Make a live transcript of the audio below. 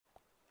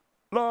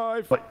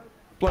Live.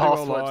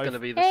 Password's going to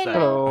be the same.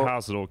 Hello.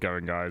 How's it all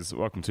going, guys?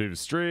 Welcome to the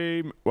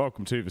stream.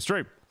 Welcome to the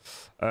stream.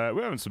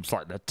 We're having some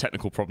slight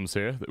technical problems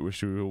here that we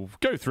will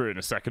go through in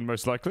a second,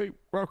 most likely.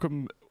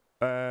 Welcome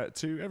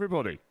to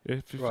everybody.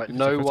 Right,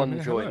 no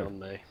one join on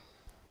me.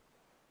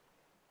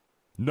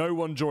 No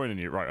one joining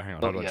you. Right, hang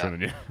on. How do I join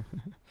you?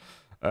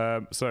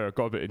 So, I've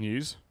got a bit of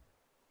news.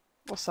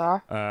 What's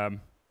that?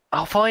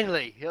 Oh,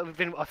 finally!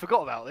 I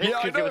forgot about this. Yeah,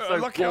 I know. It was so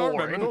lucky boring.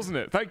 I remembered, wasn't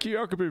it? Thank you,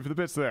 Alkabu, for the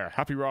bits there.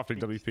 Happy rafting,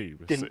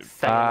 WP. Didn't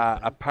say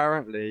anything.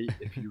 Apparently,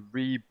 if you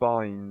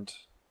bind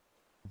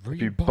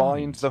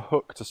the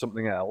hook to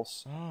something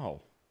else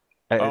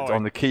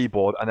on the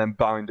keyboard and then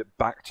bind it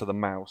back to the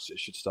mouse, it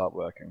should start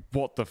working.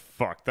 What the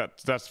fuck?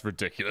 That's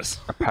ridiculous.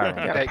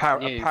 Apparently.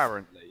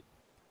 Apparently.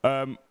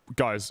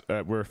 Guys,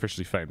 we're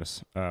officially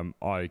famous.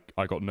 I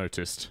got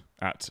noticed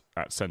at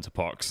Center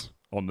Parks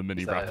on the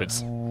mini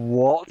rapids.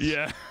 What?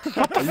 Yeah.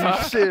 Are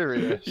you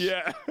serious?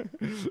 Yeah.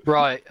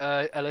 Right,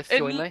 Ellis,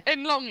 join me.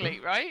 In Longley,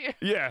 right?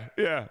 Yeah.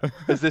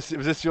 Was this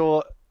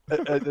your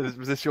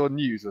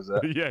news? Was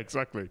it? Yeah,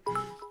 exactly.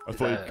 I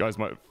thought you guys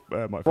might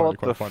find it What quite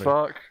the funny.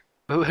 fuck?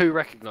 Who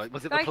recognised?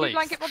 Was it Thank the police? you,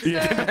 Blanket Monster.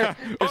 Yeah.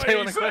 Does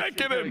anyone He's have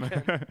there, questions?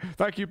 get him.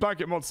 Thank you,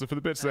 Blanket Monster, for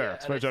the bits there.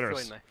 It's very Ellis,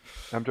 generous. join me.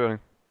 I'm joining.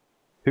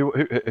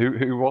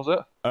 Who was it?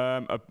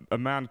 A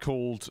man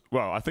called,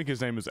 well, I think his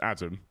name was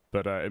Adam,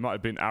 but it might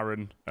have been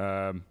Aaron,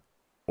 In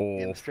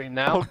or... the stream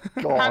now.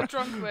 Oh God! How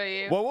drunk were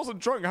you? Well, I wasn't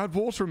drunk. I had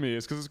water in my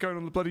ears because I was going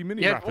on the bloody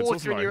mini You had rapids, water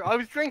wasn't in I? your... I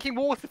was drinking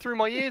water through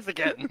my ears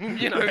again.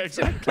 You know. Yeah,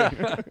 exactly.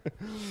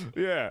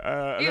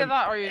 Yeah. Either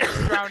that or you're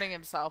just drowning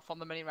himself on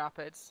the mini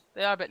rapids.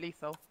 They are a bit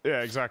lethal.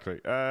 Yeah, exactly.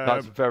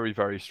 That's very,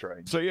 very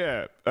strange. So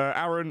yeah,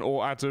 Aaron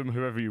or Adam,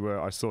 whoever you were,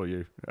 I saw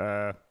you.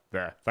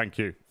 There. Thank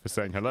you for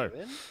saying hello.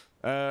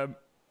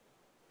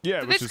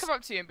 Yeah, Did which they is... come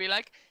up to you and be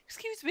like,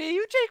 "Excuse me, are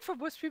you Jake from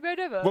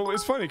WorstPremadeEver?" Well,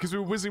 it's funny because we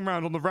were whizzing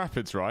around on the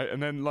rapids, right?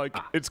 And then like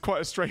it's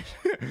quite a strange.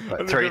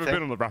 I've three never thing.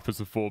 been on the rapids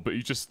before, but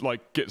you just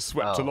like get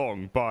swept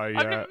along by I've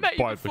never met you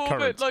by before, the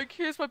current. but like,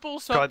 here's my ball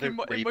Try sack the in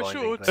my rebinding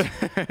shorts.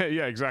 thing.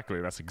 Yeah, exactly.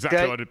 That's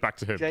exactly what I did back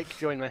to him. Jake,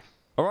 join me.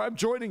 All right, I'm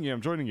joining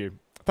you.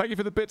 Thank you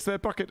for the bits there,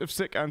 Bucket of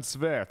Sick and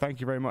Severe. Thank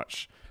you very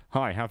much.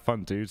 Hi, have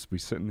fun, dudes. We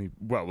certainly,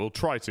 well, we'll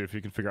try to if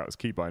you can figure out this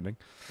key binding.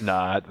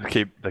 Nah, the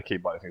key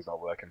binding thing's not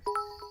working.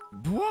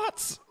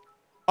 What?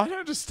 I don't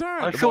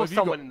understand. I'm sure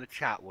someone in the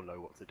chat will know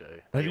what to do.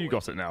 Have you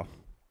got it now?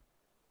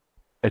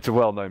 It's a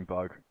well-known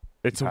bug.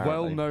 It's apparently.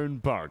 a well-known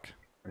bug.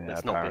 Yeah,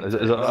 It's not apparently.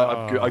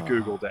 been- I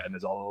googled it, and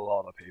there's a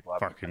lot of people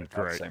having Fucking the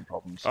great. same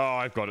problems. Oh,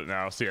 I've got it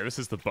now. So yeah, this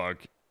is the bug.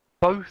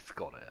 Both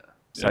got it.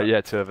 So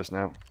yeah, 2 of us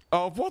now.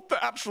 Oh, what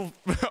the actual...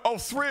 Oh,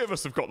 3 of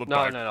us have got the No,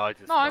 bug. no, I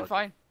just. No, I'm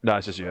fine. No,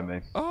 it's just you and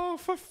me. Oh,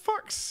 for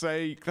fuck's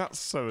sake. That's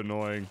so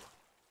annoying.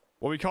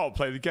 Well, we can't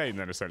play the game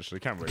then, essentially,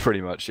 can we?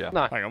 Pretty much, yeah.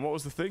 No, Hang on, what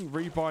was the thing?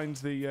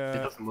 Rebind the...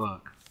 it doesn't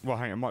work. Well,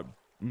 hang on,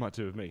 might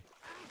do with me.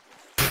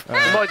 It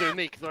might do with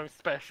me because I'm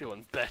special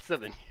and better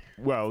than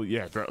you. Well,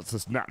 yeah, that's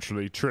just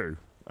naturally true.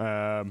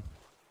 Hang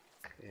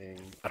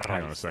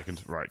on a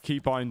second. Right, key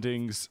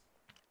bindings.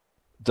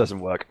 Doesn't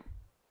work.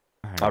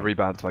 Hang I on.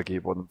 rebounded my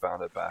keyboard and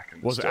bound it back,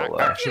 and Was it still act-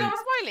 there. action? Yeah, that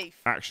was my leaf.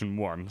 Action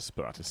 1,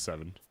 but that is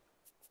 7.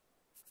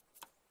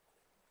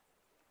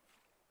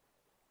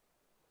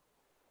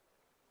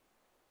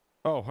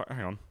 Oh,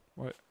 hang on.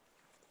 Wait.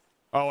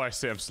 Oh, I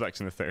see. I'm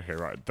selecting the thing here.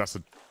 Right, that's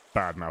a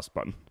bad mouse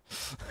button.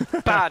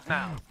 Bad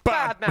mouse.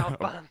 Bad mouse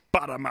button.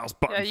 Bad mouse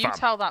button. Yeah, you fam.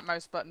 tell that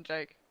mouse button,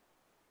 Jake.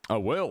 I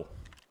will,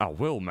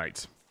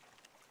 mate.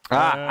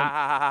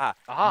 Aha,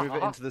 Move it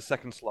aha. into the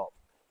second slot.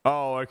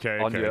 Oh, okay.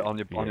 On okay. your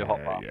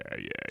hotbar.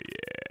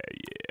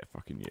 Yeah.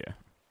 Fucking yeah.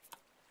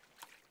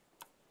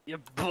 You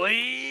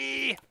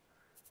boy.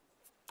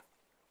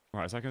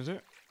 Right, is that gonna do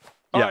it?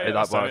 Yeah, Oh, that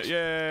that's done works. it.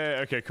 Yeah.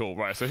 Okay, cool.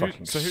 Right. So Fucking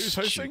who's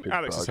hosting? stupid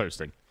Alex is bug.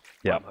 hosting.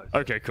 Yeah.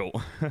 Okay, cool.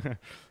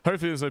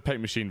 Hopefully there's no paint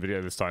machine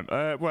video this time.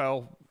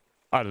 Well,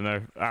 I don't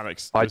know.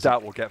 Alex. I does-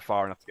 doubt we'll get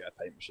far enough to get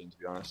a paint machine, to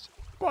be honest.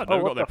 Well, I know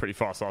we what got there the- pretty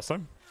fast last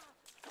time.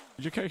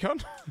 Did you okay,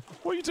 cunt?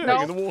 What are you doing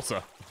No. in the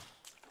water?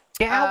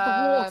 Get out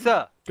the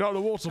water. Get out of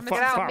the water, I'm fuck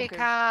gonna Get out fam. of me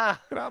car.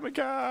 Get out of my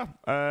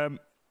car.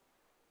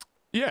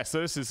 Yeah,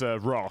 so this is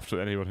Raft for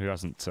anyone who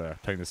hasn't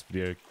played this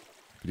video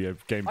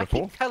game I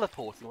before. keep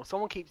teleporting, or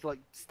someone keeps like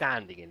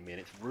standing in me,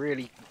 and it's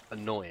really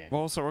annoying.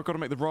 Well, so I've got to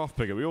make the raft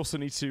bigger. We also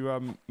need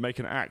to make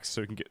an axe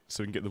so we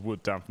can get the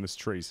wood down from these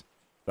trees.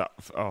 I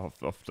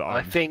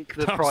think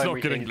the that was not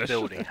primary good thing English. is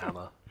building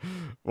hammer.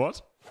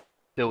 What?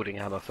 Building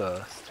hammer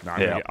first. No,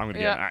 Yeah. I'm gonna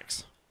get an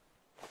axe.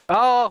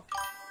 Oh,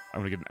 I'm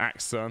gonna get an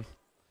axe, son.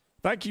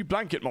 Thank you,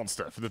 Blanket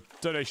Monster, for the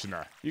donation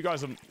there. You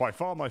guys are by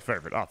far my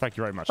favourite. Ah, thank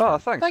you very much. Oh, man.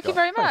 thank Thank you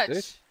very much.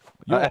 Thanks,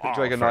 You're Epic our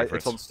Dragon Knight, favourite.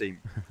 it's on Steam.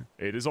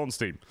 It is on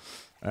Steam.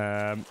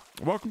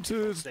 Welcome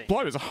to... Steam.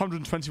 Blimey, there's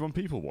 121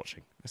 people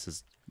watching. This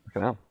is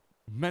Fucking hell.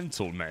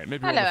 mental, mate.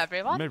 Maybe Hello, we're on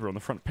everyone. Maybe we're on the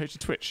front page of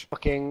Twitch. it's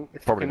Probably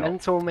fucking not.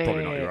 mental, man.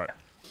 Probably not, you're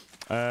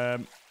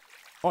right.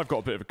 I've got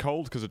a bit of a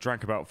cold because I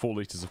drank about 4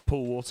 litres of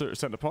pool water at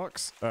Centre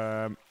Parks.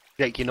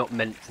 Jake, you're not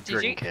meant to Did you?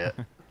 drink it.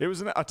 It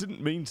was I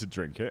didn't mean to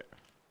drink it.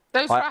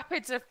 Those I-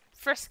 rapids are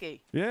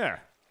frisky. Yeah.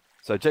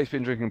 So Jake's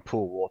been drinking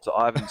pool water.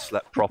 I haven't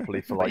slept properly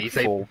for like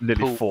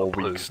nearly 4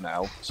 weeks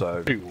now.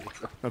 So Poo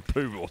water.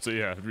 Poo water,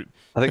 yeah.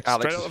 I think Straight Alex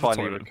out has of the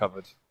finally toilet.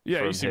 recovered. Yeah,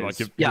 you from seem his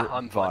like you're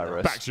I'm fine now.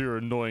 virus. back to your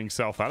annoying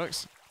self,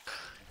 Alex.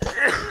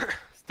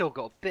 Still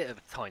got a bit of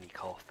a tiny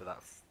cough, but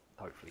that's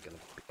hopefully going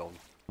to be gone.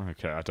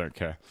 Okay, I don't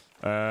care.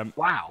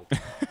 Wow.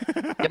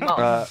 Your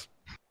mum.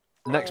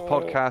 Next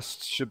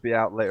podcast should be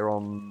out later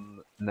on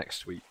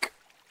next week.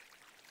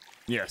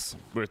 Yes,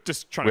 we're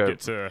just trying to get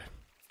to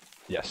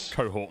Yes.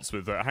 cohorts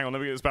with. Hang on, let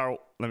me get this barrel.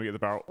 Let me get the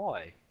barrel.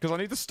 Why? Because I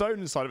need the stone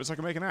inside of it so I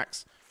can make an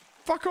axe.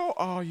 Fuck off!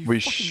 Oh, you We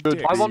fucking should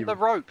dick. I want the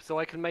rope so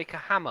I can make a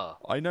hammer.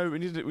 I know, we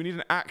need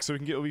an axe so we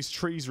can get all these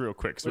trees real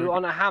quick. So We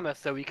want a hammer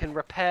so we can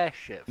repair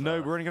shit. No,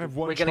 first. we're only gonna have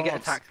one We're gonna get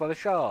chance. attacked by the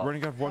shark. We're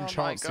only gonna have one Oh my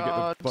chance to get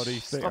God. the bloody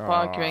thing. Stop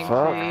Ah. arguing,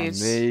 Fuck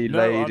please. me, No,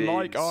 ladies. I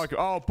like argue.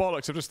 Oh,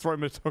 bollocks, I've just thrown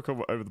my hook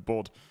over the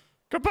board.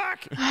 Come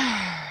back!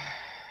 My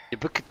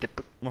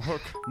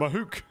hook. My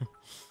hook.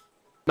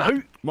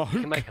 No. My You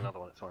hook. can make another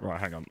one. It's fine. Right,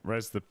 hang on.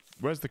 Where's the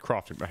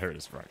crafting? Oh, here it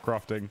is. Right,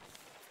 crafting.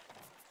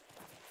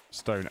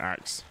 Stone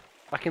axe.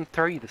 I can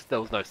throw you the. There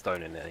was no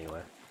stone in it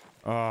anyway.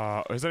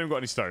 Has anyone got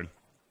any stone?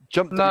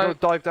 Jump, No. you gotta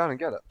dive down and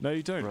get it. No,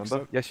 you don't.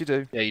 Remember? Yes, you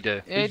do. Yeah, you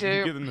do. Yeah, you You can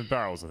do. give them the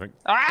barrels, I think.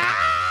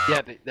 Ah!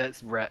 Yeah, but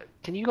that's rare.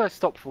 Can you guys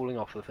stop falling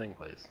off the thing,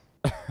 please?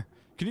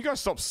 Can you guys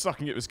stop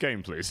sucking at this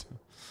game, please?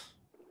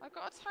 I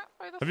got attacked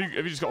by the Have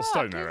you just got a fucking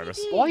stone there, shark, Ellis?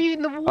 you Why are idiot.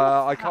 you in the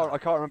water? I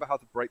can't remember how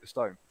to break the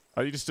stone.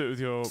 Oh, you just do it with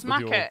your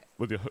Smack it.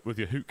 with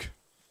your hook.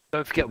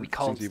 Don't forget we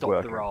can't Seems to be stop the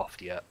working.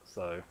 raft yet.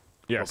 So.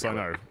 Yes, I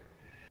know.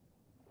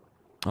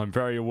 I'm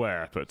very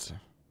aware, but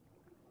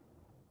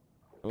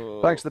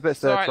Thanks to the bits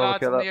It's there, alright, Troll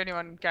lads, I'm Killer. the only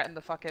one getting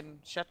the fucking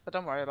shit, but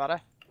don't worry about it.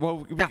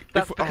 well,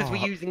 That's because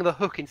we're using the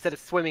hook instead of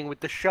swimming with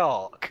the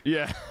shark.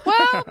 Yeah.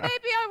 Well,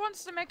 maybe I want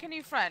to make a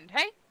new friend,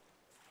 hey?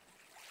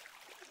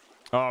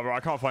 Oh, right. I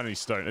can't find any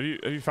stone.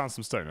 Have you found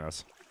some stone,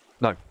 Ellis?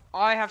 No,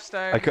 I have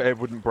stone. it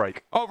wouldn't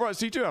break. Oh, right.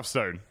 So you do have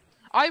stone.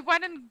 I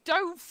went and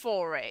dove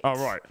for it. Oh,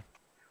 right.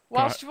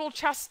 Whilst you all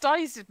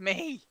chastised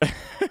me.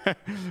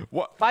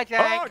 What? Bye, Jake.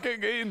 Oh,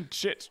 get in.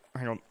 Shit.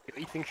 Hang on. You're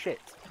eating shit.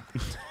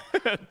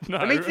 No.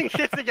 I'm eating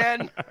shit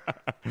again.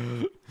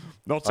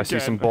 Not I again. see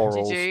some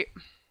borals. GG.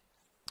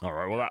 All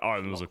right. Well, that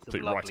island was a Lots of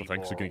complete write, I lovely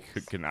think. So we borals.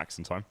 can get an axe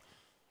in time.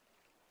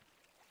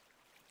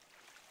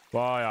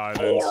 Bye,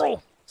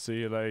 island. See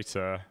you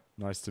later.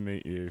 Nice to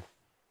meet you.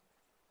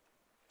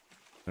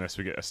 Unless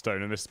we get a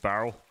stone in this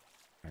barrel.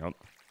 Hang on.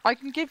 I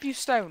can give you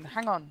stone.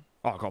 Hang on.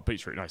 Oh, I got a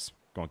beach root. Nice.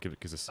 Go on, give it.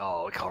 Give us.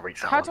 Oh, I can't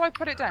reach that How one. do I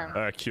put it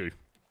down? Q.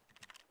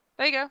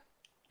 There you go.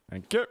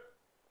 Thank you.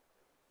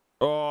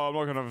 Oh, I'm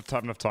not going to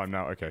have enough time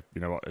now. Okay,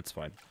 you know what? It's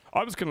fine.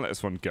 I'm just going to let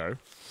this one go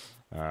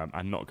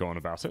and not go on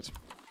about it.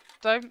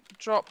 Don't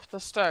drop the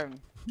stone.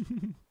 What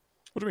do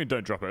you mean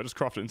don't drop it? I just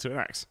craft it into an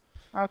axe.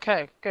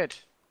 Okay, good.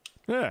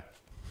 Yeah.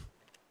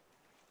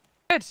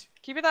 Good.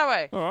 Keep it that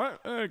way. All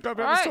right. Glad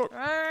we had Alright. this talk.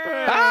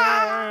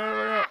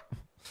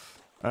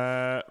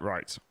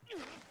 Right.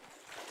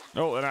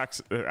 Oh, an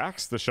axe.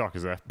 Axe? The shark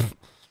is there.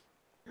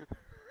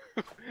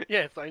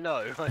 Yes, I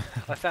know.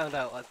 I found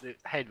out as the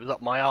head was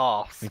up my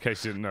arse. In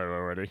case you didn't know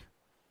already.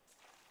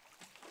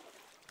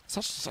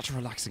 Such a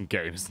relaxing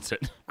game, isn't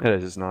it? It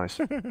is, it's nice.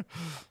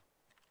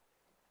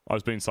 I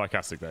was being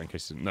sarcastic there, in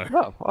case you didn't know.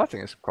 Well, I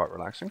think it's quite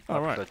relaxing.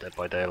 All right. Dead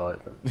by Daylight.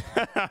 But...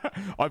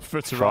 I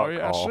prefer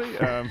Terraria, Fuck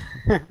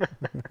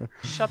actually.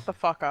 Shut the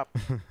fuck up.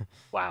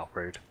 Wow,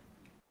 rude.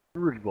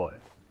 Rude boy.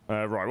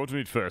 Right, what do we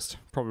need first?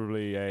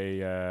 Probably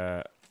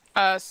a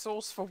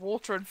Source for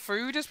water and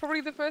food is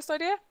probably the first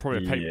idea.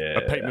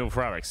 a paint mill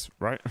for Alex,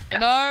 right?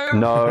 No.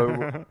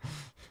 No.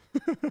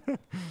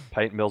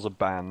 Paint mills are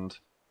banned.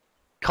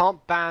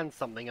 Can't ban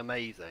something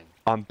amazing.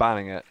 I'm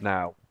banning it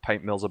now.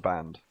 Paint mills are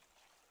banned.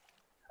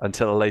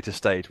 Until a later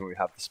stage when we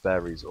have the spare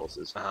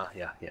resources.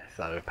 Yeah.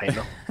 So paint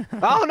them.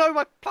 Oh no,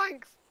 my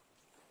planks!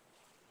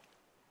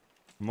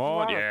 Come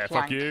on, Wow, yeah,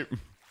 plank. fuck you.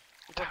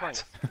 My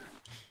planks.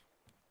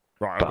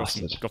 Right, I've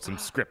Bastard. got some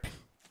script.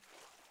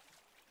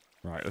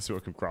 Right, let's see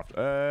what I can craft.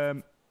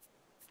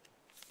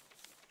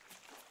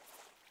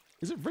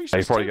 Is it research? Hey,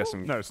 you probably table? get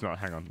some- No, it's not.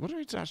 Hang on. What do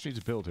we actually need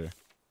to build here?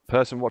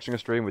 Person watching a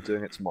stream, we're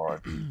doing it tomorrow.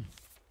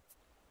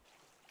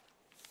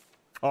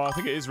 Oh, I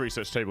think it is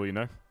research table, you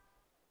know.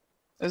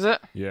 Is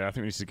it? Yeah, I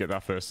think we need to get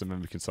that first, and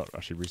then we can start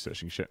actually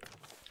researching shit.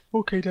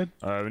 Okay then.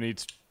 We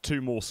need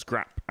 2 more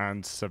scrap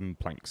and 7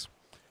 planks.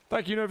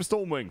 Thank you, Nova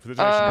Stormwing, for the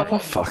donation.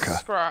 Motherfucker.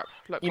 Scrap.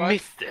 Look You like.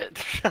 missed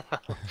it.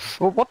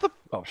 Well, what the?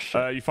 Oh,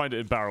 shit. You find it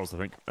in barrels, I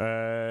think.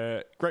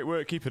 Great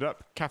work, keep it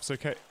up. Kath's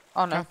okay.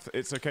 Oh no. Kath,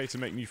 it's okay to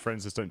make new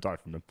friends, just don't die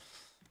from them.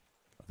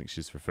 I think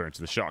she's referring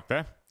to the shark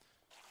there.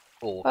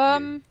 Or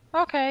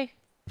Okay.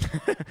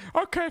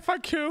 Okay,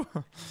 thank you.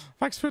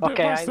 Thanks for the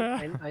okay, advice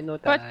there. I know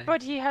that.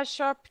 But he has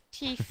sharp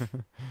teeth,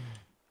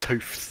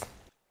 Tooths.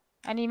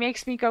 and he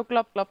makes me go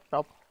glub glub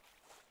glub.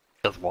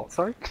 Does what?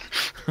 Sorry.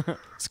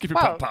 Skippy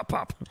Well- pop pop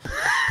pop.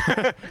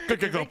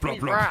 Glub, glub,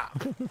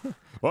 glub.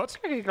 What?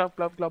 Glub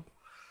glub glub.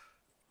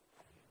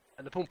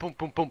 And the pum pum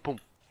pum pum pum.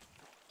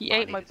 He I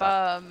ate my needed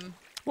that. bum.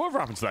 What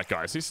happened to that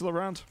guy? Is he still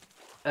around?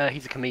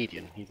 He's a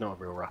comedian. He's not a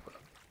real rapper.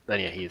 Then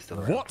yeah, he is still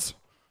around. What?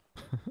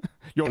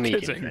 You're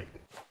Comedian, kidding? Jake.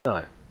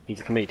 No, he's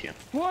a comedian.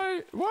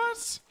 Why?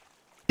 What?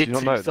 Did you not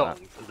two know that?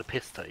 songs as a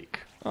piss take.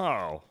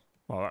 Oh,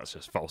 well, that's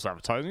just false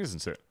advertising,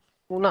 isn't it?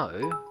 Well,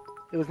 no,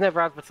 it was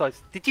never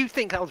advertised. Did you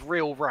think that was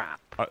real rap?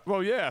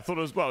 Well, yeah, I thought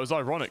it was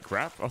ironic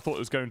rap. I thought it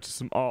was going to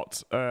some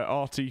arty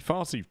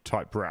farty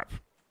type rap.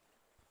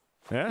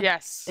 Yeah.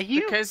 Yes. Are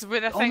you because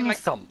with a thing on like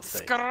something?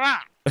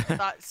 scrap,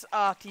 that's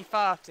arty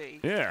farty.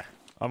 Yeah.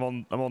 I'm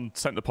on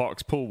Centre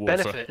Park's pool water.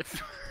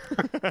 Benefits.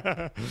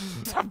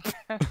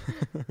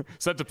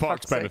 Centre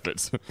Park's Fuck's sake.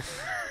 benefits.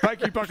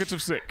 Thank you, bucket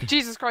of sick.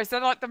 Jesus Christ,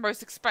 they're like the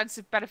most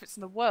expensive benefits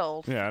in the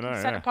world. Yeah, I know.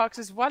 Centre Yeah. Parks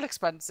is well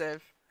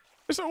expensive.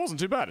 It wasn't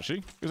too bad actually.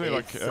 It was only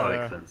like It's so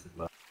expensive,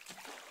 though.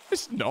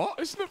 it's not.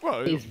 It's not.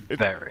 Well, It's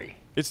very.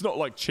 it's not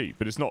like cheap,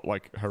 but it's not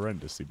like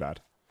horrendously bad.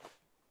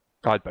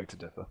 I'd beg to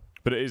differ.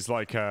 But it is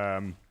like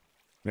yeah,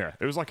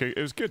 it was good.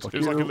 It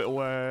was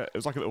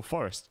like a little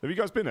forest. Have you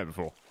guys been there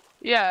before?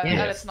 Yeah, Yes.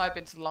 Ellis and I have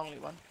been to the Longley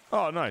one.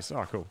 Oh, nice.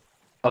 Oh, cool.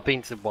 I've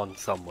been to one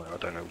somewhere. I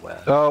don't know where.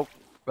 Oh,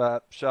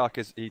 shark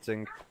is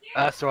eating.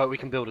 That's alright. We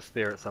can build a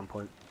spear at some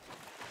point.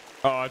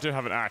 Oh, I do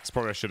have an axe.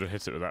 Probably I should have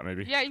hit it with that,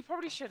 maybe. Yeah, you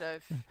probably should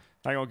have.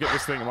 Hang on, get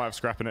this thing. I might have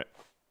scrap in it.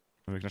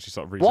 And we can actually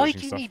start researching Why do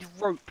you stuff. need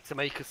rope to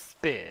make a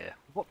spear?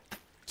 What?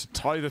 To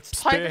tie the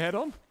tie the- spearhead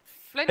on?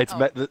 Flint. It's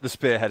oh. the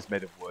spearhead's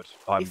made of wood.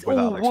 I'm It's with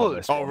all Alex on wood.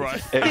 this. Oh, one. right.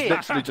 It's Stick.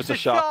 literally just a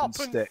It's sharpened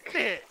stick.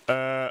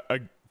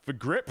 For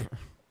grip?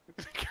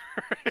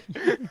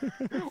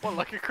 What,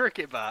 like a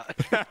cricket bat?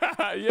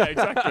 Yeah,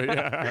 exactly.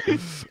 Yeah.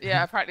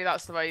 Yeah, apparently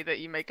that's the way that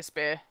you make a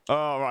spear.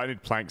 Oh, right. I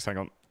need planks. Hang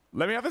on.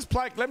 Let me have this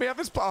plank. Let me have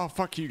this. Oh,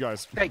 fuck you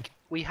guys. Jake,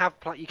 we have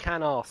you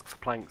can ask for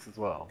planks as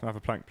well. Can I have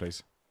a plank,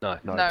 please? No.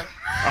 No.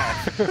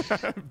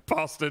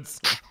 Bastards.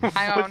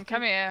 Hang on,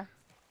 come here.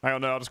 Hang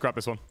on, no, I'll just grab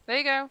this one. There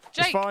you go.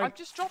 Jake, fine. I've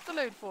just dropped the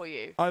load for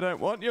you. I don't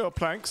want your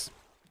planks.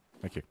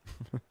 Thank you.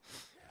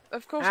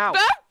 Of course. Ow.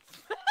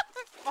 No!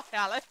 Bye,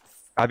 Alex.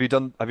 Have you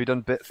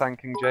done bit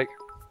thanking, Jake?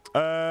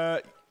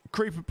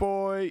 Creeper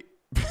boy.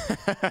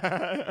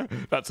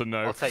 That's a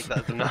no. I'll take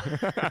that as a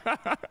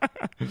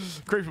no.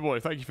 Creeper boy,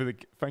 thank you for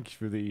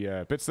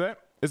the bits there.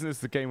 Isn't this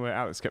the game where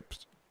Alex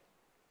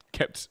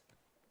kept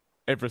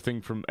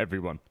everything from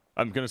everyone?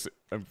 I'm gonna say.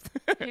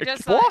 He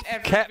does What? that in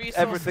every Kept resource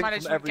everything from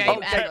management everyone.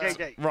 game Oh, ever.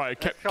 Jake. Right,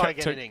 kept Try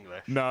again kept- in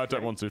English. No, I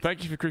don't want to.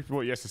 Thank you for Creeper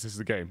Boy. Yes, this is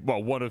the game.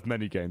 Well, one of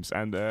many games.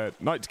 And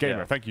Night Gamer,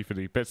 Yeah. thank you for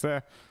the bits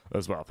there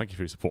as well. Thank you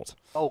for your support.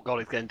 Oh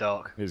god, it's getting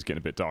dark. It is getting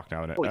a bit dark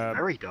now, isn't it? Oh, it's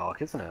very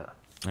dark, isn't it?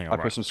 Hang on, I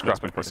right. put some scrap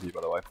in Let's front of you,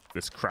 by the way.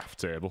 this craft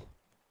table.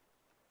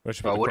 Where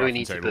should Right, put the what do we crafting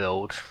need to table?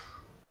 build?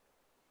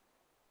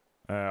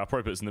 I'll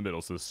probably put this in the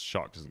middle so the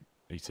shark doesn't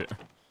eat it.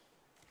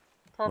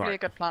 Probably Right. a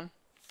good plan.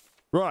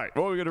 Right,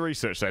 what are we going to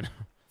research then?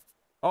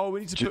 Oh,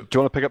 we need to Do you put...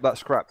 want to pick up that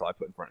scrap that I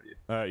put in front of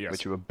you? yes.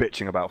 Which you were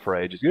bitching about for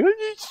ages. I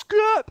need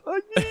scrap! I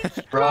need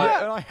scrap!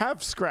 Yeah, and I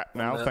have scrap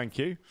now, Yeah. thank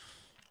you.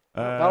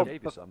 I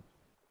gave you some.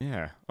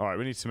 Yeah. Alright,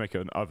 we need to make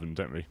an oven,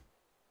 don't we?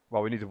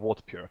 Well, we need a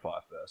water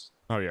purifier first.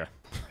 Oh, yeah.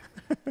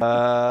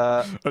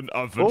 An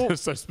oven, oh,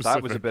 so specific.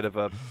 that was a bit of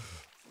a... Oh no,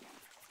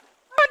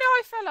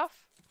 I fell off.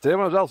 Did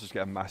anyone else just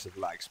get a massive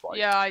lag spike?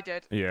 Yeah, I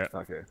did. Yeah.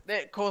 Okay.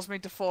 It caused me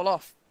to fall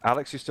off.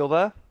 Alex, you still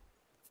there?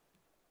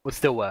 We're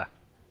still where?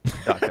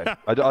 Okay.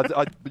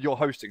 You're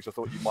hosting, so I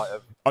thought you might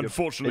have... your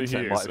Unfortunately, he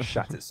internet is. might have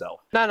shat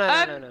itself. No.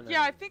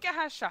 Yeah, I think it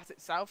has shat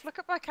itself. Look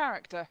at my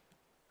character.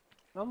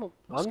 I'm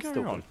What's still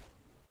going on? good.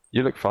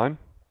 You look fine.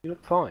 You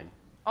look fine.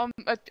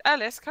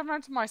 Ellis, come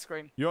round to my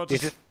screen. You're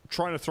just just-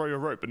 trying to throw your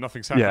rope, but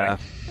nothing's happening.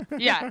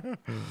 Yeah. Yeah,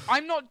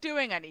 I'm not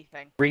doing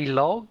anything.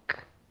 Relog?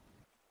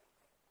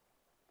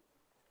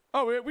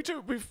 Oh,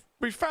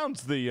 we've found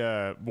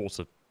the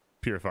water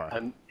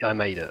purifier. I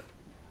made it.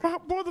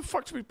 Why the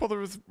fuck do we bother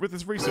with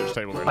this research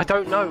table then? I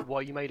don't know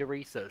why you made a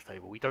research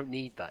table. We don't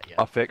need that yet.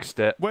 I fixed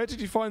it. Where did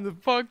you find the?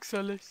 Thanks,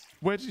 Ellis.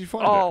 Where did you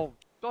find it? Oh,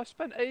 I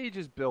spent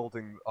ages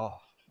building... Oh,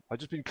 I've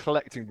just been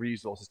collecting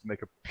resources to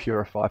make a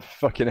purifier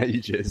for fucking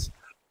ages.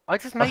 I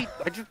said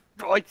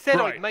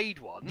Right. I made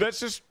one. Let's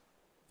just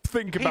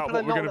think about People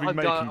what we're are going to be not-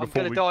 making I'm before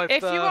gonna we. die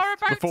If you are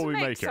about Before to we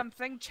make make it.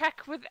 something,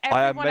 check with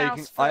I am everyone else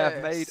making. first. I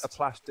have made a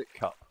plastic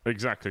cup.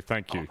 Exactly.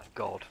 Thank Oh you. my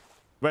god.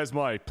 Where's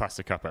my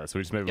plastic cup at? So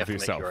we just made You one for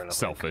have to make your yourself. own, I think.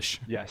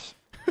 Selfish. Yes.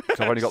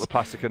 So I've only got the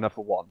plastic enough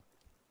for one.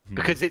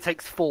 Because it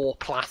takes 4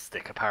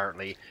 plastic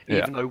apparently. Yeah.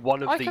 Even though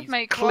one of I these could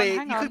make clear,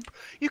 one, hang on.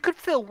 you could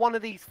fill one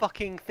of these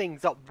fucking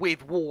things up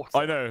with water.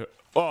 I know.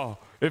 Oh,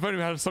 if only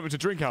we had something to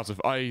drink out of,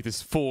 i.e.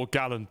 this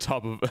 4-gallon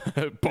tub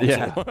of bottle.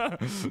 Yeah.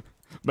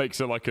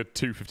 Makes it like a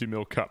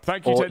 250ml cup.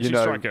 Thank you, Or, Tenchi you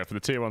know, Striker, for the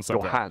tier 1 sub.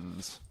 Your there.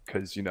 hands,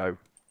 because you know.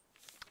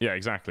 Yeah,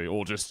 exactly.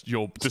 Or just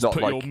just not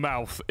put your like-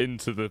 mouth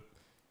into the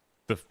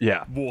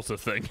Yeah. water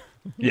thing.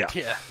 Yeah.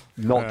 Yeah.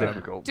 Not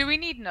difficult. Do we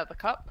need another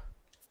cup?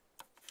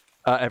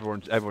 Everyone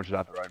should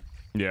have their own.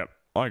 Yeah.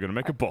 I'm gonna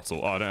make a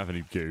bottle. Oh, I don't have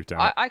any goo. Damn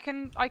it.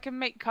 I can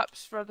make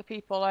cups for other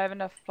people. I have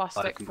enough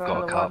plastic haven't for got a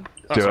another cup. one.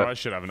 That's Do all it. right, I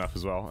should have enough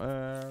as well.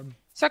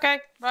 It's okay.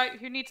 Right,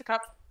 who needs a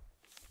cup?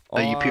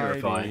 Are you I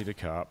purifying? need a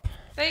cup.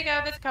 There you go.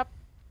 There's a cup.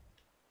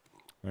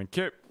 Thank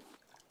you.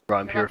 Right,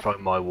 I'm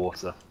purifying my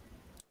water.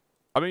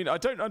 I mean, I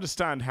don't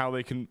understand how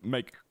they can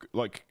make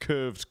like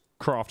curved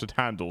crafted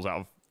handles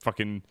out of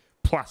fucking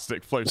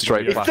plastic floating.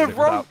 Straight in the plastic It's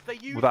the rope. They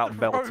use without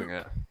the melting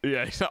rope. it.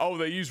 Yeah. Oh,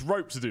 they use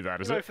rope to do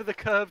that, is it? For the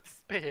curved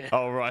spear.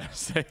 Oh right. I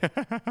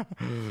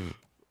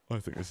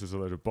think this is a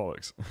load of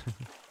bollocks.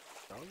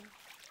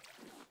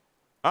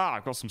 Ah,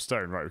 I've got some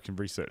stone. Right, we can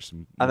research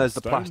some. And there's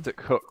the stone.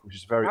 plastic hook, which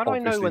is very How do I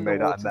know obviously when the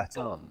made out water's of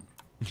metal. done?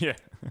 Yeah.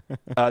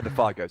 The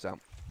fire goes out.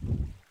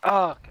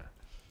 Oh, okay.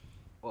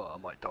 Well, I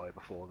might die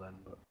before then,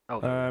 but...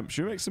 Oh,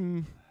 Should we make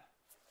some?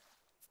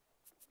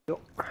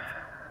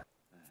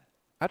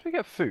 How do we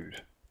get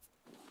food?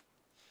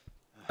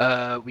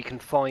 we can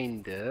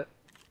find it.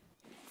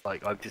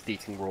 Like, I'm just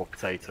eating raw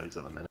potatoes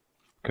at the minute.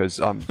 Because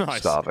I'm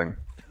Nice. starving.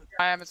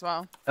 I am as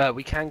well.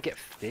 We can get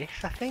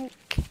fish, I think.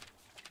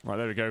 Right,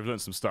 there we go. We've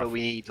learned some stuff. But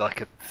we need,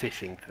 like, a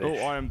fishing fish.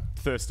 Oh, I am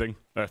thirsting.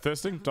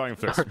 Thirsting? Dying of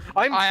thirst.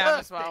 I am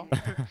as thirsty. well.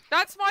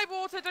 That's my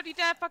water. Don't you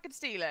dare fucking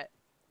steal it.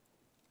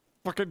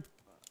 Fucking.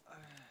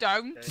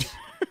 Don't.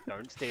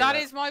 Don't steal That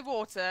it. is my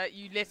water,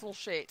 you little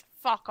shit.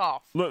 Fuck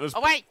off. Look, there's.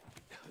 Oh wait.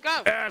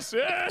 Go. Yes,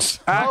 yes.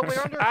 Oh, we're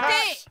under attack!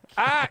 Dick.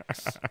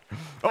 Axe!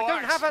 Oh, I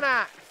don't have an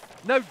axe!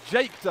 No,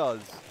 Jake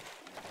does.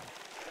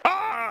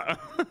 Ah!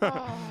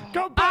 Oh,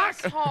 Go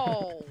back!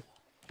 asshole.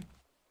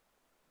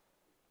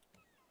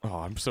 Oh,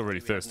 I'm still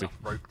really thirsty.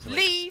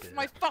 Leave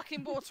my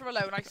fucking water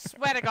alone, I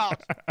swear to God.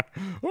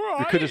 All You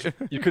right.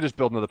 could just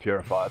build another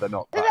purifier. They're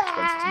not that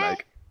expensive to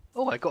make.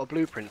 Oh, I got a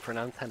blueprint for an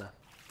antenna.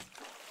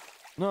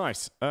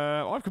 Nice.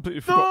 I've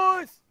completely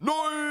forgot. Nice!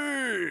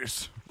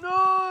 Nice.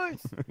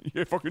 Nice!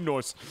 Yeah, fucking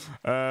nice.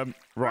 Right,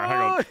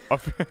 hang on.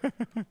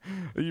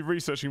 Are you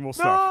researching more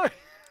stuff? Nice!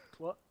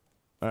 What?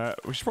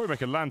 We should probably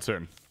make a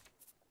lantern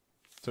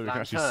so we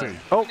can actually Lantern. see.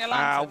 Oh, Bring a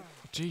ow. lantern.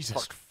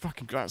 Jesus,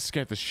 fucking that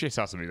scared the shit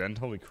out of me. Then,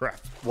 holy crap.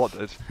 What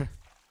did?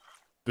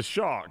 The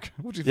shark.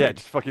 What do you Yeah, it think?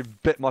 just fucking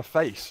bit my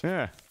face.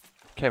 Yeah.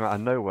 Came out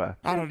of nowhere.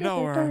 I don't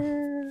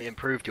know. It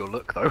improved your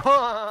look, though.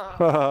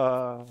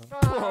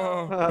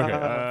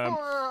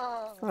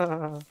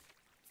 Okay.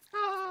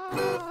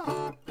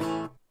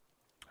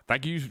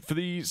 Thank you for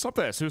the sub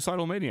there,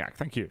 Suicidal Maniac.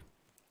 Thank you.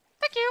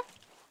 Thank you.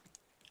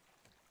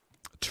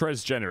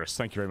 Trez Generous.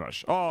 Thank you very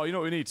much. Oh, you know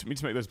what we need? We need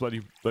to make those bloody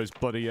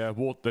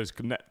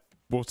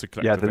water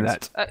collector Yeah, the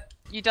things. net.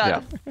 You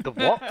done? The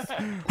what?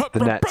 The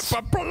nets.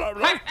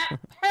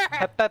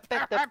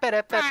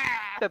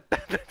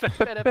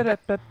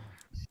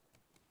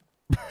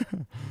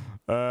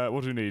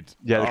 What do we need?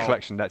 Yeah, the Oh,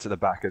 collection nets at the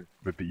back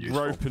would be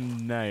useful. rope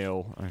and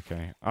nail.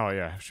 Okay. Oh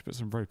yeah, we should put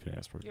some rope in it.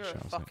 That's probably You're a a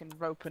shout, isn't it? fucking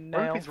rope and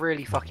nail. Rope is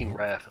really fucking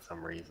rare for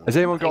some reason. Has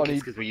anyone I think got any-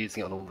 it's because we're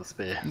using it on all the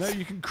spears. No,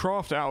 you can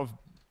craft out of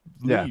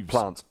Yeah, leaves.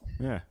 plants.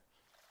 Yeah.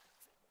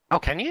 Oh,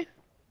 can you?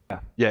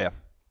 Yeah.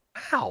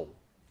 How?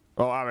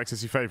 Oh, Alex,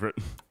 it's your favourite.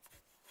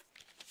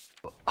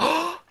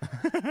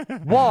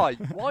 Why?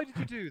 Why did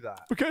you do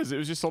that? Because it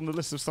was just on the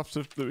list of stuff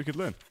that we could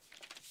learn.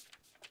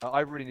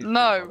 I really need to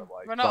No, do, by the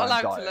way, we're not but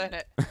I'm allowed to dying.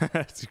 learn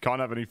it. You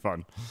can't have any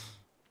fun.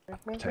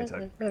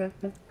 Potato.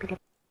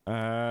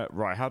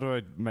 Right, how do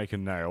I make a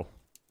nail?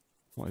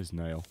 What is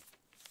nail?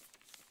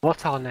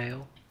 What are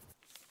nail?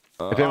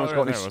 If anyone's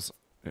got any there it s- was.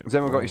 Has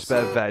anyone got any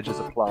spare veg? There's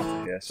a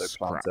planter here, so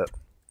plant Scrap. it.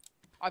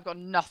 I've got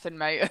nothing,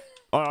 mate.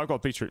 Oh, I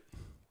got beetroot.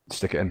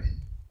 Stick it in.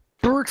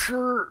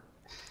 Butcher!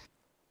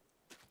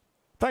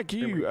 Thank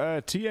you,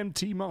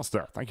 TMT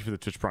Master. Thank you for the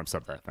Twitch Prime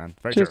sub there, man.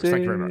 Very generous.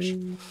 Thank you very much.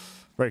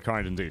 Very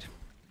kind indeed.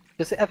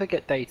 Does it ever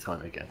get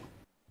daytime again?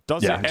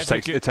 Does Yeah, it it ever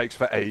takes, get... it takes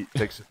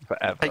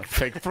forever. Take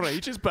for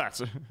ages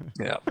better.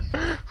 Yeah.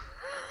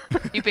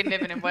 You've been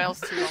living in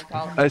Wales too long,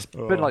 pal. It's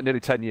been like nearly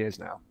 10 years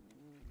now.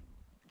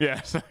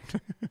 Yes.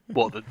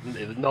 What, the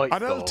night?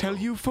 And I'll tell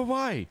you for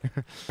why.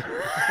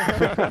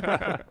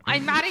 I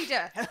married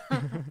her.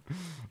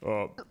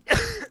 Oh.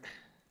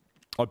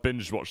 I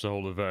binge watched the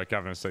whole of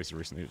Gavin and Stacey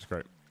recently. It was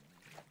great.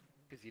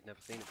 Because you'd never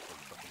seen it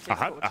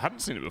before. I hadn't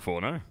seen it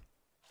before, no.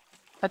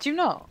 Had you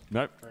not?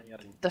 Nope.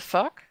 The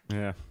fuck?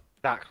 Yeah.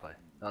 Exactly.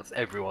 That's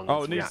everyone's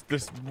Oh, it needs reaction.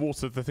 this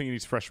water. The thing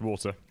needs fresh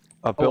water.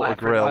 I built I a have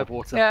grill.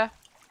 water. Yeah.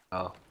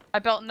 Oh. I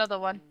built another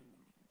one.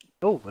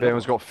 Oh, If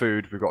anyone's got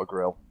food, we've got a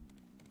grill.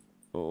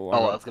 Oh,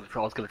 Oh, I was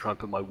gonna try and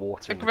put my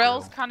water The in the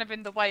grill's grill. kind of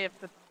in the way of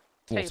the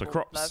table. water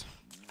crops. love.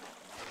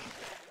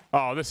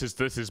 Oh, this is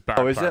bad.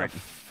 Oh, is planning. it?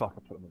 Fuck, I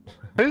put them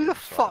in. Who the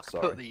fuck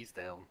sorry. put these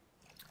down?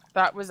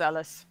 That was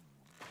Ellis.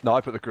 No,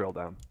 I put the grill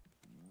down.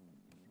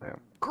 Yeah.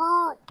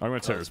 Girl! I'm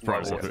going to take this That's my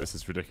price off water. it. This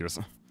is ridiculous.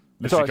 It's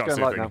Literally alright, it's can't going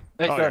see a light thing.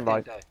 now. It's Oh, going yeah.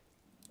 light.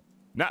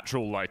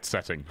 Natural light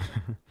setting.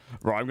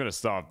 Right, I'm going to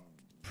starve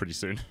pretty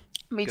soon.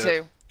 Me Good.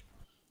 too.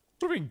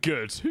 What do you mean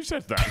good? Who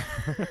said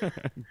that?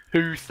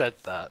 Who said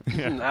that?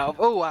 out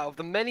of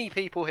the many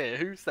people here,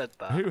 who said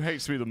that? Who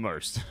hates me the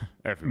most?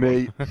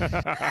 Everyone. Me.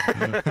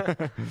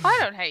 I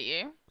don't hate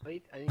you.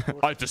 Wait, I need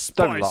water. I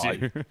despise lie.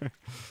 you.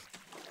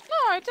 No,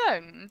 I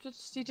don't.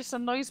 He just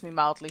annoys me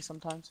mildly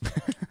sometimes.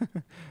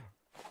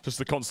 Just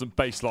the constant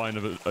baseline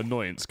of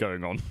annoyance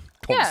going on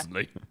Yeah.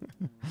 constantly.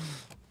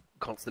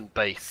 Constant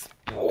bass.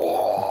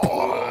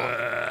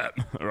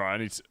 Right, I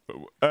need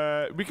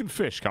to... we can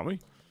fish, can't we?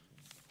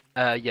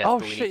 Yes. Oh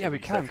but shit! Yeah, we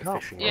can, for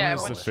can't fishing we? Yeah,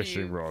 Where's the once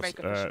fishing you rod? make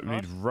a fishing We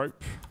need rod.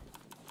 rope.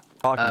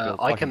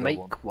 I can build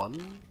make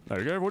one. There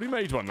we go. I've already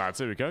made one, lads.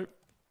 Here we go.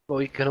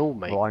 Well, you can all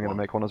make Well, I'm going to one.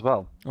 make one as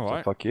well. All So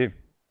right. fuck you.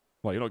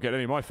 Well, you're not getting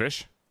any of my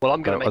fish. Well,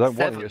 I'm going to I make don't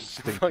want 7. your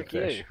stinky Fuck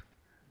fish. you.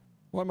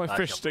 Why are my Actually,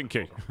 fish I'm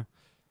stinky?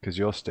 Because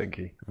you're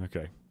stinky.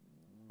 Okay.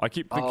 I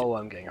keep thinking. Oh,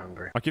 I'm getting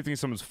hungry. I keep thinking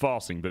someone's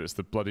fasting, but it's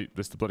the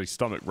bloody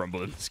stomach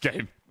rumble in this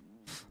game.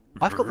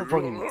 I've got the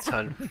volume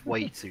turned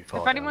way too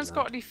far. If anyone's down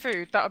got any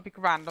food, that would be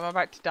grand. I'm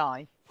about to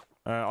die.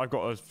 I've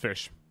got a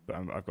fish, but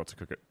I've got to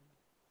cook it.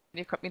 Can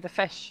you cook me the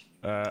fish?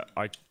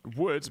 I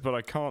would, but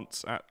I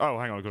can't. Oh,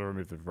 hang on, I've got to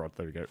remove the rod.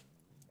 There we go.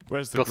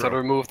 Where's the Got to grill?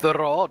 remove the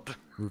rod.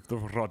 Remove the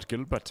rod,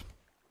 Gilbert.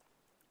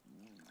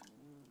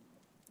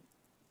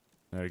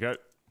 There we go.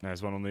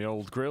 There's one on the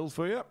old grill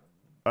for you.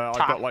 I've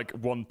got like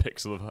 1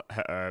 pixel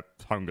of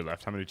hunger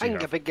left. How many do you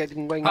have?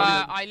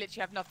 I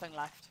literally have nothing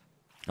left.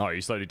 Oh, are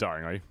you slowly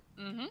dying, are you?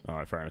 Mm-hmm. All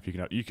right, fair enough. You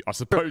can. I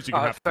suppose you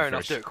can have fair the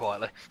enough. fish. Do it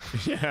quietly.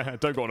 Yeah,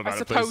 don't go on I about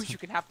it, suppose please. you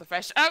can have the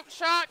fish. Oh,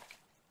 shark!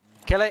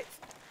 Kill it.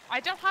 I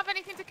don't have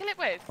anything to kill it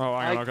with. Oh,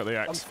 hang on, I've got the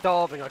I'm axe.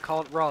 starving. I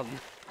can't run.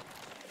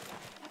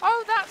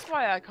 Oh, that's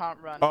why I can't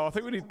run. Oh, I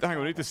think we need. Hang on,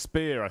 we need the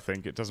spear. I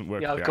think it doesn't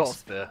work. Yeah, with I've the got a axe.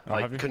 spear. Oh,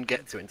 I have you? couldn't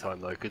get to it in time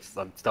though because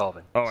I'm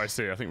starving. Oh, I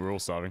see. I think we're all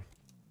starving.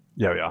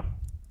 Yeah, we are.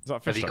 Is that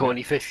Have fish? you done got yet?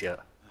 any fish yet?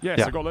 Yes,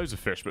 Yeah. I've got loads of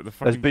fish, but the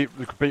There's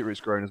fucking beetroot's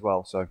grown as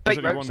well, so... there's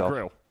only Beetroot. one Yourself.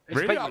 grill. It's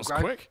Really? beetroot That was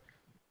grown. quick.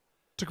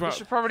 Took We about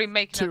should probably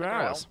make 2 another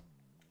grill. hours.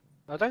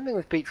 I don't think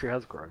this beetroot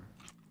has grown.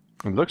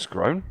 It looks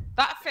grown.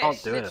 That Can't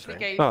fish do literally anything.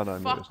 gave Oh, no,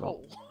 maybe fuck it's not.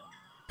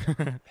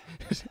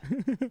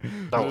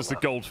 all. It's the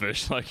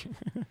goldfish, like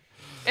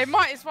It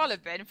might as well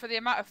have been for the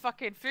amount of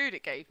fucking food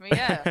it gave me,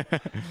 yeah.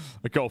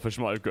 a goldfish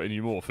might have gotten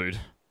you more food.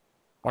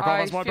 I can't.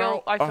 That's my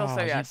barrel. I feel Oh,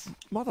 so, you yes.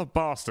 Mother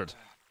bastard.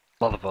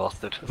 Mother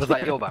bastard. Was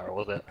that your barrel,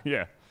 was it?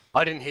 Yeah.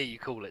 I didn't hear you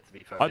call it, to be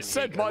fair. I I'd didn't hear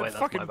said you go, my "Wait, that's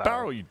fucking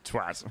barrel, you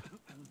twat.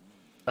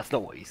 That's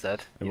not what you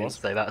said. It You was?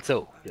 didn't say that at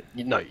all.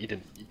 No, you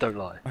didn't. You don't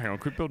lie. Hang on,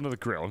 could we build another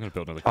grill? I'm going to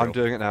build another grill. I'm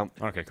doing it now.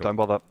 Okay, cool. Don't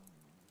bother.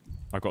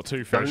 I've got 2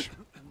 Don't. fish,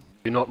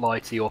 Do not lie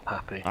to your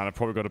pappy. and I've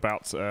probably got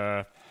about.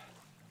 I'm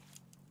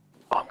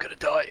gonna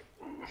die.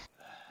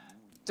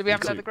 Do we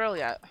have Me another too. grill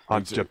yet?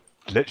 I'm too. just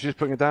literally just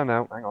putting it down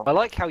now. Hang on. I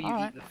like how you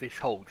Alright. eat the fish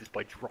whole just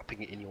by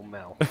dropping it in your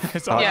mouth.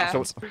 it's Yeah.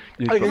 So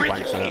you put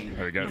planks in it.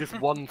 There we go. You just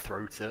one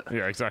throat it.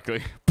 Yeah,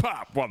 exactly.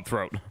 Pop! 1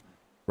 throat.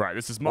 Right,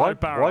 this is my Why-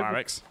 barrel, why would-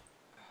 Alex.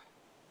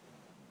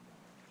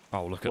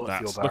 Oh, look at What's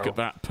that. your Look at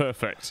barrel? that.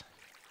 Perfect.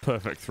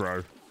 Perfect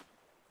throw.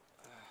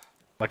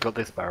 I got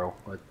this barrel.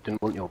 I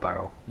didn't want your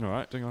barrel.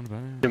 Alright, hang on a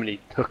minute. Too many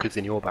hookers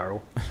in your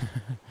barrel.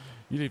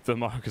 You leave the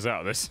markers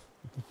out of this.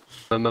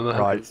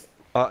 Right.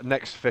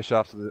 Next fish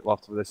after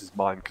this is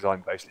mine because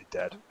I'm basically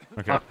dead.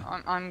 Okay.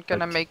 I'm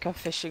gonna make a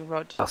fishing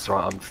rod. That's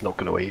right. I'm just not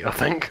gonna eat. I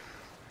think.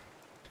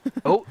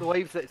 Oh, the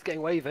waves! It's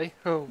getting wavy.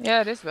 Oh.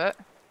 Yeah, it is a bit.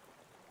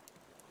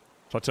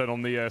 Shall I turn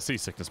on the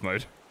seasickness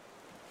mode?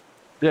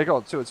 Yeah, go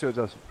on. See what it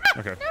does.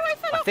 Okay.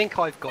 I think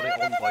I've got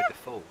it on by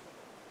default.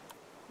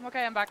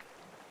 Okay, I'm back.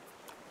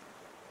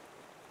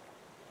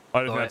 I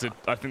don't think Alright. that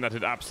did. I think that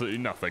did absolutely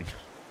nothing.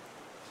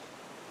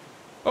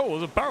 Oh, well,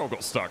 the barrel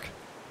got stuck.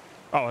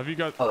 Oh, have you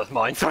guys? Oh, that's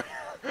mine. Sorry.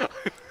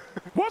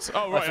 What?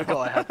 Oh, right. I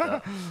forgot I had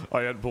that. Oh,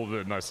 you hadn't pulled it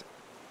in. Nice.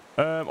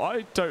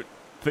 I don't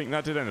think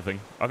that did anything.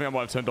 I think I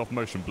might have turned off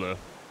motion blur.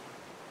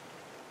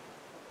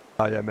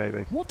 Oh yeah,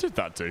 maybe. What did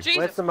that do? Jesus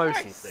Where's the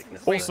motion Christ.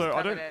 sickness? Also, It's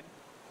I coming don't- in.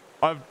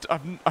 I've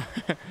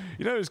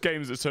you know those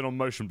games that turn on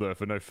motion blur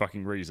for no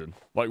fucking reason?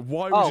 Like,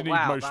 why would you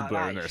need motion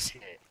blur in that this? is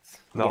shit.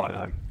 No, What?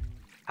 I know.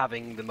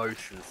 Having the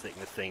motion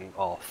sickness thing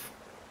off.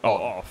 Oh,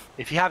 off.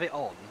 If you have it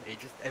on, it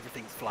just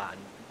everything's flat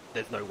and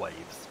there's no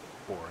waves.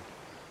 Boring.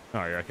 Oh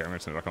yeah, okay, I'm gonna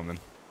turn it back on then.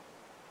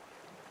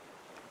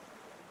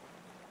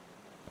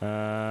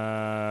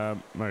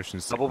 Motion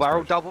sickness Double barrel,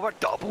 mode.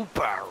 double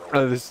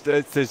barrel. This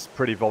is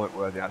pretty vomit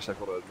worthy. Actually, I've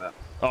got to admit.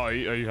 Oh, are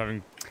you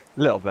having? A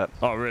little bit.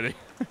 Oh, really?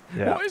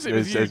 Yeah. What is it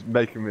with It's, you? it's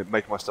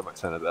making my stomach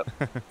turn a bit.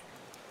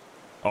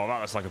 Oh, that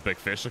looks like a big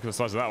fish. Look at the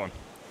size of that one.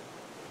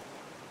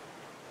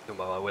 Don't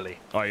mind my willy.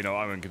 Oh, you know,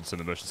 I'm going to turn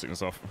the motion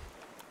sickness off.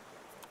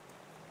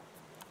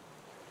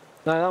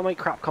 No, that'll make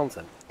crap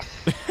content.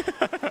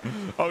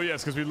 Oh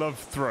yes, because we love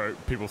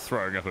people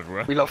throwing up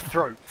everywhere. We love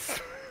throats.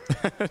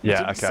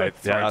 Yeah. Didn't say Okay.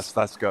 Yeah. throats.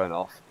 That's going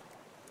off.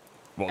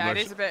 What, Yeah, it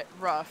motion- is a bit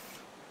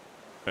rough.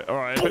 All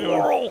right.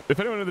 If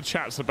anyone in the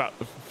chat's about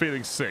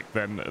feeling sick,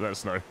 then let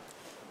us know.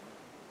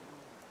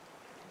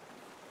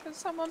 Can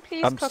someone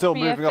please I'm cook still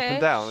me a moving up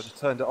and down. I fish? just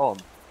turned it on.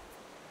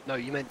 No,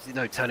 you meant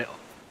to turn it on.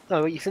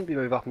 No, you simply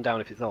move up and down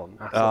if it's on.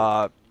 That's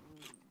all.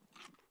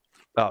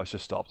 Oh, it's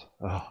just stopped.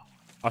 Oh.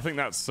 I think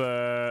that's.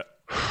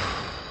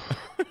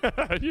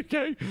 You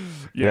okay?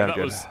 Yeah, that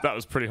good.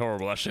 was pretty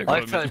horrible. Actually, I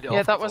turned it off.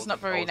 Yeah, that because was not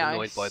very I was annoyed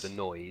nice. by the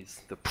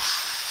noise. The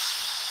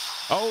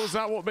Oh, is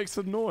that what makes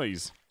the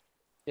noise?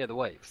 yeah, the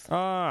waves.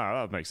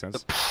 Ah, that makes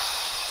sense.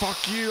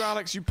 Fuck you,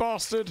 Alex, you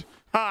bastard!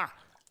 Ha!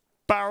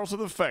 Barrel to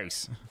the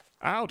face.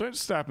 Ow! Don't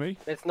stab me.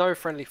 There's no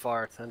friendly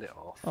fire. I turned it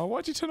off. Oh,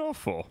 why'd you turn it off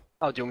for?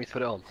 Oh, do you want me to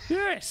put it on?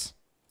 Yes.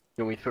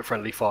 You want me to put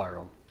friendly fire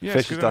on? Yeah,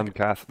 Fish is done,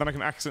 Kath. Then I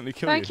can accidentally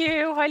kill Thank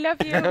you. I love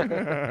you.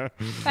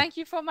 you. Thank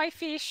you for my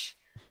fish.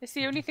 It's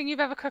the only thing you've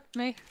ever cooked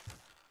me.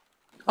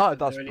 Oh,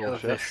 that's there any other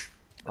bullshit. fish?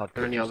 I'd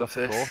there any cook other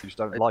stuff before. fish? You just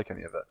don't like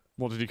any of it.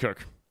 What did you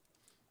cook?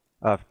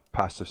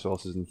 Pasta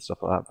sauces and stuff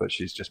like that, but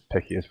she's just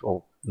picky as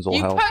all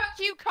You hell. put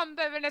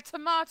cucumber in a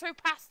tomato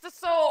pasta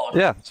sauce.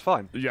 Yeah, it's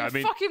fine. Yeah, I You're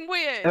mean, fucking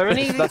weird. Are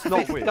any of That's these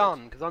not fish weird.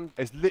 done? Because I'm.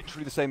 It's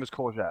literally the same as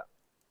courgette.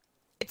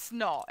 It's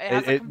not. It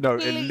has a No,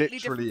 it completely literally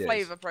different is.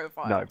 flavour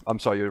profile. No, I'm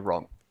sorry, you're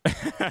wrong.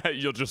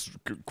 you're just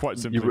quite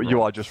simply You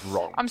wrong. are just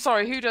wrong. I'm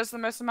sorry. Who does the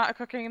most amount of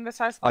cooking in this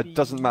house? It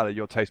doesn't matter.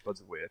 Your taste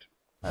buds are weird.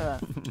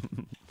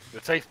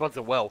 Your taste buds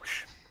are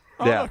Welsh.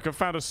 Oh, Yeah. look, I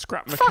found a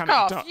scrap Fuck mechanic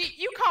off! duck.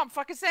 You can't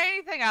fucking say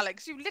anything,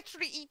 Alex. You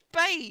literally eat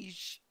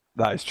beige.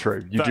 That is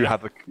true. You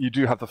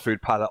do have the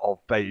food palette of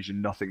beige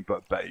and nothing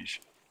but beige.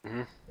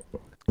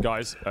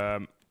 Guys,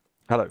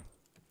 Hello.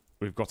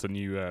 we've got a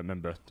new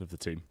member of the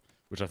team,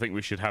 which I think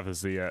we should have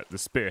as the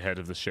spearhead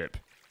of the ship.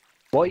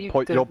 What are you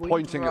doing? You're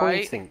pointing.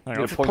 Right. Hang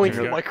You're on, just pointing pointing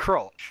at- at my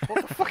crotch.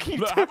 What the fuck are you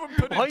Look, I doing? haven't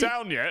put Why- it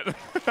down yet.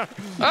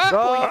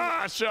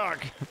 Ah! Ah,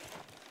 shark!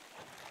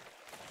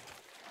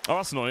 Oh,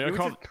 that's annoying.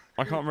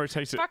 I can't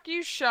rotate it. Fuck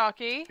you,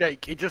 Sharky.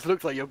 Jake, it just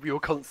looks like you're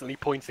constantly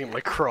pointing at my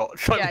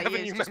crotch. I'm Yeah, having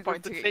he you is just member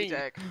of the pointing at you, team.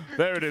 Dick.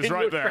 There it is, In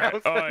right your there.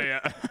 trousers. Oh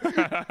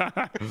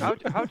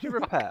yeah. How do you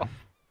repair?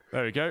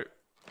 There we go.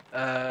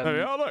 There we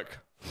are. Look.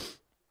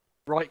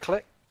 Right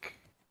click.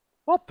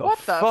 What the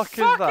fuck is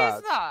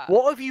that?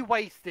 What have you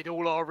wasted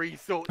all our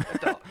resources,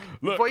 duck?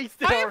 Look,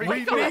 wasted I our have we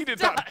resources. needed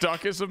that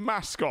duck as a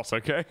mascot,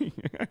 okay?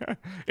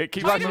 It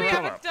keeps Why us do we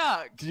have colour. a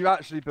duck? Did you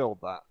actually build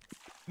that?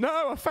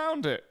 No, I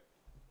found it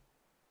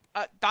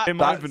That in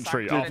my doesn't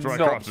inventory sound after I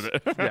convincing. crafted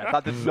it. Yeah,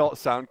 that did not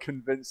sound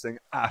convincing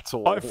at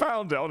all. I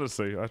found it,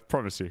 honestly. I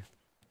promise you.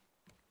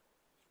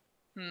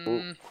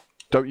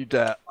 Don't you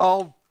dare.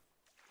 Oh,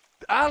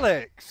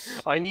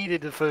 Alex! I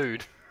needed the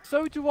food.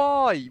 So do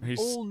I. He's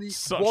All need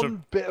such a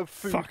one bit of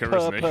food fucker, per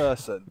isn't he?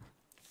 person.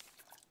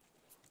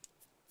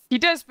 He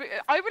does, but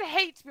I would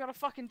hate to be on a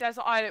fucking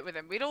desert island with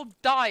him. We'd all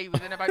die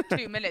within about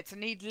 2 minutes,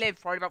 and he'd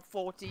live probably about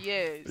 40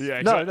 years.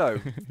 Yeah, No, exactly.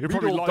 no. You'd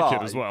probably We'd all like it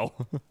die. as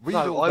well. We'd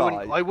No, all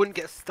die. I wouldn't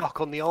get stuck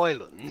on the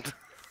island.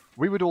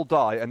 We would all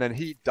die, and then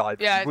he'd die,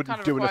 but Yeah, he it wouldn't kind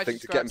of do requires anything you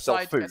to go get himself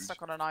outside to food. get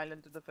stuck on an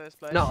island in the first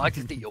place. No, I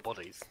just eat your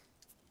bodies.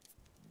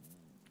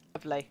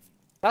 Lovely.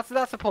 That's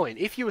the point.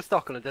 If you were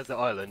stuck on a desert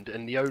island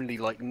and the only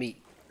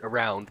meat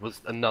around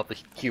was another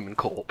human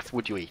corpse,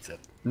 would you eat it?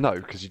 No,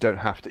 because you don't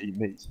have to eat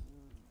meat.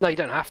 No, you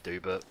don't have to,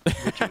 but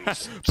would you eat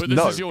it? But this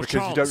no, is your because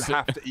chance. you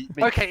don't have to eat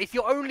meat. Okay, if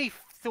your only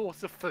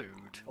source of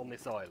food on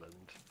this island,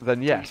 Then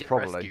when yes, you get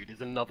probably. rescued,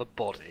 is another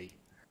body.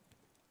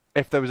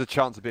 If there was a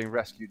chance of being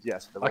rescued,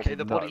 yes. If there Okay, wasn't,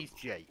 the no. body's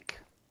Jake.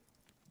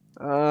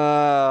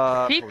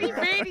 He'd be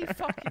really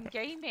fucking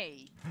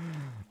gamey.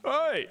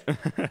 Hey!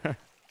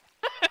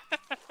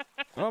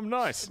 I'm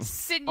nice.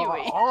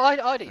 Sinewy.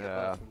 I'd eat Yeah.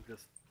 a person.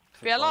 Just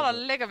Be a lot of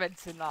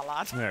ligaments in that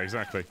lad. Yeah,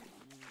 exactly.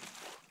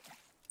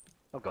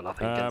 I've got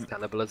nothing against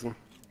cannibalism.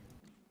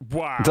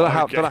 Wow. I don't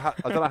know okay.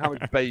 I don't know how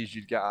much beige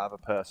you'd get out of a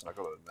person. I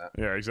got to admit.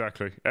 Yeah,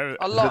 exactly.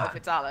 A lot if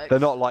it's Alex. They're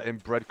not like in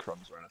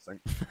breadcrumbs or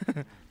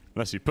anything.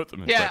 Unless you put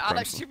them in Yeah, breadcrumbs.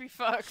 Alex, you'd be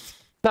fucked.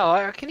 No,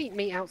 I can eat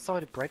meat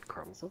outside of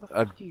breadcrumbs. What the fuck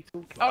are you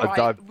talking about?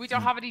 Alright, we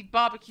don't have any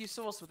barbecue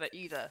sauce with it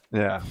either.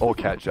 Yeah, or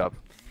ketchup.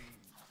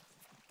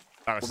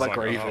 Alex What is about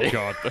like, gravy? Oh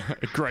god,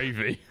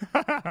 gravy.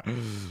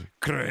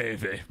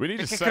 Gravy. We need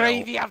to Make a sail.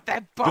 gravy out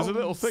their bones. There's a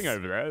little thing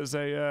over there. There's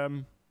a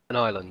An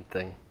island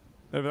thing.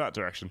 over that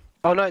direction.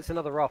 Oh no, it's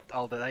another raft.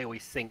 Oh, they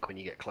always sink when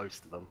you get close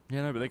to them.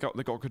 Yeah, no, but they got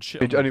good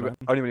shit. Only, on them, man.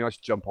 only when you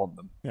actually jump on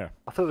them. Yeah.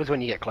 I thought it was when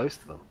you get close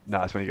to them.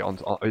 No, it's when you get on.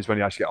 It's when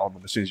you actually get on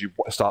them. As soon as you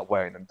start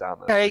weighing them down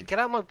there. Hey, get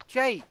out my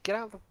Jay! Get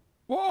out the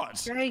What?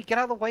 Jay! Get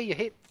out the way! You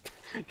hit.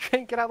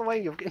 Jay, get out the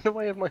way! You're in the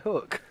way of my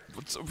hook.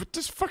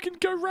 Just fucking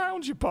go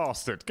round, you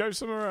bastard. Go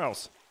somewhere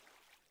else.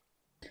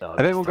 No, Have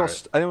anyone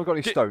just got anyone got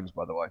any Get- stones,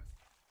 by the way?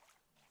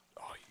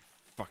 Oh, you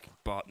fucking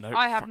butt. No.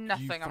 I have fuck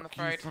nothing, you, I'm fuck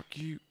you, afraid. Fuck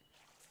you.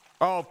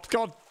 Oh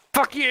god.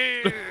 fuck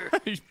you!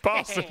 You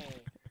bastard.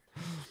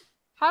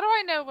 How do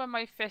I know when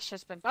my fish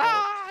has been killed?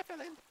 I fell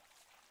in.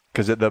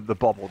 Because the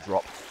bob will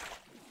drop,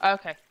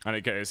 Okay. And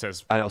it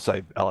says, and it'll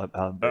say I've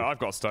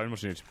got a stone. What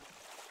do you need?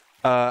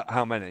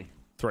 how many?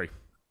 3.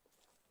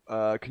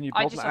 Can you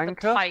I build just an have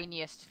anchor? the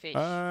tiniest fish.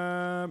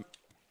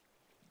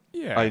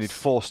 Yeah. Oh, you need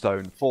 4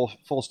 stone, 4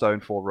 stone,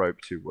 4 rope,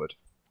 2 wood.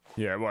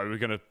 Yeah, well, we're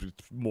gonna be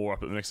more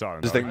up at the next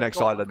island. Just aren't think next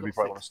I've island got we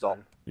probably want 6 to stop.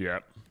 stone. we? Yeah.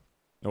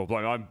 Oh,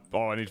 blind.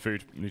 I need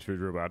food. I need food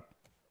real bad.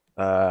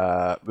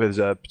 There's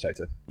a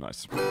potato.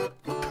 Nice.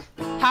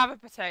 Have a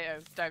potato.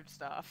 Don't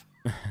starve.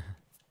 Can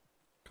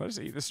I just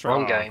eat this straight?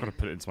 Wrong I've game. got to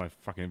put it into my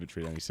fucking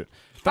inventory. Then you sit.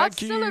 That's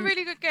Thank still a you.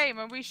 really good game,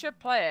 and we should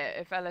play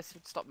it if Ellis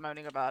would stop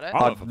moaning about it. Oh.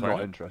 I'll have a I'm play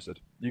not it. interested.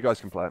 You guys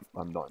can play it.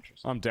 I'm not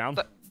interested. I'm down.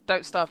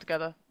 Don't starve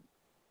together.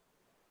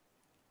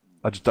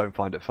 I just don't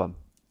find it fun.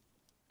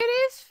 It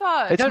is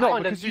fun. It's You don't not,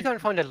 find because you don't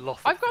find a lot.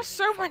 Of I've got things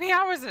so fun. many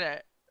hours in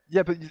it.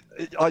 Yeah, but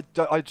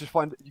I just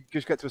find that you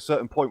just get to a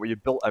certain point where you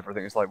built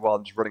everything. It's like, well,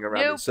 I'm just running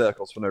around in Nope.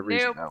 circles for no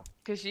reason Nope. now.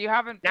 Because you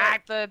haven't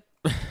got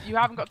you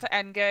haven't got to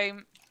end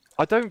game.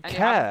 I don't And you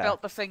haven't care.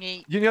 built the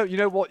thingy. You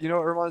know what? You know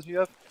what it reminds me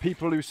of?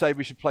 People who say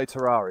we should play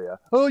Terraria.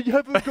 Oh, you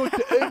haven't got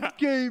to end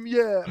game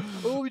yet.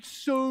 Oh, it's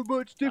so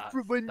much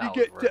different when you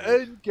get to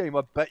end game.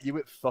 I bet you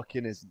it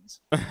fucking isn't.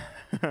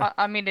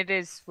 I mean, it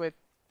is with.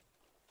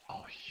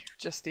 Oh, you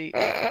just eat.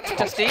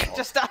 Just eat.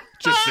 Just stop.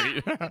 Just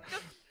eat.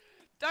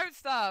 Don't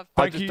starve.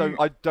 I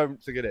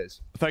don't think it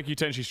is. Thank you,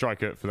 Tenshi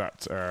Striker, for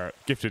that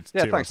gifted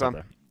Yeah, tier thanks, one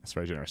man. there. That's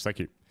very generous. Thank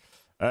you.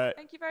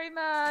 Thank you very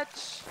much.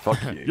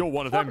 Fuck you. You're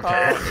one of them, Fuck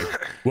Kate, aren't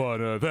you?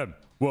 One of them.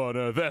 One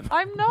of them.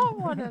 I'm not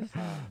one of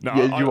them. No,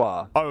 Yeah, you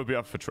are. I would be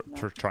up for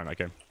trying that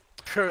game.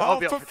 I'll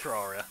be up for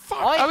Terraria.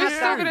 I was you.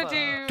 still gonna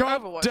do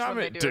God Overwatch damn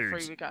when it, they do a dude.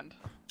 free weekend.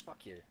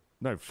 Fuck you.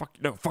 No,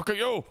 fuck are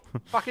you.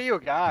 Fuck are you,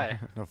 guy?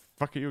 No,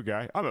 fuck are you,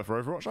 guy. I'm up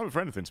for Overwatch. I'm up for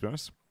anything, to be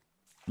honest.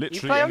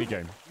 Literally play any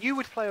game. You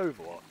would play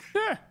Overwatch?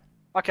 Yeah.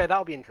 Okay,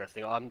 that'll be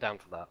interesting. I'm down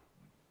for that.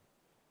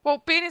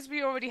 Well, being as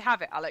we already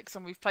have it, Alex,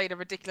 and we've played a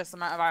ridiculous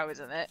amount of hours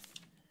in it,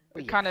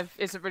 it kind of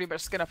isn't really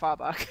much skin off our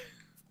back.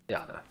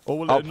 Yeah, I know. Or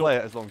will I'll play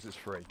it as long as it's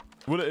free.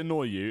 Will it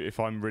annoy you if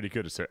I'm really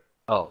good at it?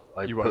 Oh,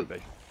 You won't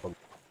be.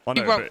 I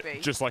know, You won't but be.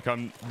 just like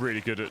I'm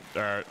really good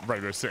at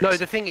Rainbow Six. No,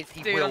 the thing is,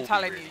 he Dude, will I'm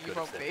telling be you, really you good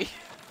won't at be. it.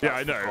 Yeah,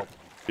 I That's the know. problem.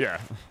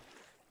 Yeah.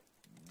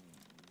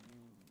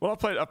 Well,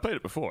 I've played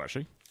it before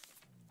actually.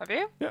 Have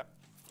you? Yeah.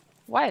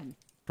 When?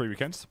 3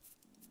 weekends.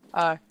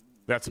 Oh.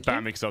 They had to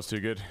ban me because I was too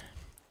good.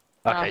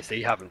 Okay, Oh. so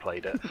you haven't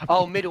played it.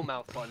 Oh, middle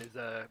mouse button is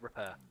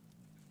repair.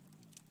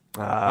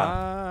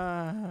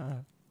 Ah.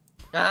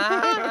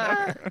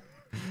 Ah.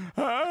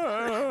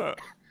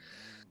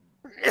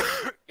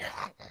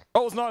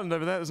 Oh, there's an island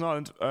over there. There's an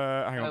island.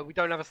 Hang on. We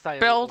don't have a sail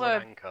Build or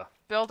an a- anchor.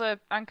 Build a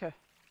anchor.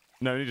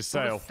 No, we need a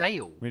sail.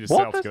 Sail? We need a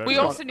What? sail to get over We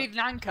there. also need an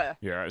anchor.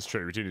 Yeah, it's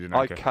true. We do need an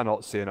I anchor.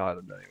 cannot see an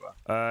island anywhere.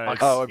 It's-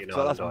 Oh, You know,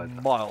 so that's I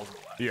don't. miles away.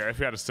 yeah, if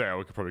we had a sail,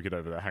 we could probably get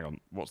over there. Hang on.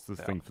 What's the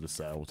thing for the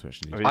sail to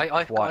actually I need? mean,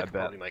 I quite a could bit.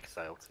 probably make a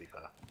sail, to be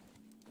fair. Yeah,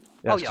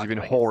 Oh, because yeah, I you've been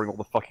can make it. whoring all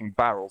the fucking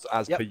barrels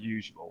as Yep. per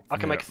usual. I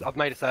can Yeah. make. I've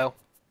made a sail.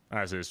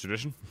 As is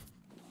tradition.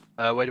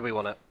 Where do we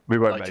want it? We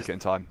won't Like, make just it in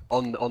time.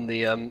 On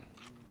the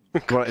We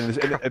want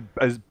it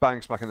as bang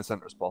smack in the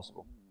centre as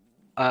possible.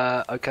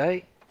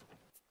 Okay.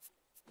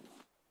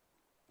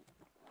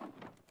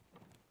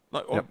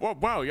 Like, Yep.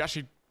 wow, you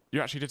actually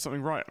did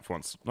something right for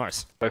once.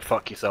 Nice. Go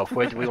fuck yourself.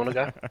 Where do we want to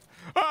go?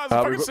 Ah, there's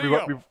a fucking we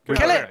seagull! won't Get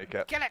Kill out it! of here. Make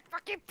it. Kill it!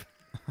 Fuck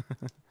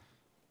it!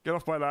 Get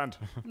off my land.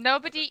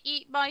 Nobody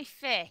eat my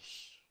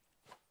fish.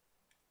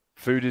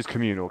 Food is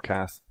communal,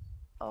 Kath.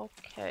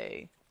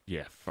 Okay.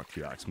 Yeah, fuck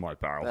you, Alex. My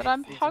barrel. But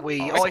I'm It's hungry.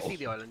 we. Oh, I see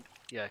the island.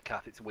 Yeah,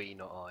 Kath, it's we,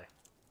 not I.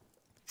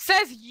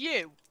 Says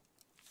you.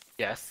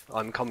 Yes,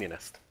 I'm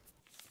communist.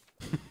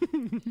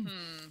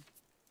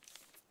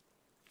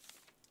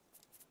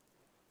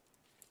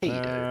 T,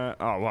 dude. Oh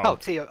wow. Oh,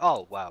 T.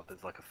 Oh, wow.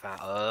 There's like a fat.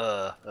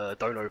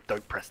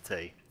 Don't press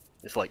T.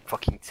 It's like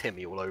fucking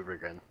Timmy all over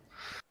again.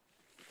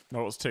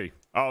 No, what's T?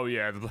 Oh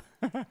yeah,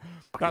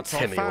 that's our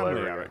Timmy all family,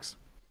 over again. Alex.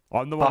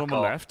 I'm the one Fuck on the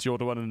off. left. You're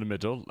the one in the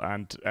middle,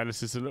 and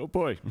Ellis is a little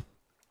boy.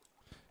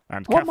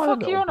 And What Kath, the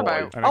fuck are you on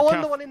about? and Oh, I'm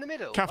Kath- the one in the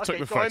middle. Kath took Okay,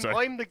 the so photo.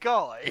 I'm the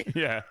guy,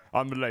 Yeah,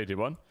 I'm the lady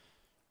one.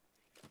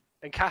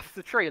 and Kath's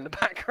the tree in the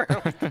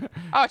background.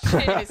 Oh,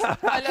 cheers.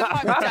 I love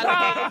how I'm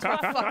delegated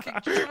to a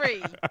fucking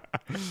tree.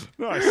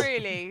 Nice.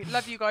 Really.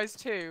 Love you guys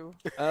too.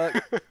 Oh,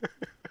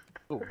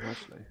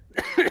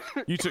 actually.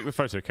 You took the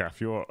photo,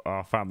 Kath. You're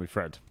our family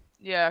friend.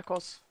 Yeah, of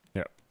course.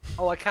 Yep.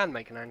 Oh, I can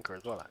make an anchor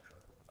as well, actually.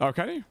 Oh,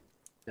 can you?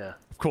 Yeah.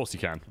 Of course you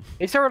can.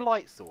 Is there a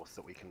light source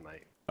that we can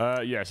make?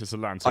 Yes, it's a I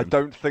lantern.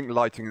 don't think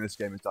lighting in this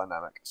game is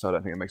dynamic, so I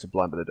don't think it makes a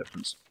blind bit of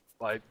difference.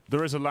 Like,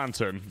 There is a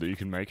lantern that you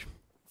can make.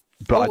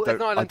 But Oh, I there's don't.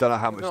 no I island. don't know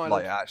how There's much no light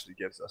island. it actually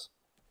gives us.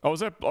 Oh,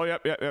 is there? Oh,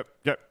 yep.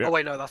 oh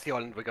wait, no, that's the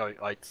island we're going.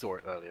 I saw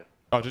it earlier.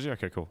 Oh, did you?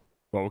 Okay, cool.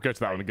 Well, we'll go to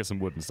that one and get some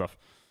wood and stuff.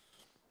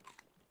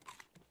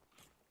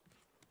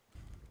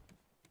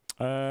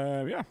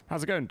 Yeah.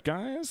 How's it going,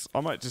 guys?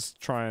 I might just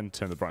try and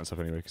turn the brightness up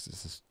anyway, because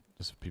this is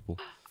just for people.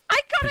 I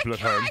got People a at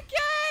cat home.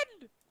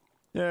 again!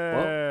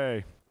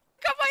 Yay!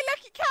 Got my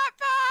lucky cat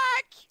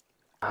back!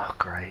 Oh,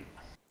 great.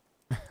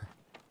 Yeah!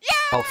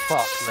 Oh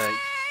fuck, mate.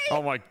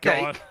 Oh my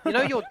Okay, god! you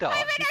know you're dark.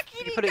 I'm an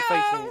You put it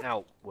Akinigo. facing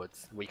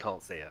outwards. We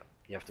can't see it.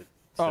 You have to.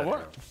 Oh, turn it what?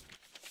 around.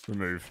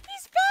 Remove.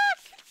 He's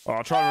back! Oh,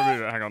 I'll try and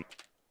remove it. Hang on.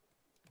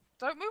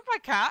 Don't move my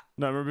cat.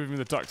 No, I'm removing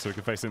the duct so we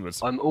can face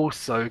inwards. I'm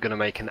also gonna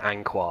make an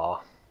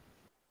anquar.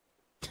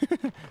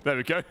 There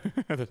we go.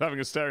 They're having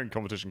a staring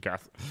competition,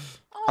 Kath.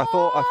 I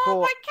thought-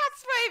 Oh, my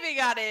cat's waving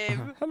at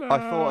him. Hello. I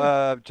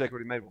thought Jake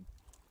already made one.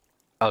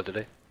 Oh, did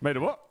he? Made a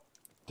what?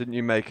 Didn't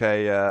you make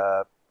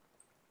a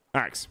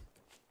Axe.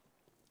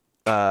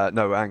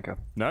 no anchor?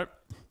 No.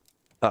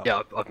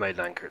 Yeah, I've made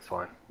an anchor. It's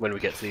fine. When we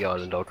get to the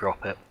island, I'll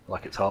drop it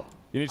like it's hot.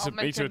 You need I'll to,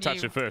 make a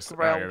attach new it first.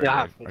 grill. there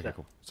Yeah, we go. Okay, yeah.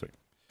 cool. Sweet.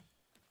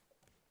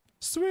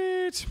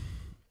 Sweet.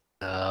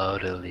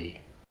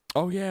 Totally.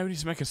 Oh yeah, we need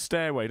to make a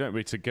stairway, don't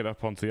we, to get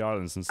up onto the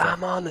islands and stuff.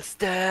 I'm on the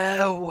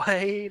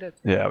stairway to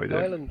Yeah, we the do.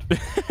 island.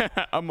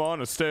 I'm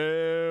on a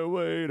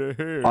stairway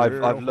to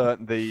hell. I've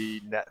learnt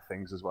the net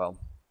things as well.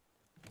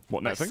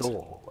 What net things?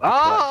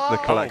 Ah! The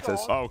collectors.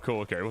 Oh,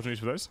 cool. Okay, what do you need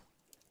for those?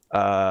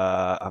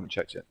 I haven't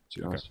checked yet, to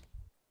be honest.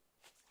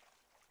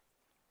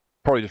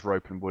 Probably just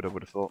rope and wood, I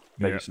would have thought.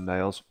 Maybe some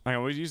nails. Hang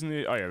on, we're using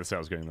the... Oh yeah, the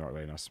sail's going the right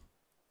way, nice.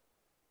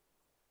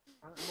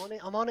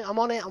 I'm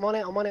on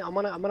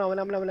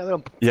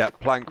it. Yeah,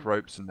 plank,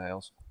 ropes and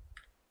nails.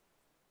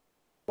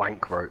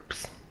 Wank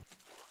ropes.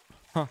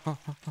 Oh,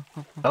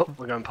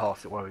 we're going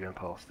past it. Why are we going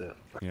past it?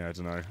 Yeah, I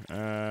don't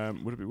know.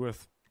 Would it be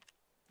worth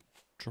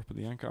dropping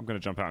the anchor? I'm going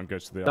to jump out and go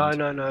to the No,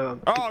 island. no.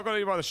 Oh, I got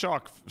eaten by the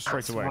shark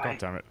straight away. Right. God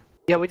damn it.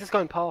 Yeah, we're just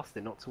going past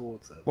it, not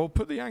towards it. Well,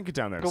 put the anchor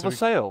down there. Got the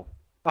sail.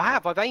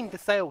 I've aimed the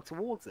sail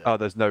towards it. Oh,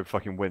 there's no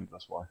fucking wind,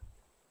 that's why.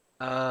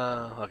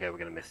 Okay, we're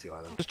gonna miss the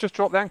island. Just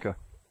drop the anchor.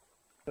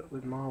 But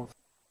with Miles.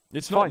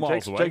 It's not Fine,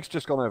 miles away. Jake's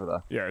just gone over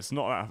there. Yeah, it's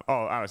not...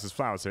 Oh, Alice's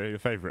flowers here, your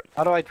favourite.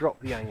 How do I drop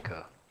the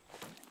anchor?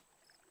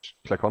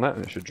 Click on it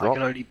and it should I drop.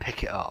 can only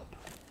pick it up.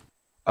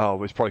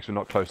 Oh, it's probably because we're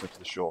not close enough to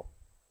the shore.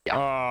 Yeah.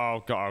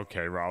 Oh, God,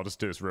 okay, right, I'll just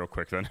do this real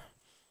quick then.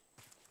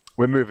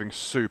 We're moving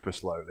super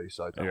slowly,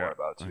 so don't worry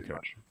about it too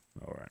much.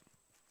 Alright.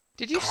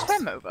 Did you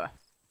swim over?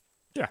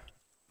 Yeah.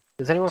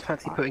 Does anyone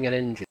fancy putting an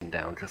engine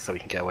down just so we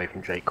can get away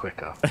from Jake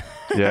quicker?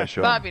 Yeah,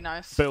 sure. That'd be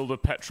nice. Build a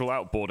petrol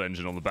outboard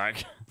engine on the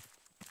back.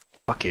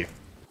 Fuck you.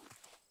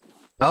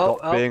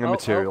 Stop being a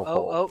material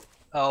whore.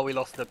 Oh, we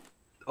lost the...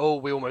 Oh,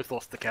 we almost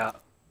lost the cat.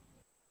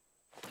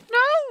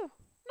 No!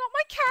 Not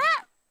my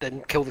cat!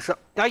 Then kill the shark.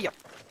 There you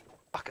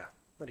fucker.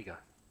 Where'd he go?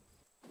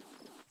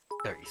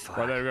 Dirty slag.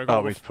 Right, there we go.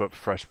 Oh, we need to put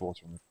fresh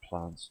water on the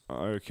plants.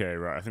 Okay,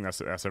 right, I think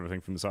that's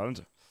everything from this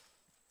island.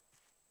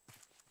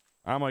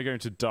 Am I going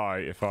to die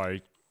if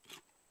I...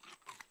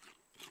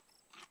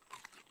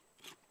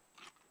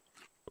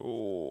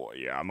 Oh,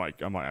 yeah, I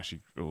might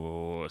actually...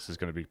 Oh, this is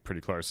going to be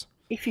pretty close.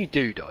 If you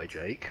do die,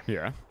 Jake,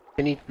 Yeah.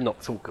 you need to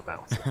not talk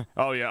about it.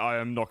 Oh, yeah, I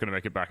am not going to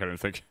make it back, I don't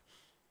think.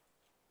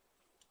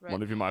 Right.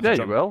 One of you might Yeah, have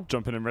you to will.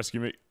 jump in and rescue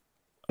me.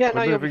 Yeah,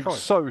 no, We're you'll be moving fine.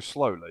 so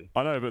slowly.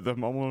 I know, but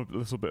I'm on a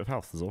little bit of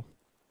health, is all.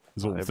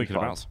 Is all I'm it'll be thinking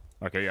fine. about.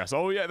 Okay, yes.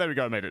 Oh, yeah, there we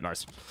go, I made it,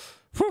 nice.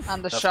 Whew.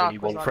 And the That's shark when you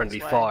was want on friendly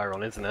its way. fire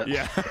on, isn't it?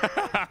 Yeah.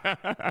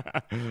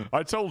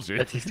 I told you.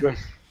 Let's do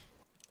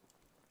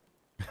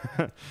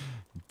him.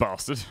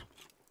 Bastard.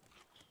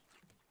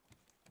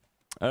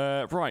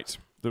 Right.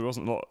 There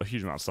wasn't a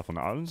huge amount of stuff on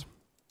that island.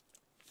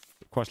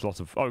 Quite a lot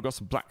of... Oh, we've got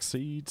some black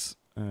seeds,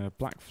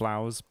 black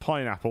flowers,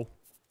 pineapple,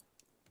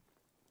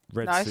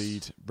 red Nice.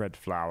 seed, red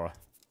flower.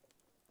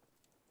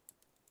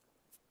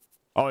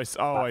 Oh, I see.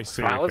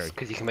 Flowers, Okay.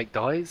 because you can make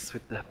dyes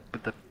with the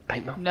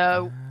paint mill.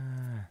 No.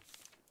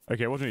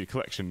 Okay, what do you need?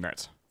 Collection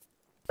net.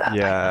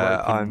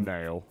 Yeah, Broken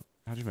nail.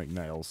 How do you make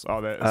nails?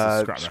 Oh, there's a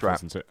scrap, scrap.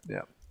 isn't it?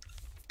 Yeah.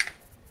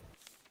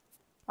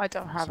 I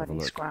don't have have a any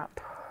look. scrap.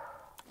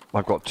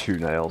 I've got 2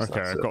 nails. Okay,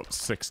 that's I've it. got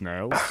 6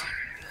 nails.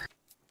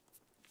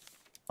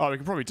 Oh, we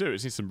can probably do it.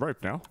 Just need some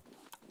rope now.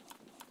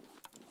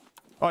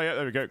 Oh yeah,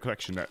 there we go.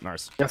 Collection net.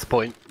 Nice. That's the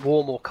point.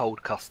 Warm or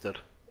cold custard?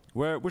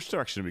 Which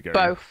direction are we going?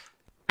 Both.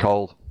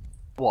 Cold.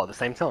 What, at the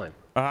same time?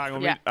 Hang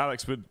on, Yeah.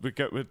 Alex would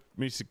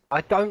me to...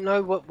 I don't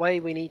know what way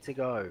we need to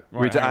go.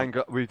 Right, We'd hang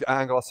on.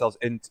 angle ourselves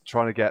into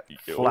trying to get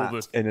All flat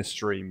this- in a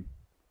stream.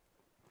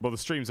 Well, the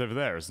stream's over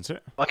there, isn't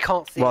it? I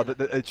can't see Well, it.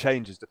 it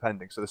changes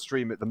depending. So the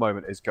stream at the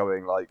moment is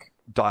going like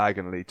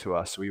diagonally to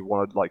us. So we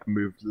want to like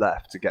move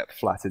left to get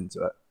flat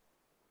into it.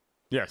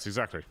 Yes,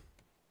 exactly.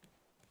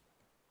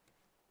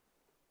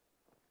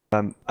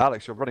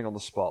 Alex, you're running on the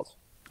spot.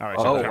 All right,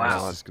 Oh, the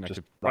camera's wow. disconnected.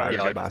 Just- Right, Yeah,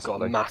 okay. I've got a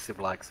massively. massive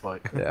lag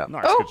spike. Yeah.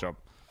 Nice, Oh. good job.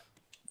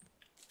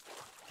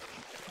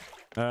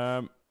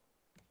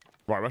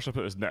 Right, where should I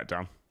put this net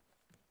down?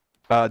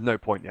 No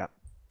point yet.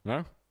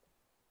 No?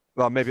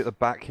 Well, maybe at the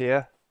back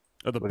here,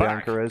 At the where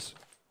back? the anchor is.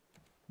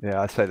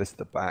 Yeah, I'd say this is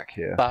the back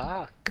here.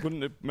 Fuck.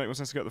 Wouldn't it make more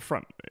sense to go at the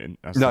front?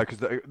 No,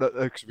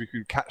 because we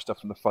could catch stuff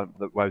from the front,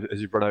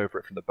 as you run over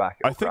it from the back.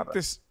 I think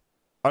this...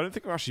 I don't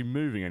think we're actually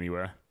moving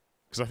anywhere.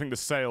 Because I think the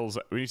sails...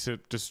 We need to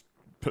just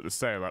put the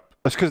sail up.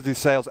 That's because the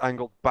sail's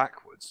angled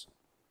backwards.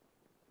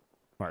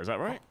 Right, is that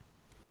right?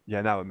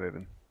 Yeah, now we're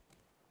moving.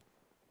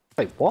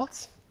 Wait,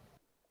 what?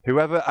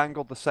 Whoever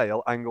angled the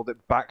sail angled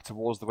it back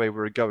towards the way we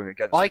were going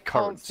against I the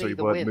current, can't so see we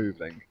the weren't wind.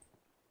 moving.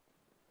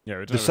 Yeah,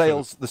 we don't The know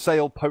if the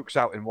sail pokes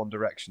out in one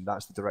direction.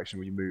 That's the direction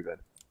we move in.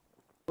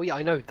 Well, yeah,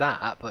 I know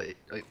that, but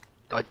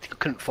I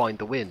couldn't find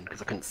the wind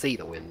because I couldn't see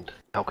the wind.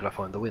 How could I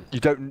find the wind? You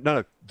don't.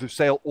 No, the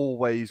sail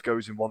always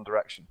goes in one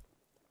direction.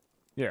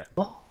 Yeah.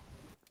 What?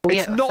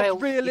 It's not You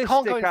can't realistic,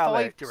 go in 5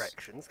 Alex.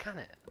 directions, can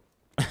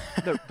it?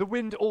 No, the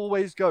wind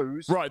always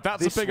goes. Right,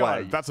 that's this a big way.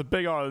 island. That's a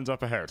big island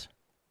up ahead.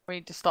 We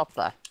need to stop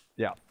there.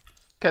 Yeah.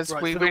 Because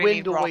Right, we so the really wind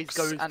need always rocks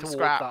goes and towards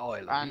scrap that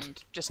island.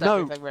 and just No.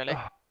 everything, really.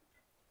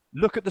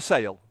 Look at the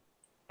sail.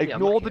 I'm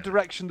Ignore looking the at it.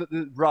 direction that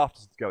the raft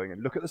is going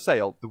in. Look at the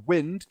sail. The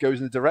wind goes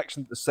in the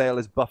direction that the sail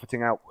is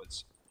buffeting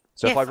outwards.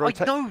 So Yes, if I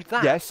rotate, I know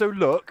that. Yeah, so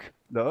look.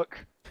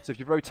 So if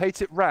you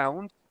rotate it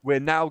round, we're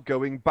now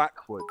going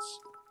backwards.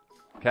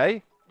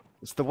 Okay?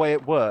 It's the way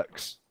it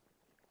works.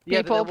 Yeah,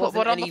 People but there put wood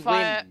wasn't on the any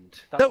fire.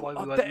 wind. That's No, why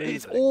we weren't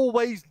it's moving.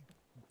 always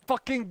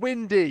fucking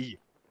windy.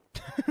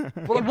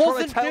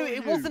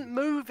 It wasn't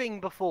moving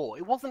before.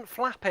 It wasn't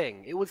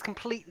flapping. It was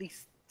completely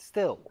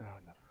still. Oh,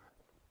 no.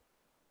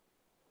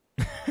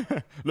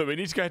 Look, we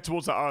need to go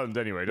towards that island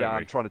anyway, don't Yeah, we?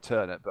 I'm trying to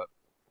turn it, but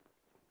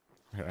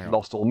Okay, hang on.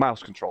 lost all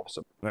mouse control.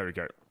 So There we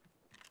go.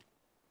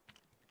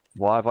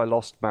 why have I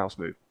lost mouse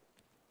move?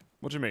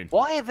 What do you mean?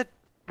 Why is the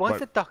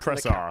duck in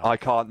Press the cat? R. I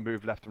can't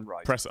move left and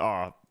right. Press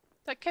R.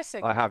 They're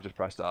kissing. I have just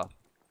pressed R.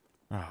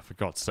 Oh, for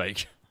God's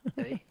sake.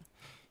 T.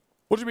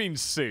 What do you mean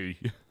C?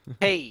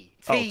 T.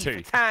 Oh, T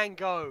T. for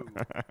tango.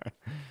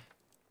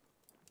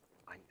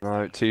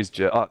 No, T's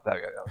J. Oh, there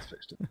we go. That's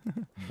fixed it.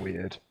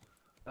 Weird.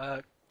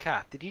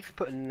 Cat, did you just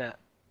put a net?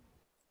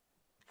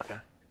 Okay.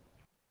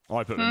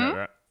 I put the net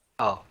there.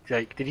 Oh,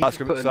 Jake, did you That's just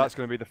gonna, put so a that's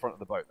going to be the front of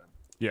the boat then.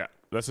 Yeah,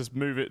 let's just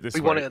move it this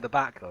We way. want it at the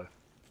back though.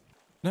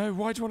 No,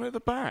 why do you want it at the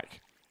back?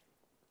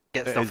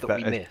 Get It stuff is that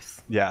we better.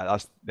 miss. Yeah,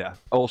 that's yeah.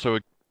 Also,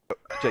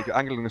 Jake, you're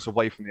angling us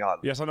away from the island.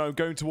 Yes, I know,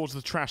 going towards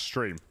the trash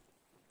stream.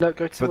 No,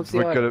 go But towards the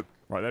we're island. gonna.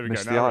 Right, there we go.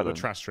 Miss Now the we're at the island.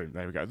 trash stream.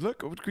 There we go.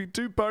 Look, we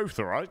do both,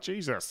 alright?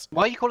 Jesus.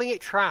 Why are you calling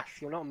it trash?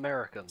 You're not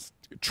American.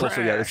 Trash.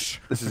 Also, yeah,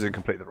 this is in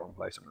completely the wrong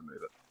place. I'm gonna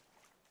move it.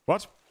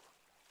 What?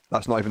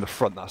 That's not even the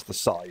front. That's the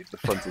side. The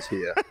front is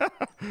here.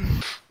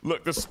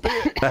 Look, the spear.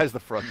 There's the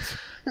front.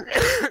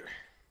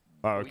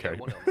 Oh, okay.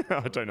 want it on the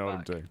I don't know what I'm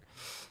back. doing.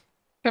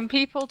 Can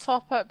people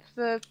top up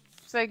the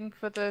thing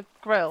for the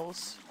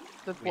grills?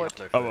 The We wood.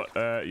 have no food.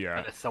 Oh, yeah.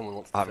 Unless someone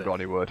wants to I haven't fish. got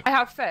any wood. I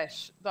have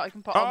fish that I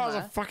can put Oh, on the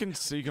there. fucking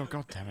seagull.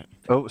 God damn it.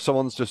 Oh,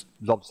 someone's just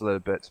lobbed a little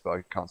bits, but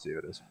I can't see who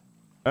it is.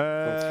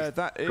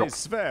 That drop. is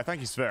Sver.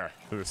 Thank you, Sver.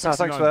 For the No, 69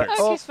 thanks, Sver. bits.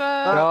 Thank you for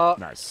Shark,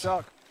 Nice.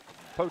 shark.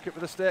 Poke it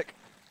with a stick.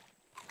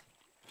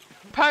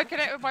 poking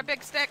it with my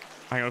big stick.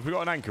 Hang on, have we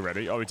got an anchor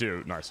ready? Oh, we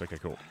do. Nice. Okay,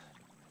 cool.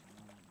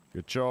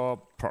 Good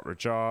job. Proper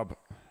job.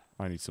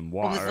 I need some Oh,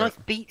 water. there's a nice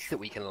beach that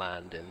we can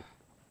land in.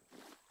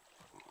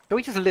 Can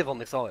we just live on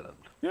this island?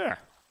 Yeah.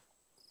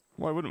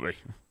 Why wouldn't we?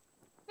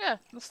 Yeah,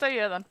 let's stay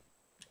here then.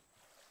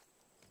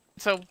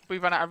 So we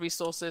run out of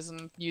resources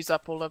and use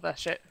up all of their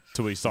shit.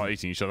 Till we start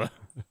eating each other.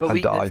 But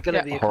And die. there's gonna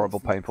Yeah. be a Horrible,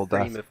 constant painful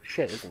stream death. of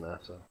shit, isn't there?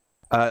 So.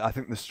 I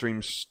think the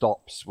stream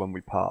stops when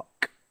we park,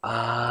 if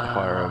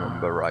I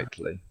remember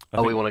rightly.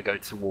 Oh, we want to go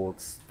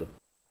towards the.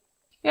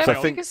 Yeah, So I but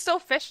we think- can still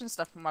fish and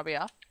stuff from where we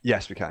are.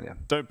 Yes, we can. Yeah.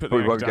 Don't put But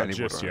the we won't anchor get down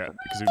any wood just or yet, anything.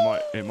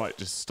 because it might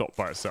just stop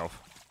by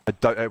itself. I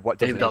don't. What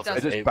doesn't It doesn't.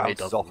 it just It bounces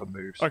doesn't. off and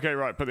moves. Okay,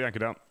 right. Put the anchor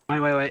down.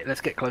 Wait.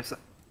 Let's get closer.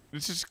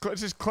 It's just close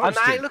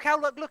to.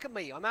 Look at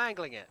me. I'm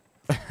angling it.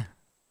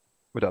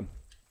 We're done.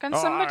 Can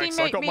Oh, somebody Alex,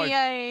 make me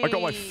a... I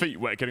got my feet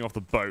wet getting off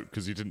the boat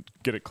because you didn't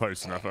get it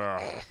close enough.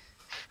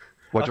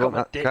 What do you I got my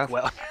want, dick Kath?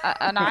 wet.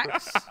 an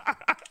axe?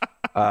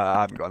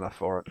 I haven't got enough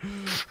for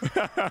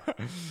it.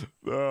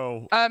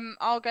 Oh.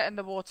 I'll get in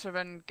the water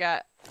and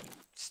get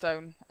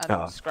stone and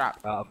Oh. scrap.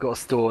 I've got a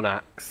stone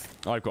axe.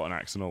 I've got an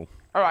axe and all.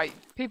 Alright,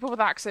 people with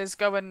axes,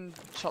 go and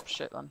chop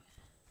shit then.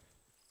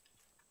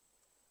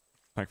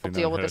 Thankfully,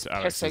 Deal no one with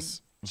heard this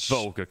Alex's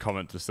vulgar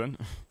comment just then.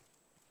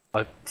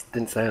 I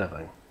didn't say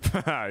anything.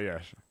 Yeah.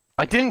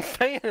 I didn't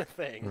say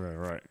anything.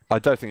 Right. I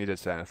don't think you did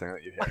say anything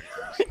that you hear.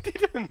 I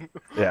didn't.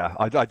 Yeah,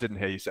 I didn't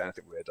hear you say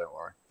anything weird. Don't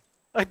worry.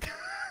 I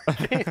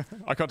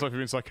I can't tell if you're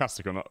being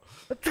sarcastic or not.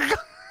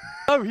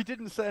 No, he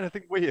didn't say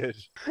anything weird.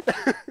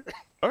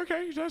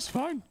 Okay, that's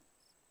fine.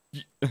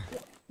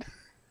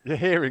 You're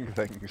hearing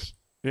things.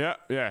 Yeah.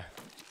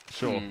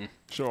 Sure.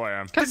 Sure I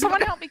am. Can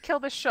someone help me kill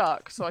this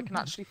shark so I can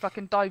actually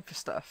fucking dive for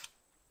stuff?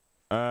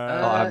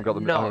 I haven't got the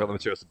no. I haven't got the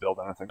materials to build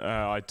anything.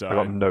 I I got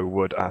don't. no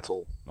wood at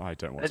all. I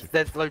don't want to.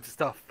 There's loads of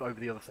stuff over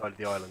the other side of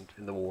the island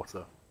in the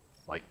water.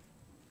 Like,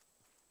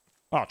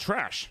 Oh,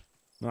 trash.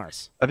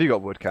 Nice. Have you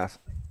got wood, Kath?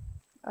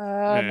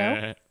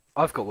 No.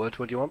 I've got wood.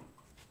 What do you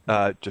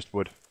want? Just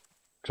wood.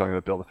 Because I'm going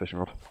to build a fishing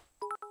rod.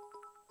 I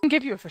can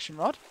give you a fishing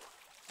rod.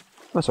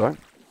 That's alright.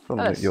 I'll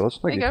Alice, make yours.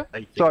 there Thank you you. go.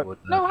 80 Sorry. wood.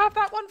 No, have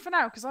that one for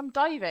now, because I'm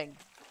diving.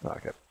 Oh,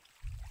 okay.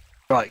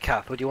 Right,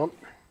 Kath, what do you want?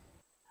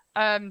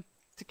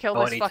 To kill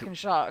Oh, I this need to- fucking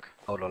shark.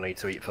 Hold on, I need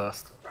to eat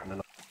first. And then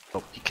I'll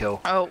help you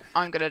kill. Oh,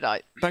 I'm gonna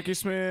die. Thank you,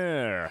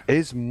 Smear.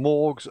 Is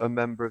Morgs a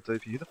member of the...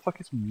 Who the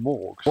fuck is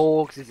Morgs?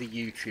 Morgs is a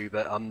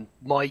YouTuber.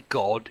 My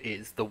god,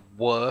 it's the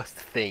worst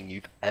thing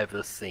you've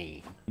ever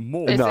seen.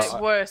 More. Is No,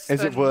 it worse is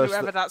than it worse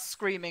whoever than- that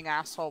screaming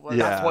asshole was?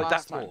 Yeah. That's why last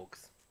that's time?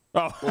 Morgs.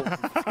 Oh, Morgs is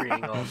the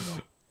screaming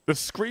arsehole. the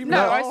screaming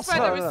No, I arsehole. swear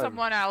there was no.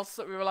 someone else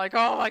that we were like,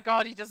 oh my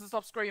god, he doesn't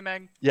stop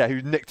screaming. Yeah,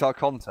 who nicked our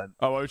content.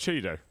 Oh,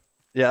 Ochido.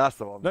 Yeah, that's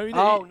the one. No, he,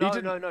 Oh, he no,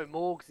 didn't. no.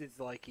 Morgs is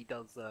like, he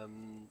does,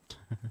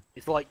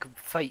 it's like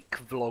fake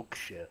vlog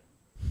shit.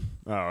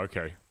 Oh,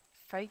 okay.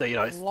 Fake So, you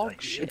know, it's vlog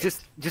like, shit.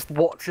 just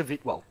watch a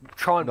video. Well,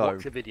 try and No.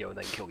 watch a video and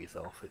then kill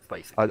yourself. It's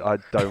basically. I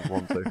don't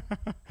want to. It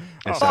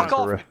Oh, Fuck sounds off,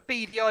 horrific. you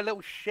beady eye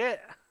little shit.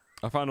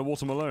 I found a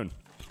watermelon.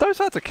 Don't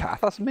say that to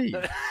Kath, that's me.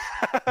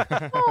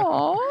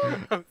 Aww,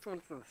 I was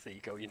talking to the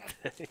seagull, you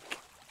dick.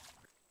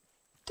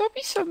 don't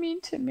be so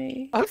mean to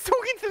me. I was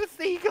talking to the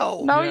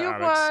seagull! No, Yeah, you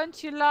Alex.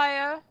 weren't, you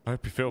liar. I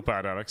hope you feel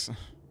bad, Alex.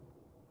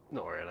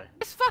 Not really.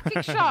 This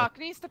fucking shark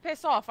needs to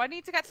piss off. I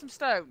need to get some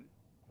stone.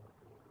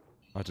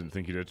 I didn't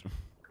think you did.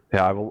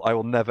 Yeah, I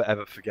will never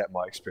ever forget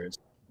my experience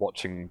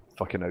watching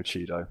fucking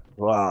Ochido.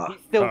 Wow.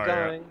 He's still Oh, yeah.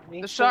 going.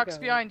 He's The still shark's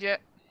going. behind you.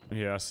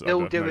 Yes.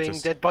 Still doing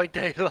Dead by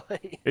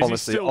Daylight.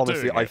 Honestly,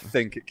 I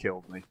think it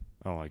killed me.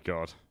 Oh my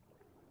god.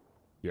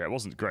 Yeah, it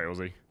wasn't great, was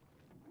he?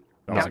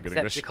 That wasn't good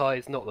English. Jacksepticeye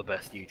is not the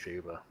best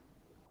YouTuber.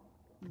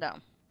 No.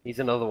 He's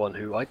another one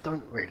who I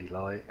don't really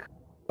like.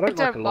 I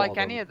don't like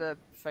any of the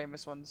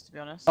famous ones, to be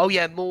honest. Oh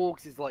yeah,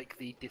 Morgs is like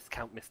the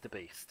discount Mr.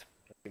 Beast.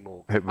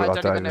 Morgs. I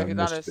don't even know who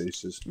that is.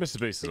 Mr.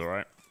 Beast is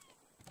alright.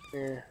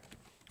 Yeah.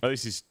 At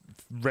least he's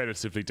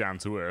relatively down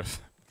to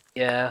earth.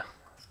 Yeah.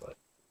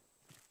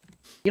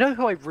 You know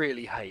who I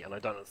really hate, and I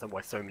don't understand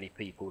why so many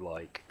people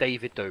like?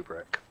 David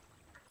Dobrik.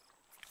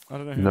 I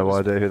don't know who No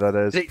idea who that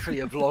is. Literally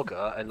a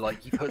vlogger, and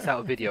like he puts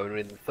out a video, and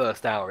in the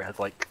first hour it has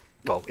like,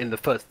 well, in the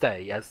first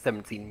day it has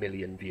 17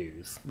 million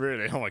views.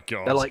 Really? Oh my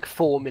god. They're like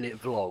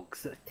 4-minute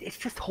vlogs. It's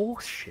just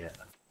horse shit.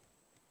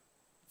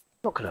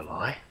 Not gonna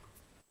lie.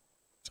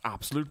 It's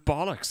absolute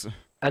bollocks.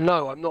 And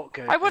no, I'm not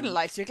going. I wouldn't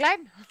lie to you,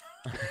 Glenn.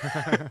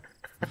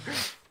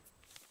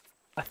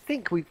 I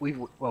think we've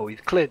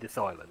cleared this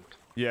island.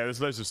 Yeah,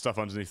 there's loads of stuff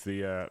underneath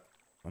the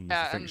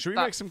thing. Should we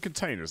make some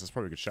containers? That's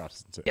probably a good shot,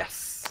 isn't it?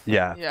 Yes.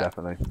 Yeah, Yeah.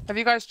 definitely. Have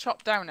you guys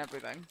chopped down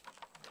everything?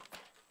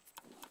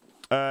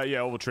 Yeah,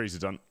 all the trees are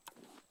done.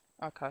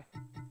 Okay.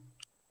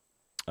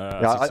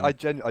 Yeah, I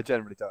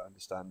generally don't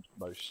understand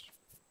most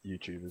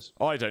YouTubers.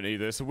 I don't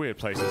either. It's a weird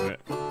place, isn't it?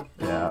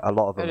 Yeah, a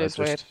lot of them It is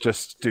weird.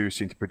 just do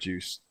seem to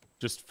produce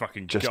Just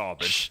fucking just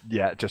garbage.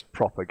 Yeah, just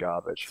proper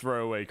garbage.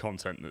 Throwaway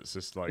content that's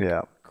just like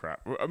crap.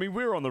 I mean,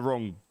 we're on the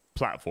wrong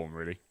platform,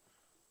 really.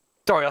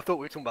 Sorry, I thought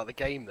we were talking about the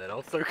game then. I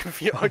was so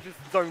confused. I just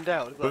zoned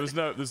out. But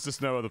there's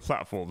just no other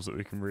platforms that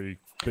we can really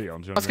be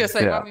on. I was gonna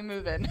say when we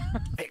move in.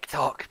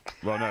 TikTok.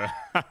 Well,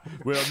 no,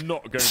 we are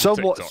not going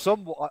Somewhat. to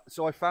TikTok.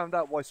 So I found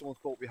out why someone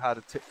thought we had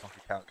a TikTok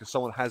account because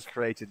someone has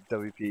created a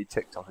WP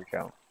TikTok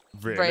account.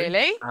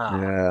 Really?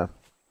 Yeah.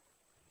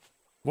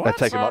 What? They're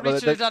taking Probably like,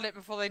 should have done it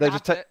before they they're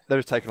nabbed just it. they're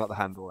just taking like the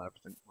handle and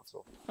everything. That's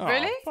all. Oh,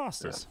 Really?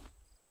 Bastards.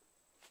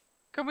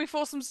 Can we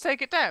force them to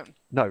take it down?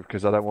 No,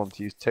 because I don't want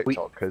to use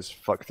TikTok because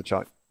fuck the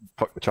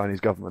Chinese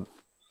government.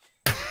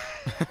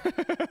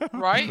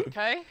 Right.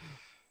 Okay.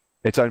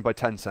 It's owned by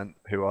Tencent,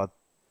 who are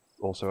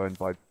also owned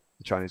by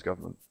the Chinese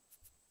government.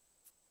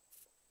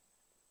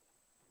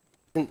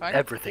 Isn't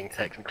everything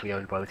technically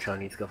owned by the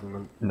Chinese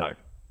government? No,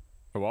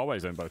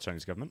 Huawei's owned by the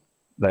Chinese government.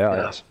 they are.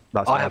 Yeah. Yes.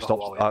 That's why I've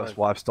stopped. Huawei That's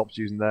why I've stopped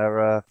using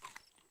their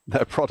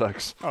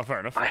products. Oh,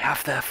 fair enough. I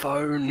have their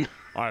phone.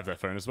 I have their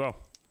phone as well.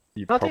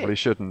 You Oh, probably dear.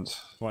 shouldn't.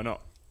 Why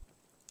not?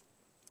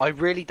 I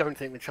really don't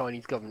think the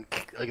Chinese government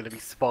are going to be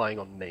spying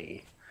on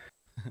me.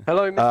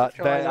 Hello, Mr.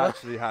 China.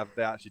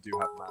 They actually do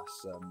have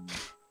mass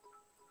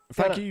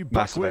Thank you, mass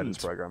Blackwind. surveillance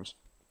programs.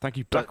 Thank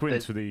you, But Blackwind,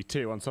 there's- for the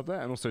tier 1 sub there,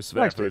 and also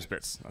Surveyor for those dude.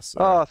 bits. That's,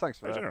 Thanks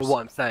for very that. generous. But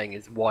what I'm saying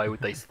is, why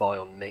would they spy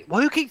on me?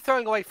 Well, who keeps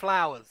throwing away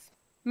flowers?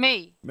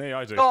 Me. Me,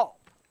 I do. Stop!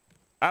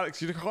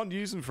 Alex, you can't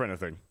use them for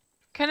anything.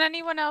 Can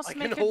anyone else I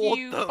make can a hoard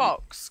new them.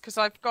 box? Because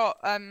I've got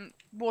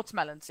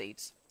watermelon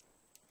seeds.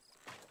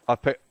 I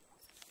got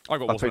I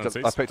watermelon picked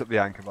seeds. up the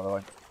anchor, by the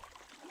way.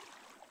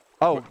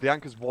 Oh, the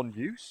anchor's one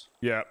use?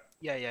 Yeah.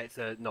 Yeah, it's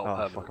a not Oh,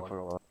 permanent fuck, I one.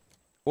 forgot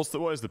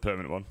What is the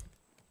permanent one?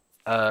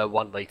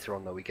 One later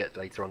on that we get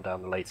later on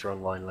down the later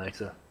on line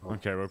later.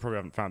 Okay, well, we probably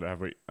haven't found it, have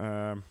we?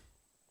 No,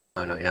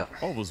 not yet.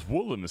 Oh, there's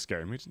wool in this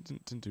game. We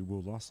didn't do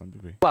wool last time,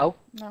 did we? Well,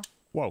 No.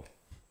 Whoa.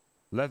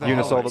 Leather that.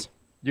 helmet.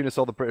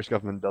 Unisol, the British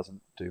government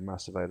doesn't do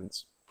mass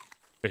surveillance.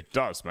 It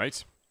does,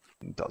 mate.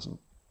 It doesn't.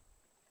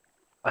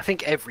 I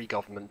think every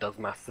government does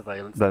mass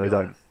surveillance. No, to they be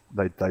don't.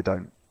 honest. They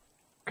don't.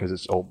 Because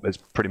it's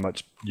pretty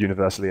much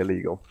universally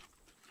illegal.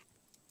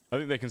 I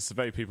think they can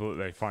survey people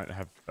that they find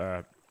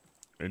have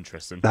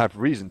interest in. They have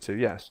reason to,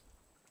 yes.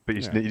 But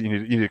you, Yeah. you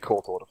need a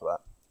court order for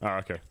that. Oh,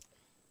 okay.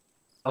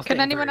 I was Can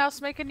getting anyone very-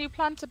 else make a new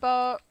planter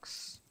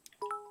box?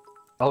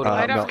 Hold on,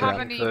 I I'm don't not have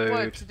yet. any food.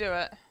 wood to do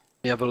it.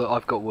 Yeah, but look,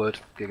 I've got wood,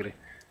 giggly.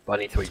 But I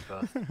need to eat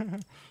first. Thank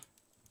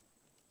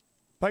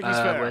you,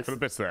 Spare, where's- for the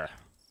bits there.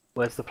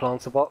 Where's the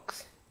planter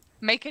box?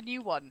 Make a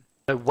new one.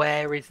 So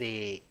where is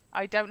it?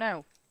 I don't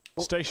know.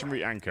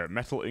 Stationary anchor,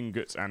 metal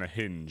ingots, and a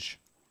hinge.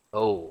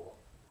 Oh.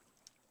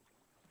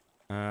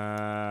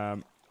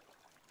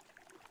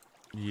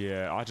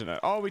 Yeah, I don't know.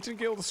 Oh, we didn't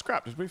get all the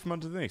scrap. Just move from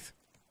underneath.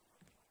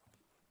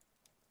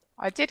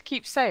 I did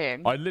keep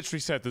saying. I literally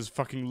said there's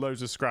fucking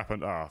loads of scrap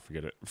and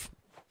forget it.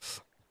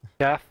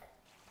 Yeah.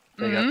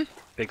 There you go.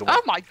 Bigger one.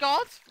 Oh my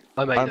god!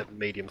 I made a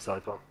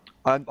medium-sized one.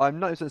 I'm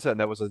not certain.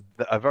 There was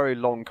a very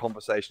long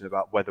conversation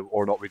about whether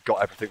or not we'd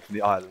got everything from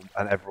the island,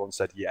 and everyone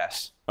said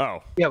yes. Oh,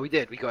 Yeah, we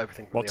did. We got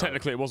everything from well, the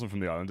technically it wasn't from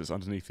the island. It's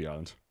underneath the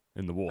island,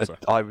 in the water.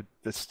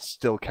 This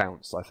still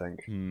counts, I think.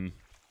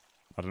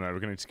 I don't know. We're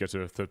going to need to go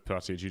to a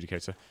third-party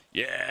adjudicator.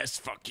 Yes,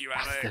 fuck you,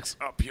 Alex.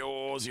 Up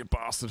yours, you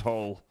bastard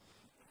hole.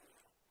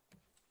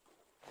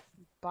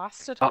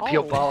 Bastard island. Up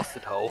your hole.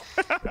 bastard hole.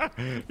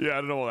 Yeah, I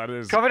don't know what that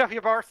is. Coming up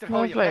your bastard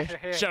hole, you Lovely. bastard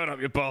here. Shove it up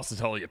your bastard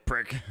hole, you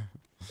prick.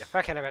 You're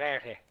fucking about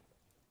out here.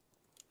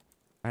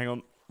 Hang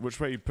on. Which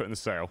way are you putting the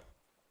sail?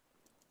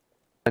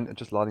 And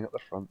just lining up the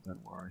front,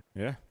 don't worry.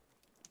 Yeah.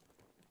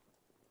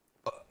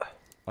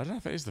 I don't know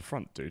if it is the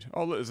front, dude.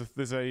 Oh, look,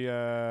 there's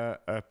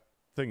a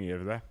thingy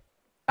over there.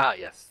 Ah,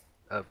 yes.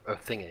 A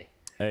thingy.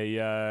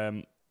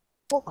 A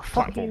What the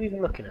fuck platform. are you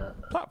even looking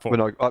at? Platform.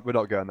 We're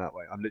not going that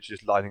way. I'm literally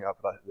just lining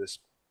up this.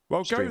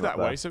 Well, go stream that up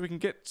there. way so we can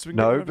get. So we can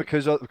No, get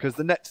because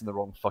the net's in the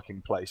wrong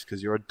fucking place.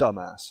 Because you're a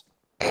dumbass.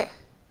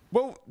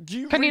 Well,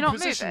 you Can you not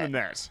move reposition the it?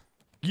 net.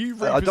 You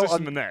I don't-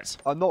 reposition the net.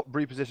 I'm not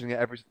repositioning it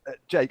every.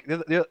 Jake,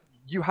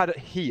 you had it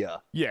here,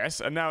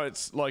 Yes, and now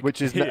it's like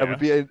which is here. would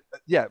be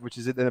which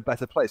is in a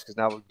better place because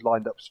now we're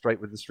lined up straight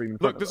with the stream in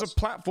front Look, of there's us. a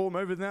platform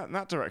over in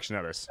that direction,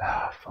 Alice.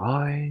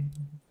 Fine.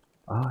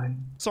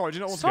 Sorry, do you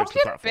not want Stop to go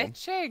to the your platform?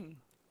 bitching.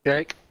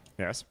 Jake,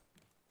 Yes.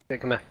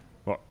 Jake, come here.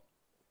 What?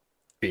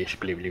 Fish,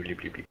 bleep, bleep, bleep,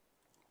 bleep, bleep.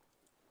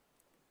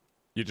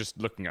 You're just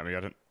looking at me. I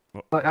don't.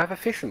 What? I have a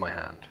fish in my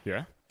hand.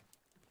 Yeah.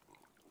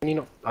 Can you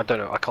not? I don't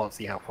know. I can't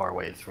see how far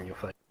away it is from your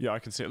face. Yeah, I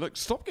can see it. Look,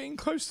 stop getting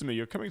close to me.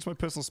 You're coming into my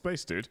personal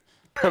space, dude.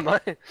 Am I?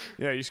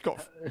 Yeah, you've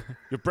got.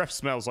 Your breath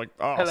smells like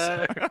arse.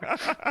 Hello.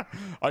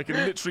 I can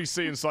literally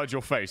see inside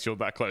your face. You're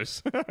that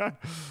close.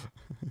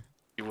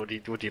 Do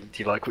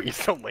you like what you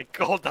saw? Oh my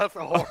god, that's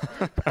horrible.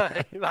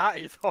 That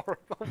is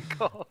horrible. Oh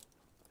god.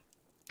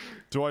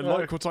 Do I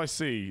like what I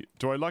see?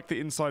 Do I like the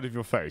inside of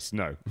your face?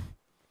 No.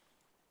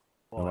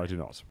 No, I do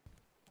not.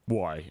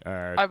 Why?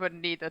 I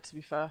wouldn't either, to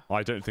be fair.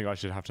 I don't think I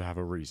should have to have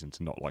a reason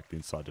to not like the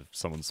inside of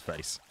someone's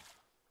face.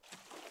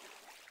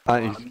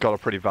 And he's got a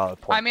pretty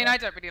valid point. I mean, I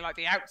don't really like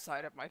the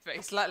outside of my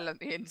face, let alone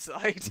the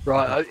inside.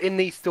 Right, in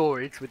these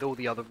storage with all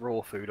the other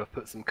raw food, I've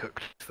put some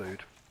cooked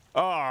food.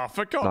 Ah,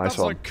 for God, Nice that's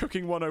one. like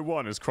cooking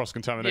 101 is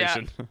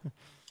cross-contamination.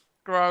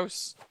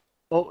 Gross.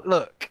 Oh,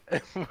 look,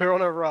 we're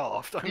on a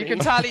raft. I You mean, can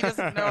tell he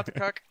doesn't know how to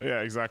cook.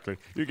 Yeah, exactly.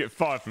 You get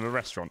fired from the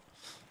restaurant.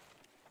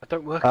 I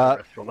don't work in a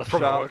restaurant. That's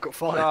probably why I got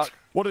fired.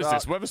 What is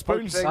this?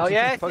 Weatherspoons? things. Oh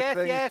yes, Poke yes,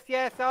 things. yes,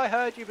 yes. I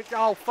heard you, but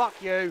oh fuck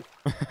you.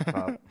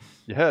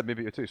 You heard me,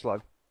 but you're too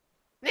slow.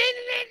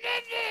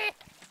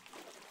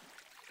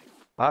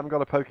 I haven't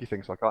got a pokey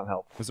thing, so I can't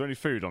help. Is there any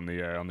food on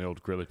the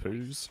old grilly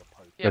poos?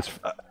 Yeah. There's-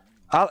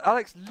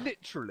 Alex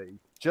literally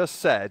just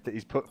said that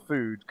he's put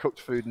cooked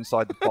food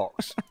inside the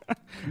box.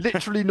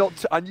 Literally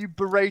not, and you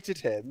berated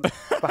him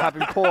for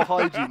having poor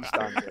hygiene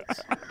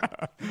standards.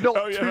 Not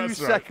Oh, yeah, 2 that's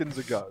right. seconds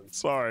ago.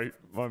 Sorry,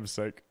 my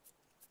mistake.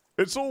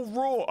 It's all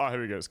raw. Ah,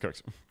 here we go. It's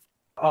cooked.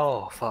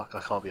 Oh fuck, I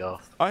can't be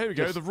asked. Ah, here we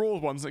go. The raw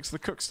ones next to the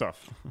cooked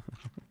stuff.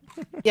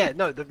 Yeah,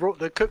 no,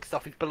 the cooked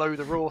stuff is below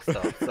the raw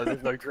stuff, so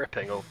there's no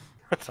dripping or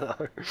I don't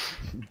know.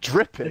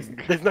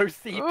 Dripping. There's no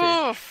seepage.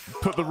 Oof.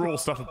 Put the raw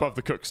stuff above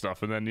the cooked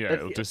stuff, and then yeah,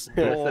 it'll just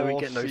Yeah, so we Raw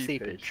get no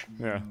seepage. seepage.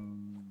 yeah.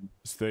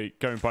 It's the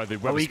going by the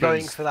Are we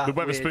going Weatherspoons. for that The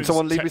weird- Weatherspoons.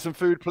 Someone leave me some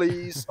food,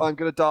 please. I'm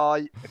gonna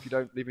die if you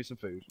don't leave me some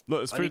food. Look,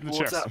 there's I food in need the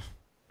chest. water.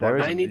 There I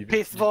isn't need even-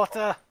 piss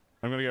water.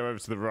 I'm gonna go over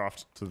to the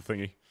raft, to the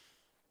thingy.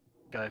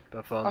 Go,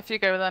 have fun. Off you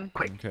go then.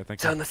 Quick, Okay,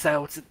 thank turn you. the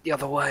sail to the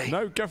other way.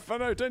 No,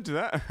 no, don't do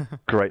that.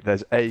 Great,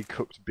 there's a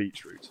cooked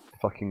beetroot.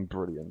 Fucking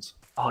brilliant.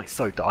 Oh, it's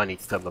so I need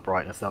to turn the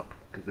brightness up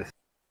because this.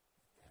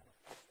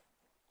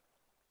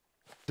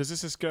 Does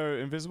this just go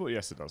invisible?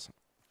 Yes, it does.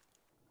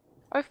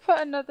 I've put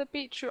another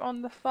beetroot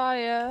on the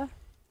fire.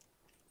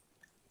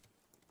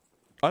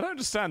 I don't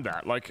understand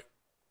that. Like,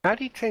 How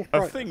do you change a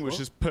brightness? thing which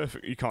What? is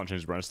perfect. You can't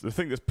change the brightness. The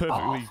thing that's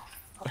perfectly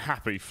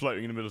happy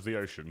floating in the middle of the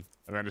ocean,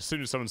 and then as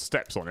soon as someone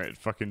steps on it, it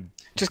fucking.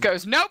 Just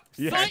goes, nope.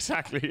 Yeah, psych."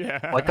 exactly. Yeah.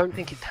 I don't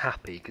think it's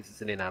happy because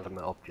it's an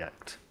inanimate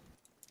object.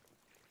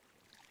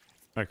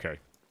 Okay.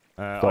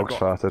 Dogs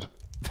farted.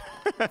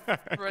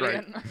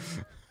 Brilliant.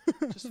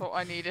 Just what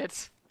I needed.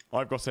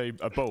 I've got a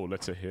bowl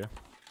litter here.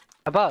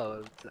 A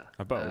boat.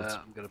 A boat.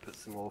 I'm gonna put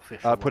some more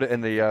fish. Put it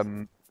in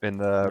the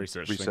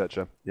Research thing.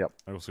 researcher. Yep.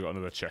 I've also got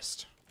another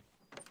chest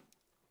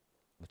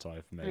that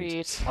I've made.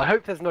 Read. I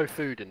hope there's no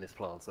food in this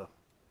plaza.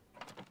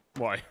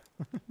 Why?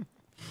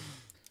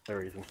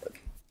 There isn't.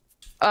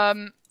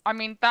 I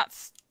mean,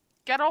 that's...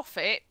 Get off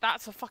it.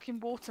 That's a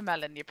fucking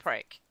watermelon, you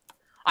prick.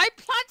 I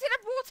planted a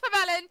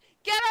watermelon!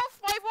 Get off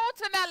my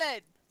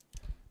watermelon!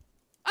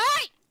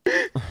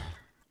 Hey!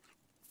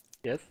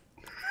 Yes.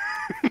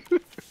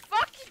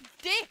 Fucking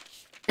dick!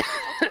 I'll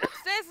go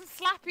upstairs and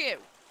slap you.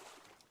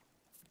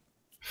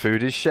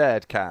 Food is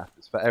shared, Kath.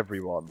 It's for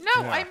everyone.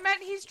 No, Yeah. I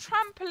meant he's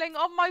trampling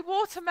on my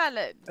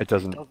watermelon. It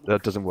doesn't.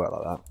 That doesn't work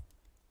like that.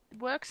 It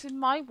works in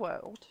my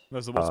world.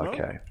 There's the Oh,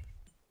 watermelon. okay.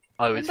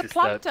 Oh, In it's the just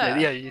planter.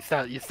 yeah, you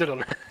stood on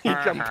it. You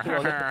jumped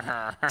on it.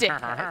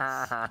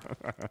 Dickheads.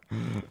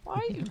 Why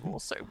are you all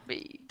so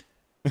mean?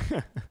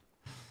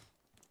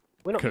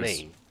 We're not 'Cause-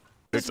 mean.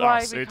 That's It's why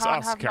us. we It's can't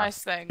us, have Kath.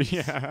 nice things.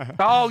 Yeah.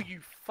 Oh,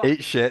 you fucking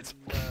Eat shit.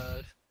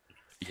 nerd.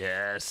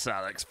 Yes,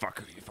 Alex.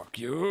 Fuck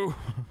you.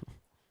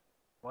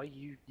 Why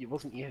you? It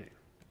wasn't you.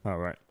 All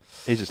right.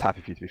 He's just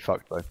happy for you to be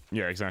fucked, though.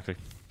 Yeah, exactly.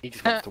 He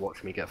just wants to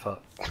watch me get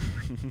fucked.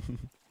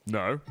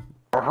 No.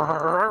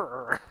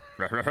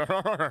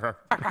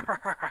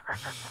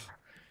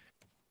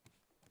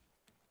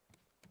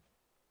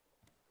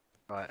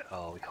 Right.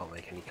 Oh, we can't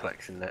make any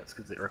collection nets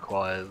because it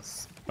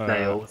requires Uh,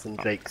 nails,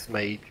 and Jake's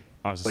made.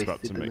 I was just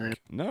about Wasted to the make.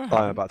 nail. No. I I'm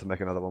haven't. about to make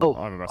another one. Oh,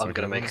 I'm about to I'm make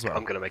gonna another make. as well.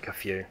 I'm gonna make a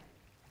few.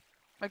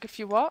 Like a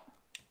few what?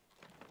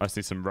 I just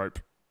need some rope,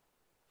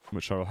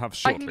 which I will have I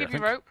shortly. can give you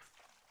think. rope.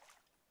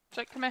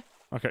 Jake, come here.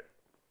 Okay.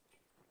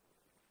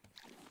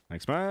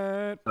 Thanks,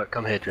 mate. Look,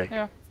 come here, Jake.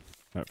 Yeah.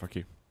 No, fuck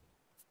you.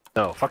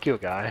 No, fuck you,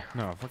 guy.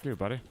 No, fuck you,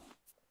 buddy.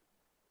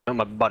 Not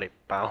my buddy,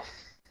 pal.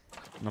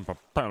 No,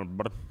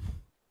 buddy.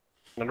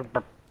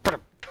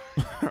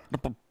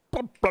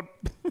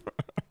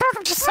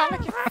 Just sound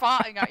like you're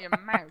farting out your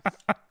mouth.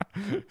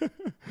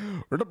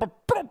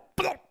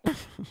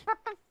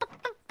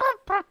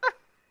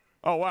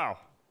 Oh wow.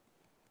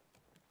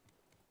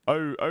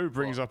 O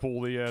brings up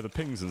all the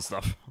pings and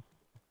stuff.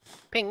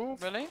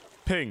 Pings? Really?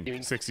 Ping You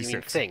mean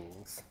 66.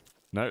 things?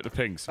 No, the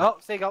pings. Oh,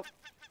 seagull.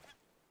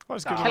 I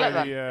was giving Kill away it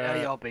then. the.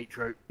 Yeah, you're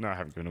beetroot. No, I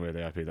haven't given away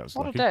the IP. That was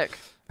What lucky. a dick.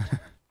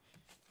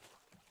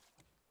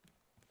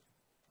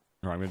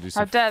 Right, I'm gonna do How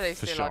some. dare they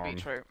steal our fishong.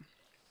 beetroot?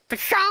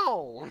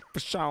 Fishong!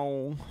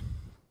 Fishong.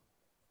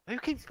 Who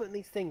keeps putting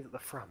these things at the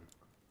front?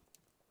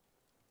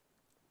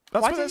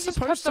 That's Why what they're didn't you just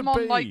supposed put them to on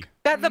be. like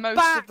They're the most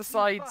back, of the you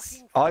sides?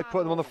 fucking I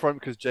put them on the foul. front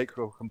because Jake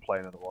will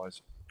complain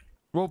otherwise.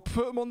 Well,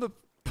 put them on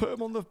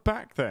the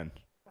back then.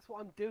 That's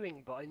what I'm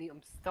doing, but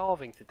I'm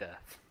starving to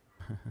death.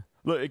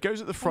 Look, it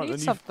goes at the front, need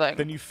and something.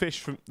 then you fish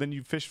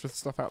for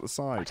stuff out the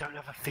I side. don't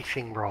have a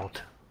fishing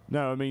rod.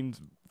 No, I mean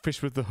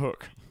fish with the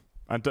hook,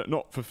 and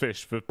not for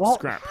fish, for What?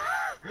 scrap.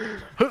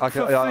 Hook I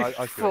for feel fish, it. fuck,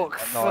 No, I feel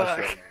fuck. what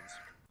it means.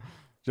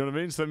 Do you know what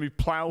I mean? So then we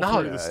plough No,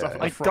 through the stuff at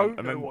the I front, don't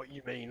and know then what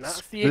you mean.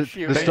 That's the The-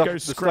 issue. the then stuff- it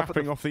goes the stuff at the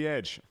scrapping off the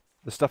edge.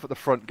 The stuff at the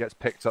front gets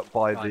picked up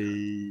by Right.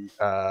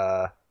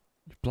 the.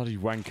 Bloody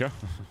wanker.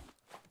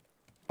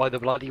 By the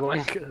bloody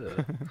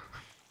wanker.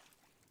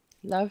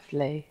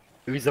 Lovely.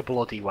 Who's a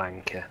bloody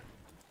wanker?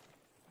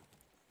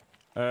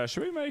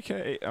 Should we make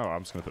a? Oh,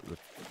 I'm just gonna put the.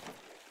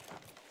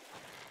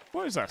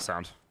 What is that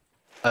sound?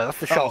 That's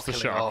the Oh, shark.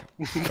 it's the killing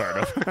shark. Fair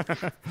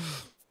enough.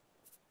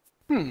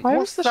 Why What's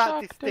was the that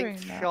shark distinct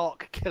doing that?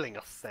 shark killing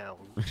us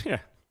sound? Yeah.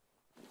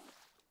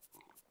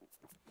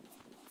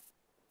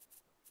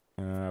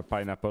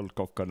 Pineapple,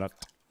 coconut,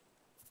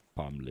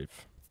 palm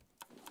leaf.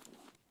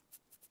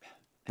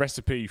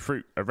 Recipe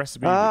fruit. A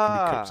recipe that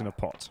can be cooked in a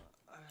pot.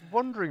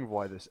 Wondering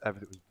why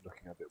everything was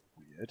looking a bit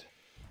weird.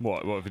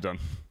 What have you done?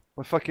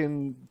 My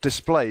fucking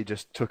display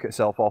just took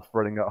itself off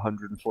running at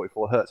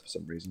 144 hertz for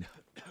some reason.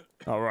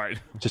 Oh right.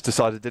 Just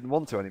decided it didn't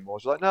want to anymore.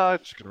 It's like, no, I'm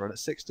just going to run at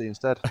 60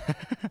 instead.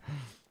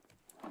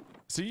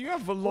 So you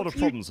have a lot of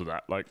problems with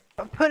that. Like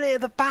I'm putting it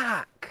at the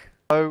back.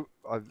 Oh,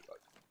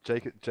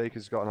 Jake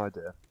has got an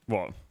idea.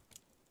 what?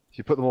 If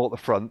you put them all at the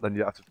front, then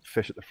you have to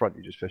fish at the front.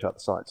 You just fish out the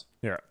sides.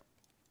 Yeah.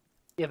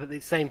 Yeah, but the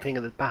same thing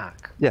at the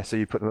back. Yeah, so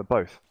you put them at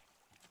both.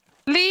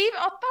 Leave?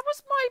 Oh, that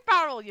was my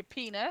barrel, you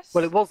penis.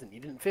 Well, it wasn't. You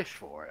didn't fish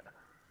for it.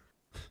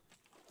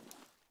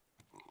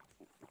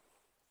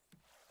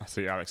 I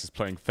see Alex is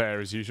playing fair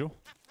as usual.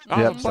 Yep,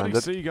 Oh, bloody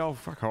standard. seagull!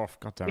 Fuck off!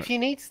 God damn If it! you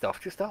need stuff,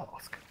 just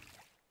ask.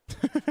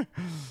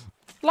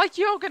 Like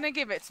you're gonna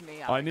give it to me,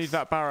 Alex. I need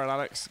that barrel,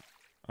 Alex.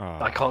 Oh,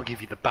 I can't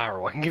give you the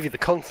barrel. I can give you the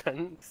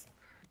contents.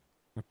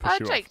 I'll push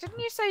you Jake, didn't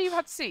you say you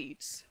had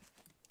seeds?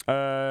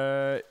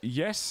 off.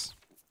 Yes.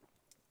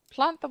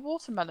 Plant the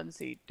watermelon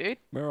seed, dude.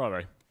 Where are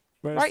they?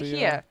 Where's Right the,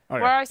 here. Oh,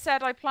 yeah. Where I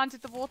said I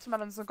planted the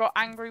watermelons and got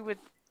angry with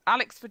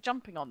Alex for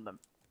jumping on them.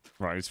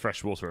 Right, it's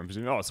fresh water. I'm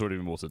presuming. Oh, it's already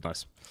been watered.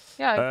 Nice.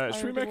 Yeah.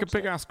 Should we make a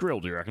big ass grill?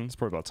 Do you reckon? It's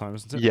probably about time,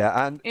 isn't it?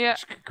 Yeah, and Yeah.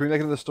 can we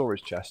make another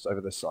storage chest over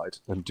this side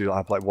and do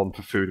have like one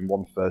for food and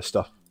one for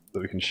stuff that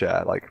we can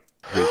share, like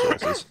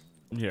resources?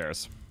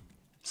 Yes.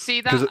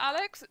 See 'Cause that, it-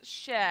 Alex?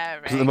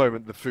 Sharing. Because at the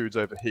moment the food's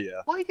over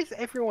here. Why does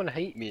everyone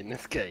hate me in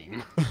this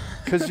game?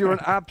 Because you're an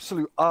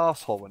absolute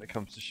asshole when it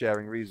comes to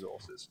sharing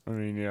resources. I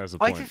mean, yeah, there's a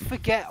I point. just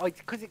forget,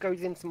 because it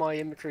goes into my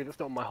inventory that's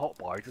not on my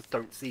hotbar, I just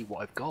don't see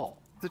what I've got.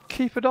 So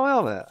keep an eye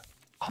on it.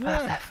 Oh,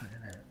 that's effort,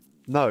 isn't it?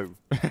 No,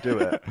 do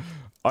it.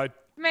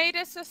 Made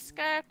us a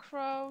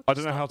scarecrow. I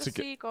don't know stop how the to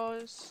get-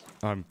 seagulls.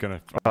 I'm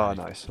gonna. Oh,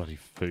 nice. Bloody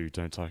food,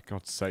 don't I?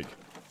 God's sake.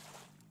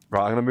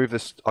 Right, I'm gonna move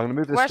this. I'm gonna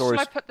move this Where storage.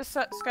 should I put the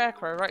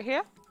scarecrow? Right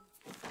here?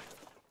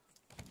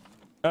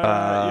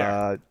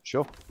 Yeah.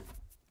 Sure.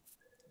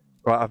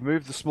 Right, I've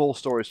moved the small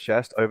storage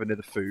chest over near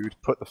the food.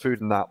 Put the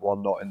food in that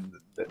one, not in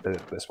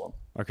this one.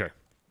 Okay.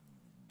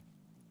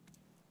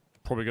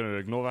 Probably going to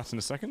ignore that in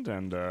a second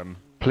and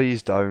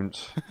Please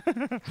don't.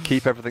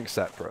 Keep everything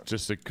separate.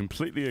 just to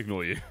completely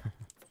ignore you,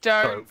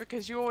 Don't, So-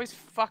 because you always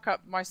fuck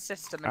up my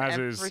system in As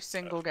every is-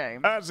 single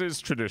game. as is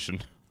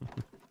tradition.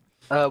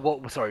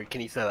 What? Sorry, can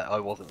you say that? I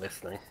wasn't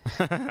listening.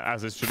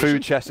 As is tradition.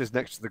 Food chest is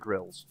next to the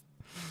grills.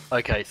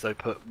 Okay, so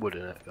put wood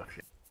in it.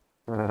 Gotcha.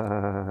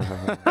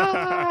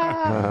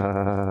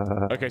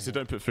 Okay, so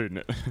don't put food in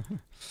it.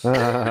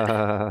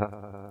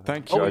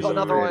 Thank Oh, you. we got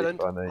another island.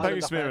 Thank you,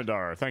 Island up Smear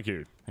Mandara. Thank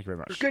you. Thank you very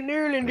much. Good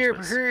Ireland there,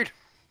 bird.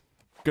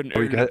 Good Oh,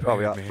 we evening, oh,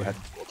 we are. man. We're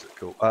heading towards it.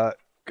 Cool. Can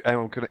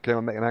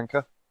anyone make an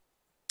anchor?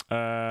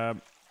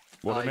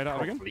 What are I they made out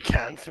of again? probably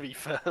can, to be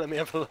fair. Let me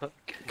have a look.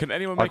 Can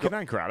anyone I've make got- an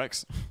anchor,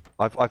 Alex?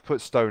 I've put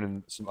stone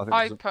in some. I think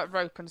I there's put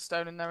rope and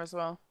stone in there as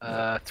well.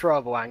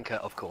 Throwable anchor,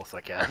 of course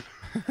I can.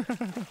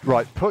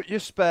 right, put your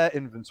spare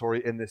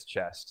inventory in this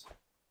chest.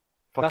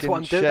 That's Fucking what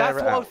I'm doing. share That's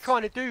it what I was out.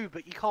 trying to do,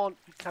 but you can't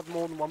have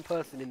more than one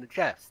person in the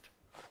chest.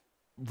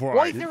 Right.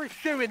 Why is there a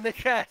shoe in the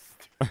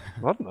chest? I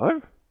don't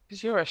know.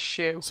 Because you're a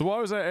shoe. So why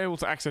was I able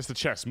to access the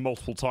chest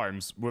multiple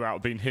times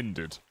without being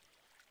hindered?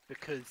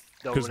 Because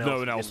No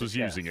one else was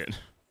using it.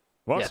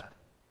 What? Yeah.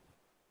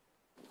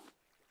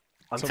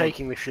 I'm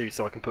taking the shoe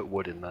so I can put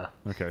wood in there.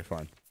 Okay,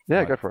 fine. Yeah,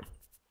 Right. go for it.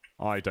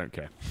 I don't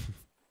care.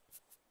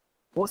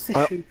 What's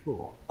this shoe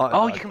for? You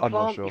can I'm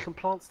not plant. sure. You can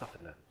plant stuff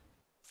in there.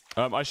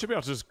 I should be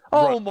able to just.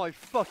 Oh my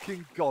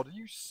fucking god, are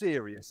you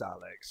serious,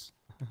 Alex?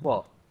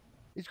 What?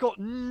 He's got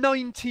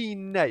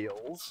 19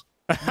 nails,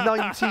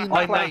 19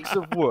 I planks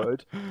of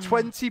wood,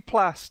 20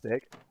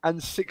 plastic,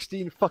 and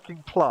 16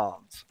 fucking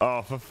plants.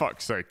 Oh, for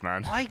fuck's sake,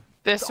 man!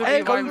 This would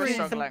be why we're Every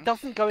struggling.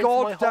 doesn't go into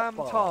my Goddamn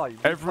hotbar. time.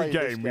 we Every play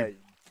this game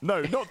No,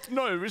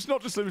 it's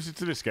not just limited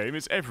to this game.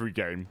 It's every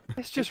game.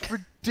 It's just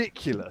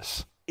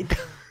ridiculous.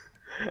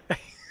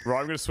 Right,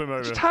 I'm gonna swim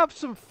over. Just have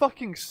some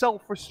fucking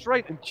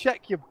self-restraint and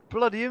check your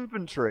bloody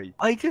inventory.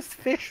 I just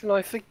fish and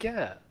I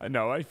forget.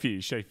 No, I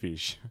fish. I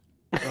fish.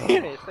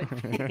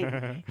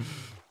 I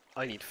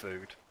need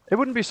food. It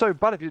wouldn't be so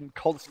bad if you didn't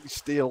constantly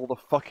steal all the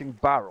fucking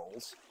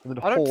barrels and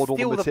then I don't hoard all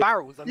steal the the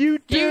barrels. You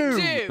do. You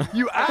do.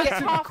 You That's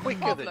actively, half the quicker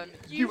than problem.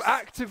 you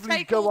actively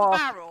take go all the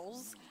after.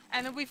 barrels,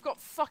 and then we've got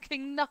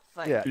fucking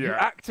nothing. Yeah, you Yeah.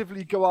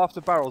 actively go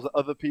after barrels that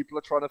other people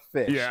are trying to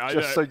fish, Yeah, I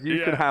just know. so you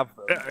Yeah. can have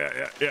them. Yeah.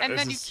 And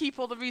this then you is- keep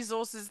all the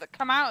resources that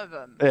come out of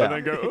them. Yeah. And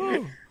then go.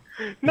 Oh,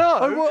 No,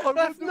 I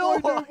that's wonder why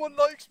not. no one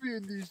likes me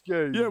in these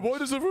games. yeah. Why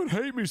does everyone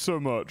hate me so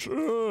much?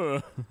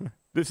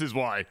 This is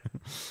why.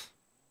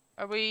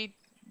 Are we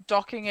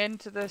docking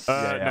into this?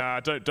 Yeah. Nah,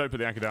 don't put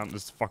the anchor down.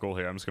 There's fuck all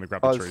here. I'm just gonna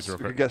grab Oh, the trees real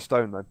we could quick. get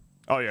stone then.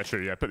 Oh yeah,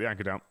 true. Yeah, put the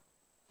anchor down.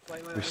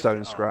 Wait, stone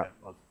and scrap.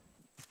 Oh,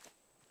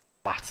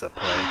 batter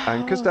play.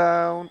 Anchors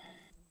down.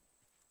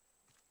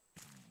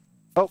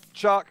 Oh,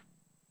 shark.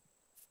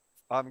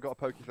 I haven't got a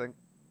pokey thing.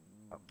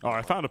 Oh,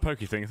 I found a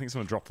pokey thing. I think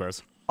someone dropped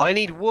theirs. I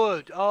need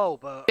wood. Oh,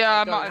 but Yeah,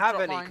 I I might don't have have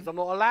dropped any mine. because I'm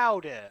not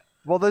allowed it.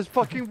 Well, there's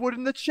fucking wood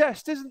in the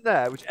chest, isn't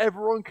there? Which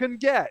everyone can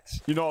get.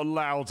 You're not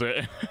allowed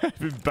it. You've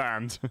been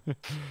banned.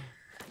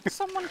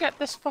 Someone get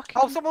this fucking.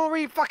 Oh, someone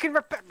already fucking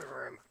repaired my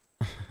room.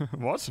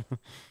 What?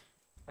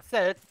 I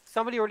said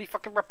somebody already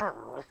fucking repaired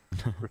my room.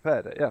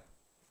 Repaired it, yeah.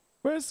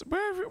 Where have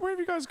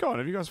you guys gone?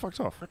 Have you guys fucked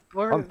off?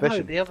 I'm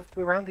fishing.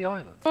 We're around the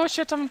island. Oh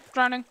shit! I'm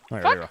drowning. Oh,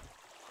 yeah, Fuck. there you are.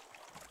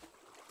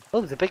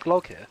 Oh, there's a big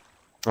log here.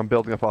 I'm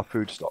building up our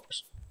food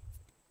stocks.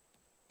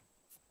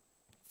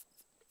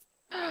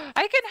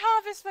 I can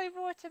harvest my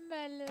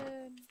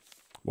watermelon.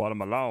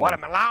 Watermelon.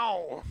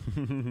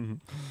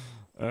 Watermelon.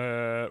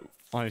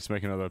 I need to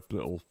make another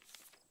little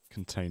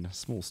container,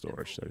 small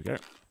storage. There we go.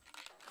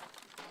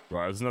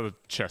 Right, there's another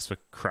chest for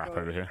crap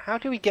over here. How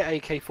do we get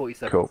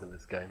AK-47s Cool. in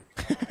this game?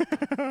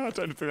 I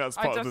don't think that's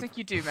I part don't of think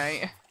you do,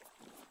 mate.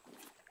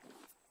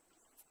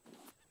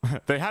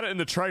 the... They had it in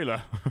the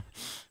trailer.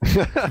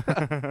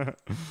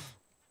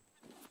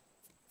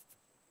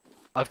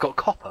 I've got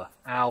copper.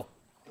 Ow.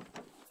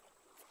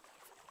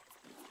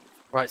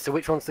 Right, so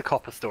which one's the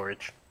copper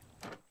storage?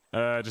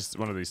 Just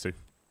one of these two.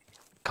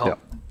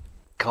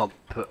 Can't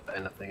put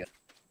anything in.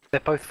 They're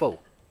both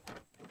full.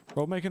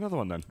 Well, make another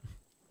one then.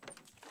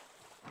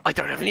 I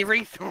don't have any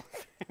resources.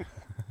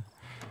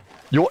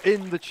 You're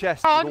in the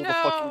chest Oh, with all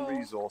the fucking no.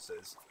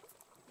 resources.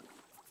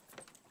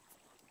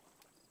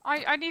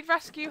 I need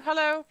rescue.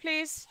 Hello,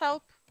 please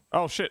help.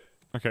 Oh shit.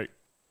 Okay.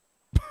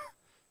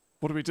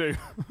 What do we do?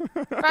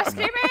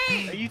 Rescue Are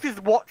me, you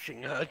just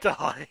watching her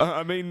die?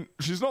 I mean,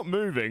 she's not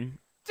moving.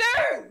 dude.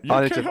 You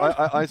I need okay?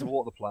 to. I need to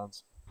water the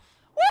plants.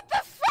 What the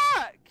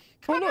fuck?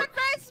 Come and look.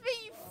 res me,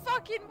 you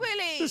fucking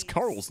willy. This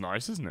coral's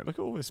nice, isn't it? Look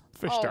at all this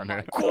fish Oh down my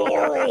here.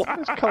 Coral!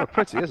 It's kind of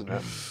pretty, isn't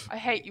it? I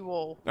hate you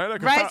all. Hey,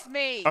 look, Res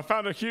me. I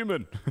found a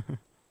human.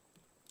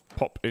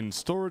 Pop in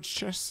storage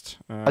chest.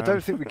 I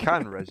don't think we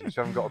can, Rez, because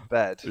we haven't got a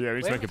bed. Yeah, we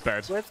need to make a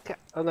bed. Where's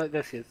oh no,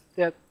 there she is.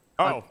 Yeah.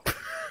 Oh,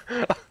 I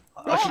should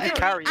What just an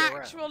carry you around.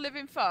 actual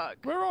living fuck.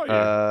 where are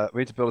you?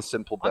 We need to build a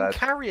simple I'm bed.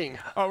 carrying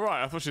her. Oh,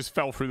 right. I thought she just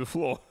fell through the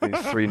floor. We need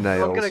 3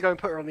 nails. I'm gonna go and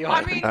put her on the I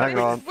island. mean, Hang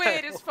this on. is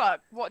weird as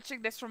fuck.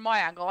 Watching this from my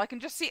angle, I can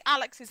just see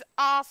Alex's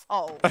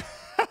asshole.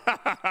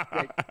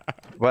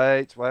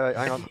 Wait,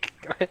 hang on.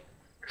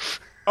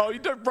 Oh, you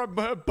don't rub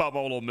her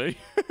bumhole on me.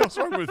 What's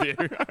wrong with you?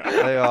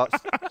 There you are.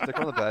 Stick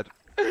on the bed.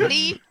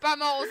 Leave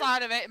bumholes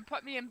out of it and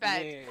put me in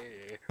bed.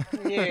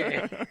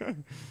 Yeah.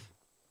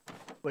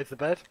 Where's the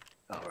bed?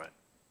 Oh, right.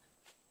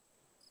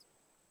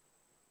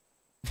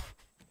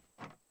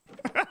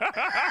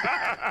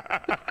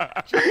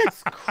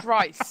 Jesus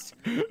Christ.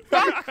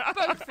 Fuck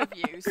both of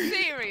you,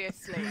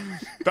 seriously.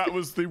 That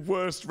was the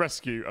worst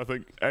rescue I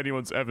think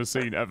anyone's ever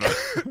seen ever.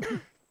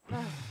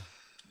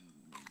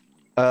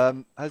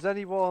 Has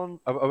anyone?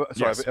 Sorry,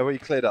 Yes. are we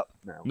cleared up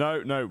now?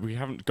 No, we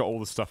haven't got all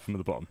the stuff from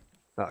the bottom.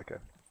 Oh, okay.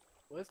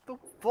 Where's the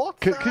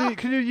water?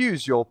 Can you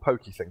use your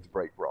pokey thing to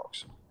break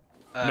rocks?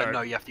 No.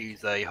 No, you have to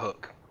use a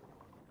hook.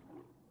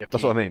 You have to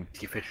That's what I use mean.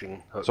 Your fishing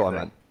hook. That's what I thing.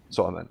 meant. That's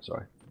what I meant.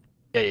 Sorry.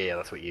 Yeah,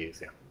 that's what you use,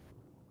 yeah.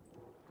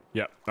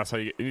 Yeah, that's how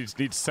you get. You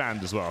need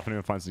sand as well. If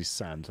anyone finds any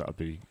sand, that'd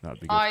be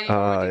good. I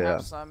already yeah.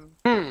 have some.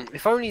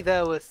 If only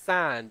there was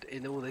sand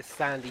in all this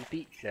sandy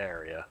beach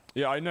area.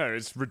 Yeah, I know.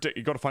 It's ridiculous.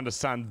 You got to find a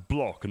sand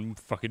block and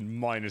fucking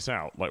mine it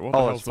out. Like what the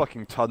Oh, hell's there's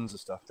fucking tons of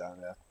stuff down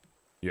there.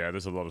 Yeah,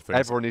 there's a lot of things.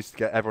 Everyone needs to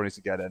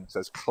get in. So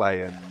there's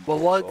clay and. Well,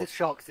 why the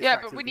sharks? Yeah,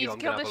 but we need to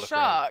kill the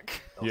shark.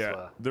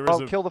 Yeah, there is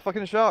Oh, kill the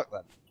fucking shark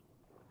then.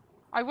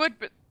 I would,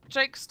 but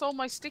Jake stole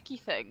my sticky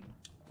thing.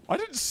 I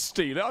didn't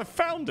steal it. I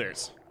found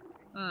it.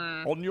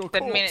 On your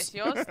Didn't mean corpse. it's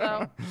yours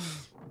though.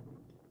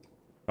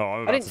 Oh, I'm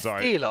I about didn't to die.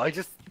 steal it. I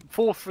just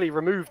forcefully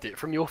removed it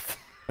from your.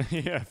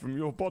 Yeah, from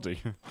your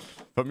body,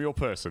 from your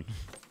person.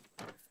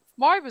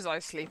 Why was I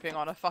sleeping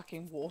on a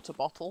fucking water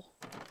bottle?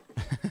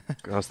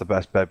 That's the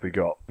best bed we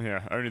got.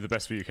 Yeah, only the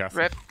best for you, Kath.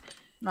 Rip.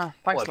 No,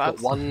 thanks, I've got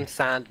lads. one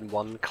sand and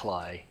one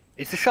clay.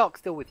 Is the shark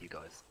still with you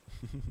guys?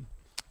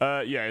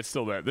 Yeah, it's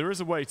still there. There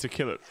is a way to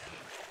kill it.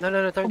 No,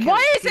 don't kill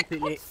Why it. is it Keep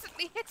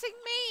constantly hitting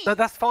me? No,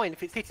 that's fine.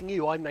 If it's hitting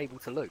you, I'm able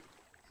to loot.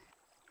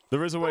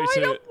 There is a way I to.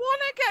 don't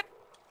want to get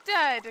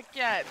dead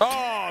again.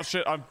 Oh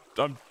shit! I'm.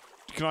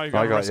 Can I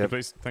got rescue, you.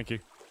 please? Thank you.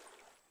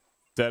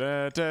 Da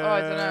 -da -da, Oh,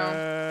 I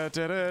dunno.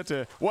 Da -da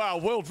 -da. Wow,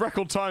 world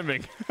record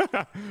timing.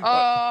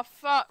 Oh,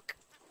 fuck.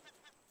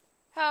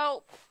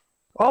 Help.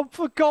 Oh,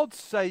 for God's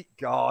sake,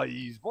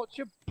 guys! What's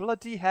your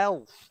bloody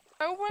health?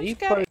 No one's You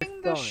getting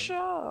both the died.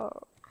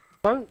 shark.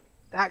 Don't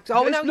act.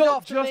 Oh, it's no, not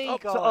after just me,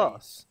 up guys. to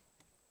us.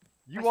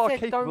 You I are said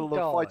capable don't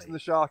of fighting die. the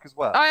shark as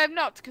well. I am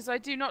not, because I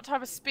do not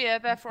have a spear,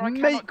 therefore I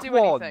cannot Make do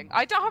one. anything.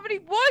 I don't have any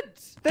wood!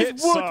 There's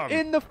Get wood some.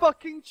 in the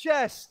fucking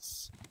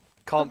chests.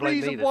 Can't the blame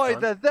reason me this why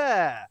time. they're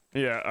there.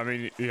 Yeah, I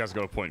mean, he has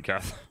got a point,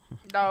 Kath.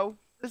 No.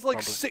 There's like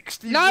Probably.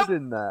 60 No. wood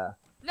in there.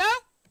 No!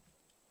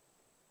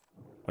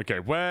 Okay,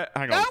 where?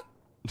 Hang No! on.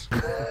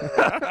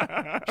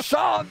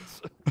 Shan't!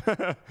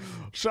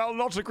 Shall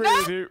not agree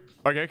with you.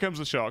 Okay, here comes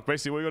the shark.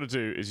 Basically, what you got to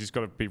do is you just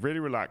got to be really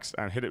relaxed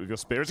and hit it with your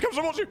spear. As it comes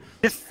towards you.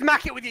 Just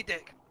smack it with your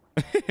dick.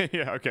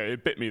 Yeah, okay,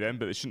 it bit me then,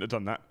 but it shouldn't have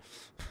done that.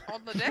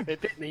 On the dick.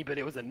 It bit me, but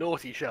it was a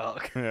naughty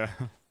shark. Yeah.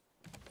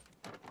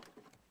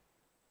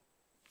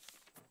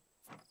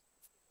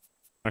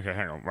 Okay,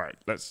 hang on. Right,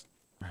 let's.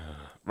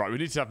 Right, we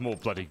need to have more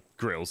bloody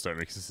grills, don't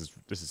we? Because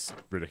this is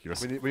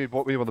ridiculous. We need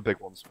one of the big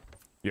ones.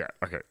 Yeah.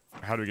 Okay.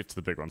 How do we get to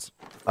the big ones?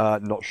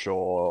 Not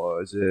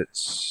sure. Is it?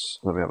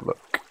 Let me have a look.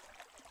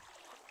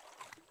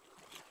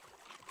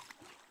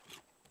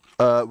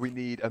 We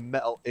need a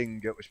metal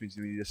ingot, which means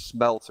we need a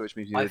smelter, which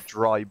means you need a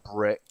dry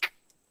brick.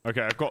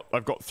 Okay,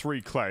 I've got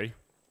 3 clay.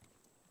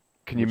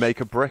 Can you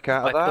make a brick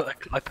out of that?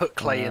 I put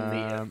clay in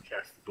the Um,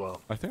 chest as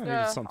well. I think I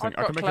Yeah, need something.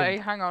 I've I can got make clay.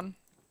 a. Hang on.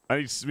 We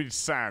need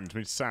sand. We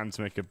need sand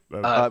to make a.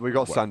 We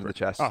got wet sand in the brick.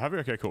 chest. Oh, have we?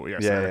 Okay, cool.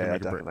 Yes, Yeah, I can yeah, make a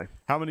brick. definitely.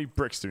 How many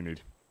bricks do we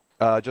need?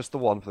 Just the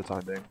one for the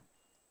time being.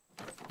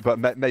 But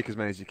make as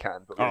many as you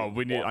can. But Oh,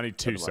 one I need at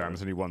 2 the moment.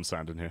 sands. I need 1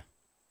 sand in here.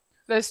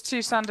 There's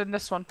 2 sand in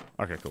this one.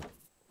 Okay, cool.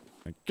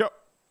 Go.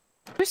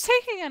 Who's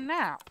taking a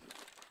nap?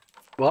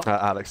 What?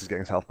 Alex is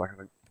getting his health back, I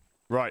think.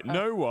 Right,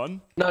 no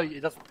one. No,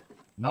 it doesn't.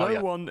 No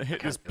yeah. one hit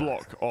Okay, this nice.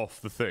 block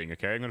off the thing,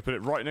 okay? I'm going to put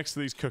it right next to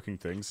these cooking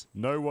things.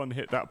 No one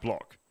hit that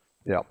block.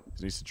 Yeah.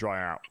 It needs to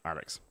dry out,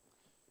 Alex.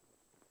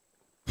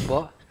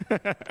 What?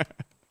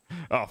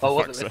 Oh, I for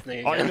wasn't fuck's sake.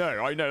 listening I again.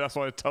 know.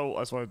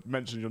 That's why I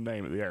mentioned your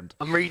name at the end.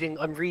 I'm reading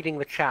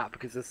the chat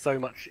because there's so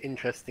much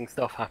interesting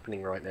stuff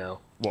happening right now.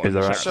 What? Is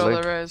there chat? actually?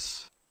 Sure there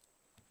is.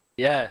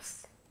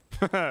 Yes,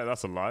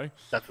 That's a lie.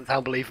 that doesn't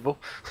sound believable.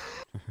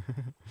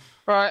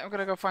 Right, I'm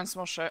gonna go find some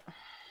more shit.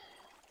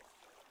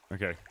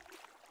 Okay.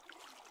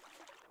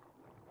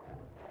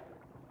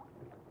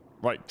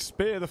 Right,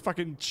 spear the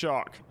fucking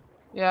shark.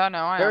 Yeah, I know,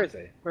 I am. Where is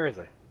he? Where is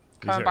he?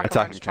 Coming here. back Attacking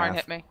around to try and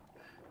calf. hit me.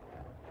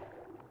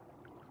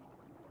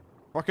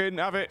 Fucking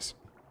have it.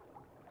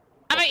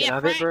 Have it, you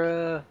Have it, prick!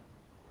 bruh.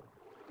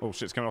 Oh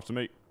shit, it's coming after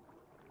me.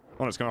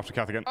 Oh, no, it's coming after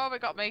Kath again. Oh,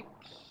 it got me.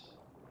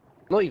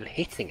 I'm not even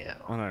hitting it.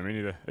 Oh no, me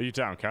neither. Are you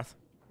down, Kath?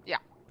 Yeah.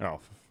 Oh.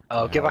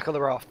 Oh, get back on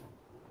the raft.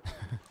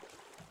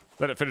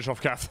 Let it finish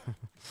off, Kath.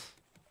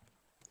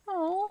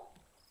 Oh.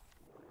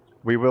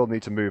 We will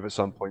need to move at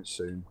some point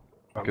soon.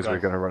 Because Okay. we're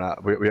going to run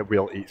out.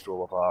 We'll eat through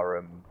all of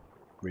our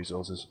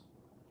resources.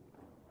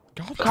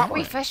 God, Can't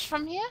we fish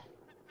from here?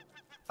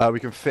 We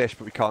can fish,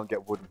 but we can't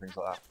get wood and things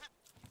like that.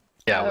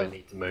 Yeah, Oh. we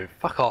need to move.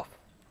 Fuck off.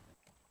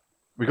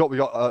 We got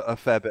a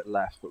fair bit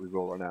left, but we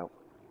will run out.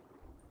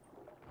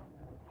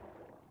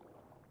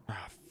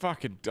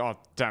 Fucking oh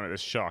damn it!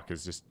 This shark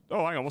is just.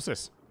 Oh, hang on, what's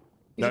this?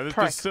 He's a No,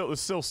 prick. there's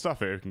still stuff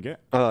here we can get.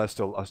 There's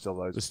still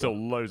loads. There's still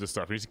loads of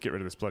stuff. We need to get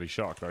rid of this bloody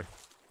shark though.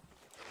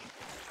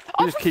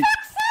 Oh, just for keep-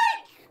 fuck's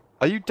sake!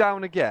 Are you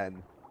down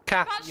again?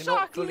 Kath, That you're not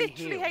shark fully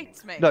literally healed.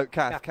 hates me. No,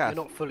 Kath, Kath.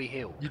 you're not fully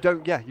healed. You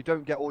don't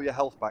get all your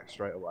health back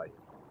straight away.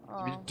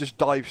 If you Oh. just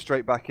dive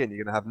straight back in,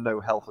 you're going to have no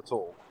health at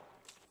all.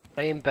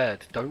 Stay in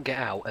bed. Don't get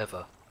out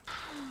ever.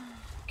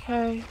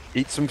 Okay.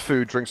 Eat some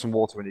food, drink some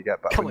water when you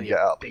get back. Come when on, you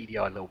get up.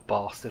 beady-eyed little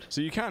bastard.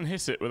 So you can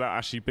hit it without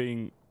actually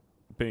being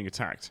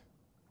attacked.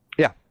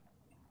 Yeah.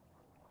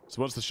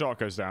 So once the shark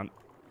goes down,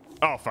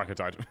 oh fuck, I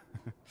died.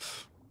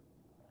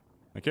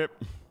 Okay.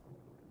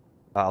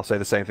 I'll say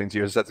the same thing to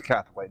you as I said to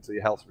Kath. Wait until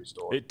your health's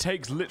restored. It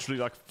takes literally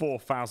like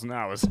 4,000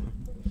 hours.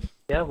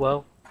 Yeah,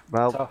 well.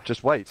 Well, So-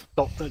 just wait.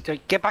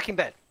 Get back in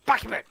bed.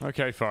 Back in bed.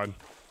 Okay, fine.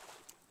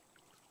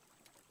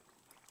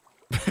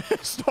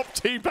 Stop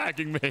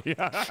teabagging me.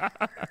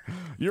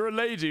 You're a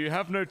lady. You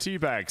have no tea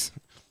bags.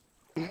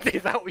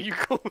 Is that what you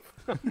call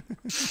them?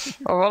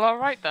 Oh, well, all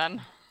right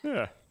then.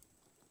 Yeah.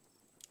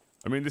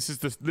 I mean, this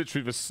is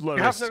literally the You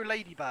slowest. have no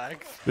lady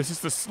bags. This is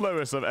the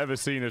slowest I've ever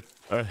seen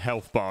a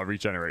health bar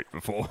regenerate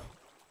before.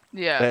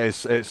 Yeah.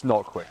 It's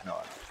not quick, no.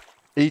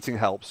 Eating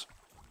helps.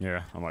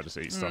 Yeah, I might just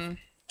eat stuff.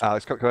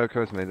 Alex, come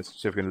to me. Let's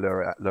see if we can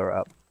lure it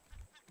up.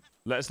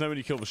 Let us know when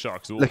you kill the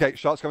sharks. Okay,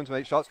 shark's coming to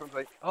me. Shark's coming to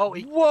me. Oh,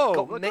 he Whoa!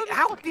 got me.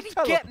 How did he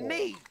get Teleport.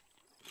 me?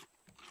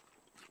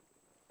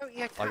 Oh,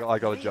 he I got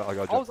a attacked jump. me. I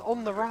got a I was jump.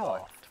 on the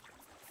raft.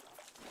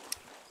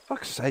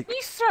 Fuck's sake. Can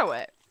you throw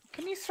it?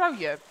 Can you throw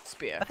your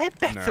spear? Are there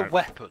better No.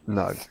 weapons?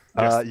 No.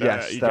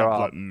 Yes, you there can are.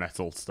 like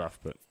metal stuff,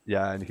 but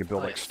Yeah, and you can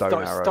build Oh, like yeah, stone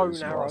stone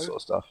arrows and all arrow. that sort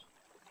of stuff.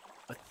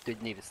 I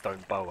did need a stone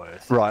bow. I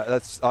assume. Right,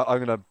 I'm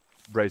gonna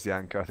raise the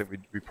anchor. I think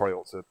we probably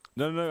ought to.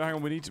 no, hang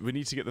on. We need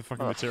to get the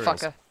fucking Oh,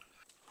 materials. fucker.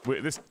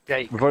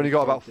 Jake, We've only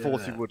got about yeah.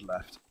 40 wood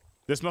left.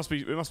 It must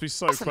be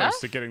so That's close enough.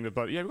 to getting the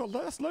boat. Yeah,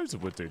 that's loads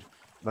of wood, dude.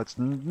 That's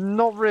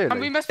not really. And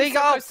we must be Big so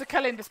up. close to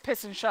killing this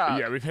pissing shark.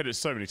 Yeah, we've hit it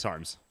so many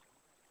times.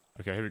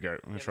 Okay, here we go.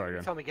 I'm gonna try Every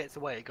again. time he gets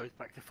away, it goes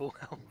back to full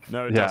health.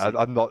 No, it Yeah, doesn't.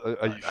 I'm not.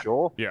 Are you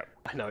sure? Yeah.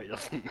 I know it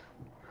doesn't.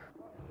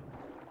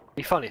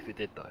 Be funny if it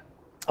did though.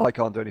 I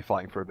can't do any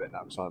fighting for a bit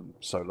now because I'm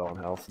so low on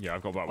health. Yeah,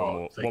 I've got about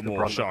Oh, take one the more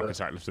brunt of shark it.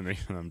 attack left in me,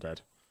 and I'm dead.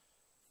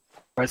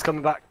 Right, it's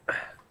coming back.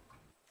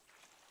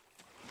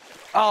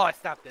 Oh, I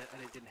stabbed it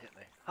and it didn't hit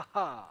me.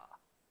 Haha.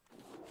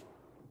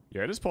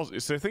 Yeah, it is possible.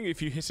 So I think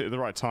if you hit it at the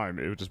right time,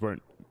 it just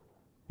won't.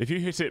 If you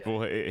hit it,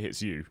 well, it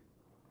hits you.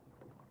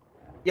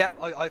 Yeah,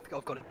 I've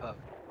got it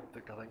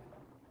perfect, I think. Okay,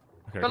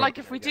 But come like,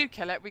 on. if we do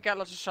kill it, we get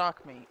lots of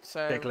shark meat.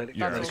 So Yeah, let it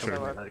go, that's let it also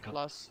go, let a it go.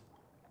 plus.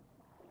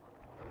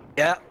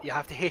 Yeah, you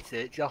have to hit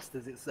it just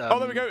as it's. Oh,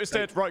 there we go. It's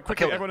dead. Right,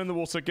 quickly, killed it. everyone in the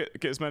water,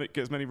 get as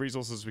many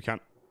resources as we can.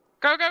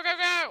 Go, go, go,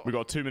 go! We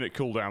got a 2-minute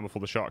cooldown before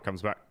the shark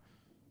comes back.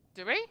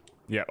 Do we?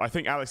 Yeah, I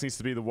think Alex needs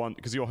to be the one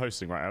because you're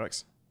hosting, right,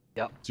 Alex?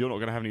 Yep. So you're not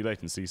going to have any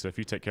latency. So if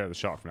you take care of the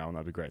shark from now on,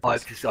 that'd be great.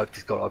 I've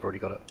already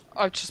got it.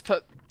 I've just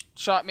put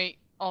shark meat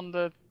on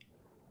the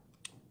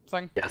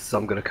thing. Yes,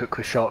 I'm gonna cook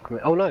with shark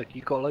meat. Oh no,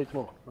 you got loads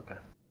more. Okay.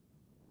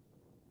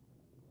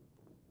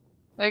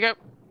 There you go. More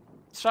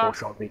Shark.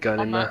 shark meat going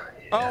on in that.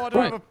 there. Oh, I don't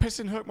Right. have a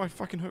pissing hook. My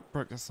fucking hook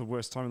broke. That's the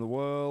worst time in the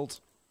world.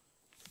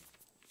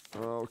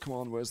 Oh, come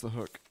on. Where's the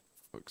hook?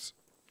 Hooks.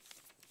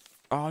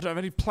 Oh, I don't have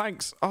any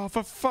planks. Oh,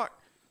 for fuck.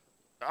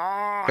 Oh,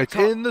 I It's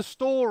can't- in the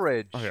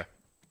storage. Oh, yeah.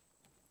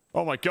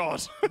 Oh, my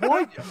God.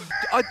 Why?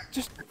 I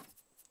just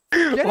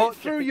get What? it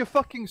through your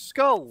fucking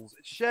skulls.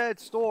 It's shared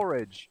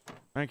storage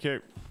Thank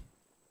you.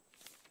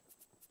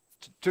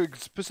 to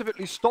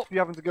specifically stop you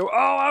having to go. Oh,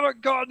 I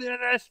haven't gotten in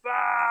this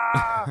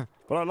far.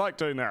 But I like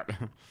doing that.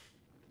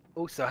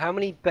 Also, how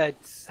many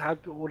beds?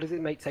 What does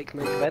it take to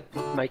make a bed?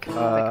 Make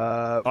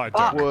a I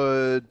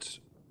don't.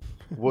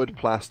 wood,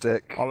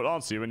 plastic. I will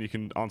answer you when you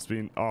can ask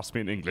me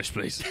in English,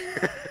 please.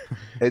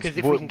 It's Because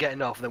if we can get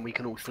enough, then we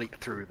can all sleep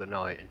through the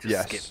night and just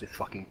Yes. skip this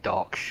fucking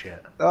dark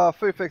shit.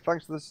 Fufik,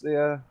 thanks for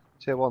the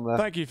tier 1 there.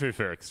 Thank you,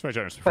 Fufik. It's very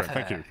generous, my friend.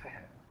 Thank you.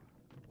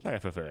 Hey,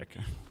 Fufik.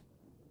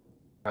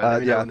 Right,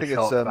 let me know yeah, I when the think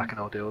it's, shark's back and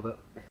I'll deal with it.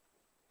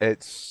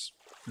 It's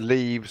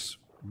leaves,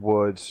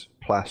 wood,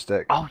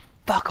 plastic. Oh,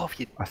 fuck off,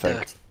 you I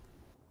think.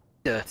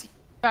 dirty.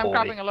 I'm boy.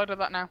 grabbing a load of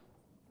that now.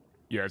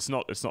 Yeah, it's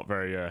not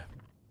very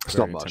It's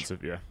very not much.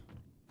 intensive, yeah.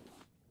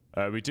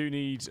 We do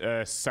need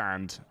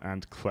sand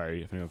and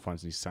clay. If anyone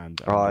finds any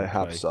sand, I and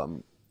have clay.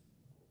 some.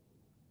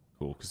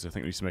 Cool, because I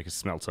think we need to make a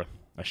smelter.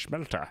 A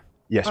smelter.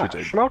 Yes, we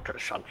do. Smelter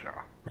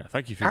shunter. Yeah,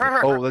 thank you,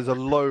 Fufik. Oh,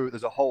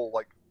 there's a whole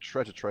like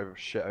treasure trove of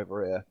shit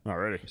over here. Oh,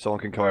 really? Someone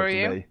can come Where over are to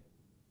you?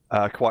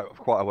 me.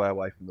 Quite a way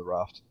away from the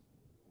raft.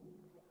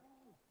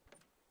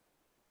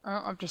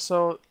 Oh, I've just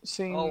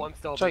seen Oh, I'm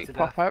starving Jake to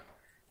pop death. up.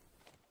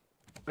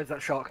 Where's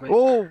that shark meat?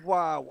 Oh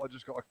wow! I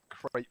just got a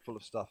crate full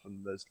of stuff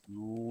and there's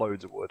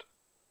loads of wood.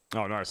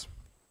 Oh, nice.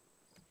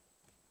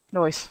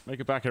 Nice. Make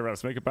it back here,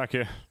 Alex. Make it back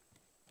here.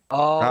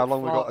 Oh, How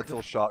long we got fuck, until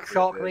the shark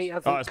shark meat meat is?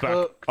 hasn't Oh, it's back.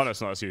 cooked. Oh, no,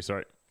 it's not. It's you.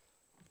 Sorry.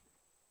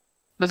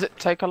 Does it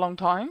take a long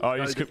time? Oh, you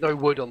No, just there's no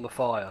wood on the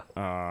fire.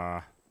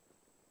 hang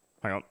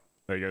on.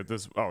 There you go.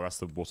 There's. Oh, that's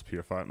the water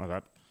purifier. My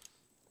bad.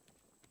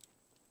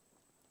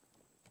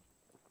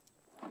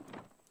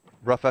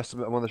 Rough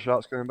estimate on when the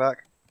shark's coming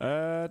back?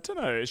 Don't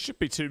know. It should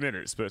be 2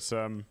 minutes, but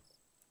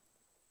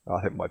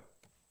I think my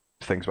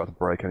thing's about to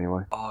break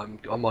anyway. I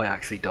might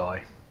actually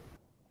die.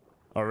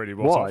 already.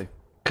 Why?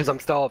 Because I'm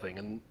starving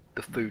and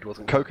the food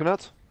wasn't cooked.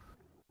 Coconut?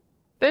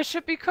 There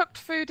should be cooked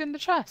food in the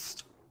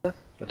chest. I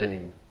didn't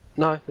even...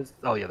 No, there's...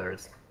 Oh yeah, there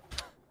is.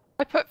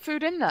 I put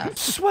food in there.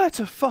 Swear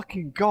to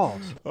fucking God!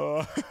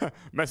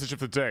 Message of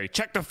the day.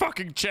 Check the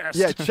fucking chest.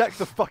 Yeah, check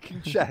the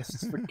fucking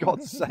chests for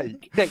God's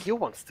sake. Yeah, you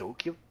want to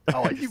talk. You...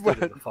 Oh, I You just stood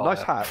went, in the fire.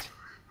 nice hat.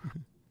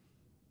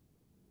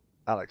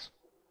 Alex,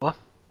 What?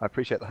 I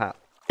appreciate the hat.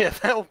 Yeah,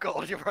 oh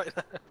god, you're right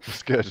there.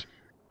 It's good.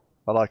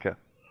 I like it.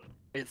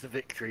 It's a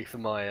victory for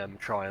my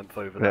triumph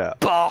over Yeah. that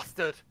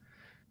bastard.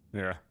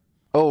 Yeah.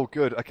 Oh,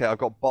 good. Okay, I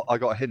got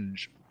a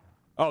hinge.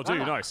 Oh, dude,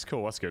 nice.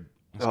 Cool, that's good.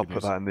 That's I'll good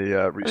put news. that in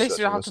the research. At least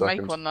you don't in have a to make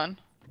second. one then.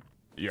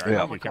 Yeah, Yeah.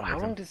 yeah. Oh my god, how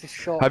long does this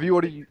shot Have you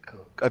already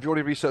cook?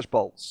 researched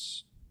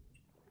bolts?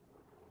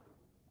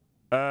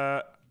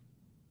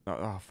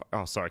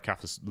 Oh, sorry,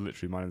 Kath is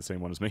literally mining the same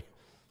one as me.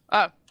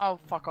 Oh,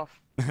 fuck off.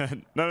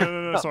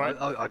 No, sorry.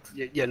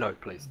 Yeah, no,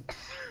 please.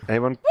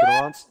 Anyone gonna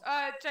answer?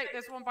 Jake,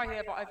 there's one by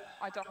here, but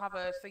I don't have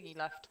a thingy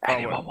left.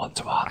 Anyone want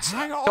to answer?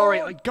 Hang on. Sorry,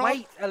 God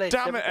wait, Ellis.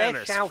 damn it, They're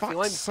Ellis. shouting. I'm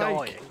Fuck's sake.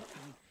 dying.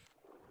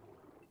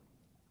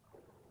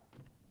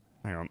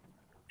 Hang on.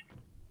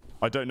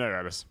 I don't know,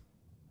 Alice.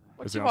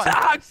 What Is do the you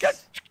answer-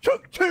 want?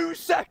 Took 2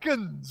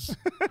 seconds.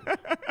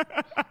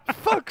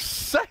 Fuck's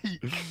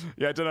sake.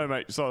 Yeah, I don't know,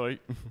 mate. Sorry.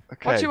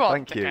 Okay, What do you want,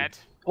 thank you. dickhead?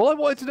 All I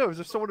wanted to know is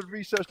if someone had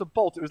researched a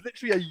bolt. It was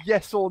literally a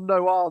yes or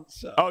no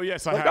answer. Oh,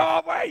 yes, I Like,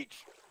 have. oh wait.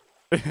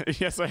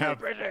 Yes, I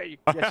have. Yes,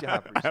 you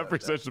have. I have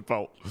researched the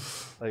bolt.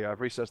 There you go.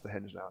 I've researched the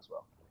hinge now as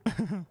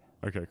well.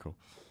 Okay, cool.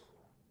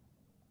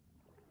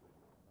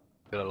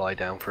 Gonna lie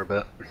down for a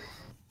bit.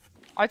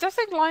 I don't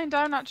think lying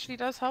down actually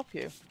does help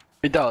you.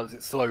 It does.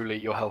 It slowly.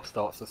 Your health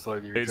starts to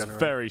slowly It's regenerate.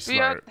 very But slow.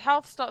 your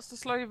health starts to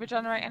slowly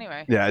regenerate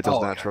anyway. Yeah, it does Oh,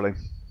 okay. naturally.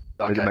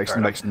 Okay, it makes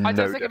fair no I don't think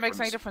difference. it makes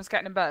any difference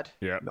getting in bed.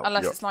 Yeah. No.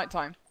 Unless Yep. it's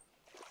nighttime.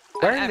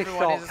 Wearing And the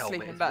everyone shark is asleep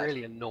helmet in is bed.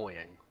 really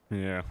annoying.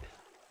 Yeah.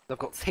 They've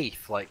got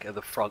teeth like at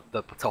the front,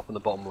 the top and the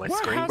bottom of my What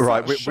screen. has-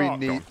 Right, that we shark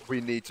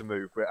need to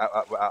move. We're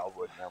out of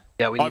wood now.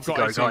 Yeah, we need I've to got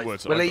go, 18 guys. wood. We're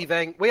I've got-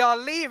 leaving. We are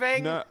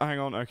leaving. No, hang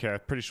on. Okay, I'm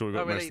pretty sure we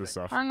got Oh, we're most of this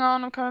leaving. stuff. Hang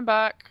on, I'm coming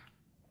back.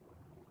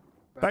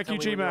 Thank Tell you,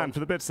 me when you're G-Man, on. for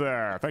the bits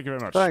there. Thank you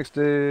very much. Thanks,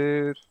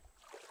 dude. Have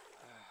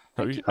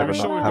Thank you- you are we very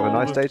sure we've much. got Have a all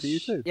nice the- day to you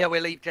too. Yeah,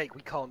 we're leaving. Jake,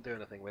 we can't do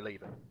anything. We're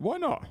leaving. Why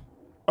not?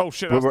 Oh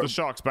shit, that's We're- the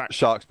shark's back.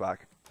 Shark's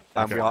back,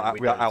 and Okay. we are We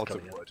know it's out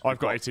coming of in. wood. I've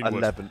got We've 18 wood.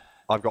 11.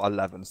 I've got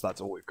 11, so that's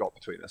all we've got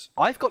between us.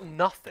 I've got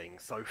nothing,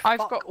 so I've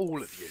fuck got-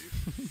 all of you.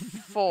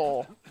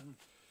 4.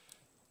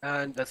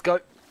 And let's go.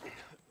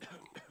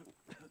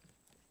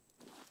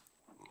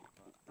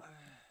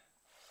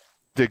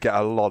 Did get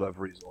a lot of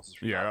resources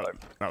from Yeah, that,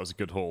 that was a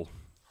good haul.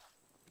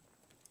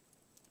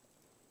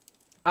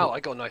 Oh, I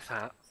got a nice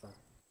hat. So.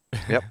 though.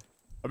 Yep.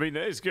 I mean,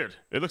 it is good.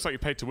 It looks like you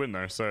paid to win,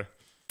 though, so...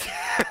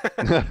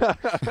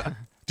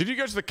 Did you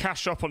go to the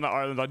cash shop on that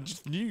island? I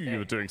just knew you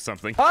were doing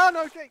something. Oh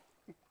no, Jake.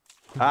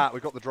 We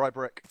got the dry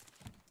brick.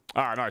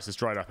 Ah, nice. It's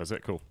dried up, is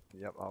it? Cool.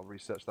 Yep, I'll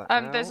research that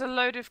now. There's a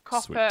load of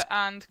copper Sweet.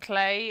 and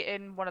clay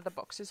in one of the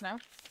boxes now.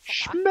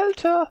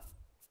 Schmelter.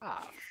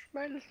 Ah,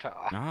 Schmelter.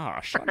 Ah,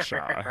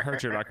 Shansha. I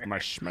heard you like my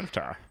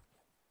schmelter.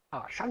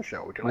 Ah,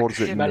 Shansha, would you What like does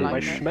to it smell my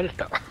mean?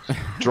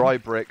 schmelter? Dry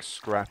brick,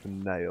 scrap,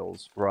 and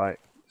nails. Right.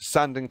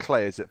 Sand and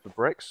clay, is it for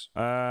bricks?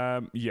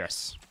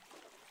 Yes.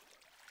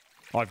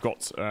 I've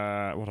got,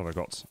 what have I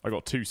got? I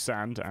got 2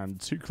 sand and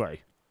 2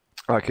 clay.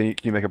 Alright, can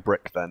you make a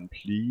brick then,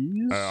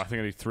 please? I think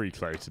I need 3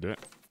 clay to do it.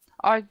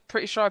 I'm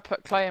pretty sure I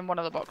put clay in one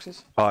of the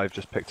boxes. I've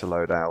just picked a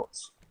load out.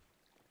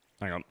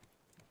 Hang on.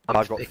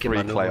 I've got picking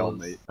 3 my clay on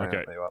nails. me.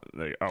 Okay. There you are.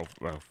 There you, oh,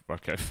 well,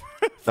 okay.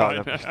 No, Fine.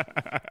 no. Hang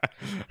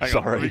on.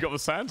 Sorry. Have you got the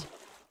sand?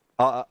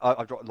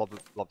 I've got lobbed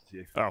it to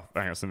you. Oh,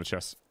 hang on. It's in the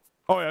chest.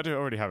 Oh, yeah, I do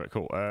already have it.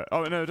 Cool.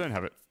 Oh, no, I don't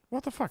have it.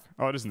 What the fuck?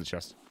 Oh, it is in the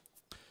chest.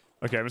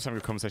 Okay, I'm just having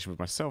a conversation with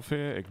myself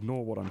here.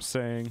 Ignore what I'm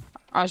saying.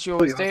 As you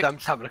always do. I'm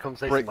just having a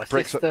conversation with my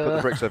Bricks, put sister.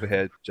 the bricks over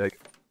here, Jake.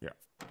 Yeah.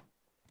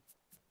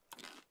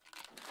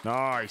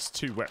 Nice.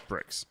 2 wet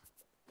bricks.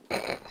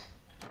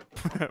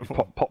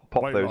 Pop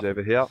Why those not?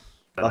 over here.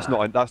 That's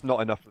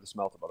not enough for the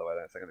smelter, by the way. I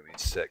don't think we need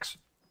 6.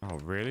 Oh,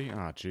 really?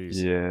 Ah,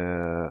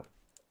 jeez.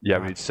 Yeah,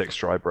 we need 6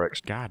 dry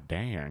bricks. God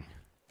dang.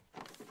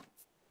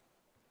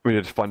 We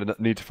need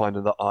to find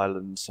another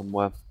island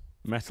somewhere.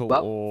 Metal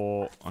Well-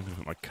 or... I'm going to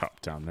put my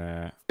cup down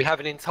there. We have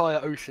an entire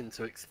ocean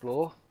to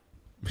explore.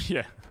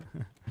 Yeah.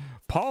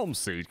 Palm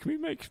seed. Can we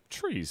make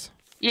trees?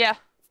 Yeah.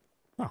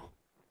 Oh.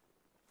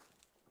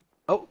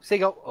 Oh,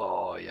 seagull.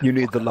 Oh, yeah. You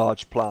need the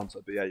large plants,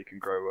 but yeah, you can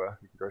grow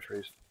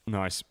trees.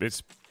 Nice.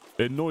 It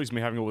annoys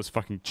me having all this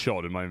fucking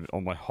chod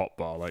on my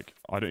hotbar. Like,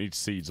 I don't need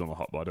seeds on the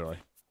hotbar, do I?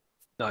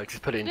 No,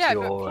 just put it into Yeah,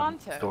 but your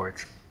plant it.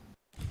 storage.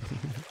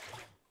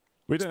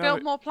 We don't have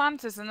Build more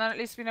planters and then at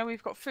least we know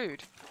we've got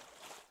food.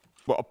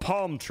 What, a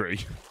palm tree?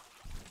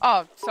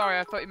 Oh, sorry,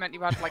 I thought you meant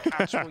you had like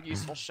actual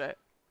useful shit.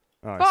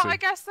 Oh, But see. I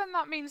guess then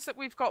that means that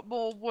we've got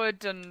more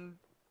wood and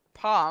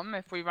palm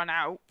if we run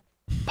out.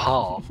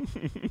 Palm.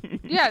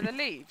 Yeah, the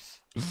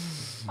leaves.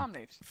 Palm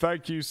leaves.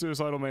 Thank you,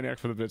 Suicidal Maniac,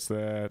 for the bits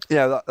there.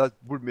 Yeah, that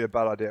wouldn't be a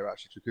bad idea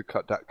actually. We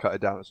could cut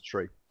it down as a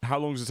tree. How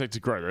long does it take to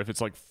grow? If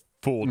it's like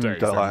 4 days,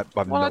 Don't- then I have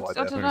Well, no I idea. don't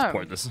I think it's know.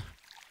 pointless.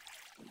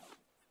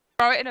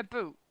 Throw it in a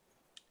boot.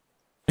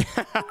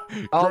 Oh,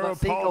 Grow a that palm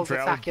seagull's tree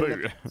out of attacking the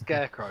boot.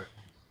 scarecrow.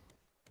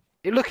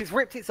 Look, it's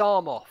ripped its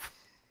arm off.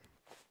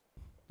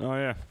 Oh,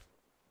 yeah.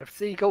 The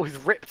seagull has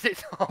ripped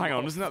its arm Hang on,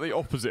 off. isn't that the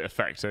opposite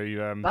effect?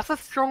 That's a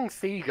strong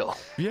seagull.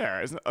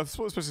 Yeah, that's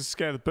what's supposed to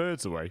scare the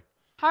birds away.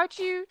 How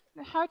do you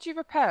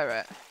repair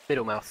it?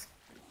 Fiddle mouse.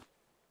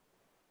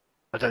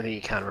 I don't think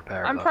you can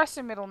repair it. I'm though.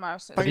 pressing middle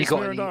mouse. Thank Have you you, got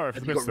Smear any? and Dara, for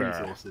Have the you got bits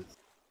there. resources?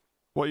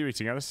 What are you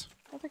eating, Alice?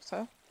 I think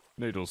so.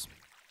 Noodles.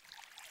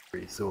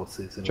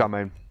 Resources. And Chow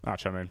mein. Ah,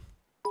 chow mein.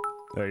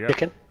 There you go.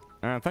 chicken.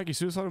 And thank you,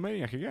 Suicidal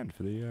Maniac, again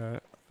for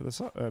the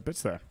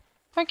bits there.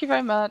 Thank you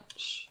very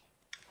much.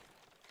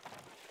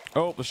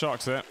 Oh, the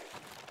shark's there.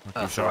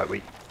 That's alright.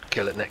 We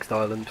kill it next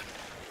island.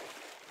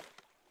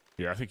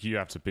 Yeah, I think you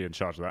have to be in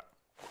charge of that.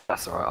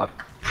 That's alright. I've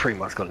pretty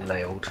much got it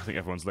nailed. I think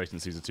everyone's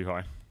latencies are too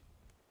high.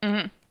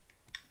 Mhm. I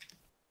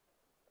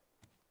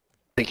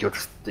think you're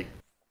just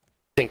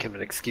thinking of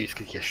an excuse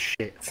because you're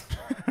shit.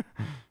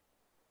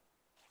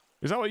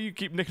 Is that why you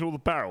keep nicking all the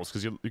barrels?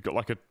 Because you've got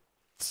like a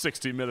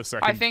 60 millisecond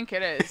I think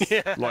it is.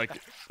 Yeah. like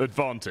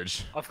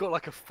advantage. I've got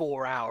like a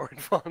 4-hour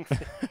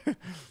advantage.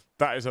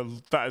 That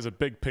is a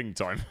big ping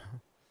time.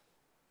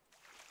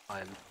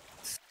 I'm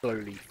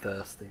slowly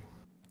thirsty.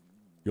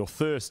 You're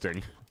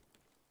thirsting.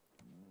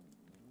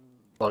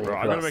 Long Right,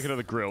 I'm gonna plus. make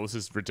another grill. This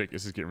is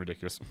ridiculous. This is getting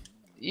ridiculous.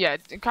 Yeah,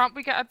 can't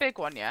we get a big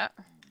one yet?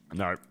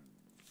 No.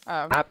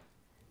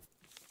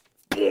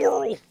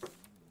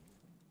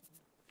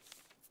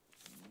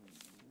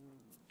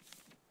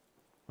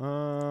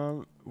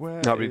 Oh.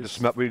 Where No, we need, is-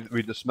 we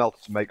need the smelter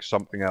to make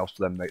something else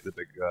to then make the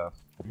big Yeah.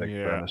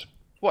 furnace.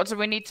 What do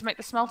we need to make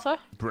the smelter?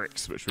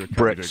 bricks, which we're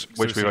currently Bricks, doing.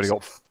 which So we've only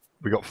six. got.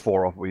 We got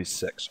 4 of. We need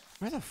 6.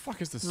 Where the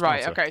fuck is the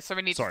Right, smelter? okay, so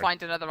we need Sorry. to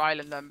find another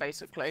island then,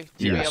 basically, to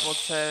Yes. be able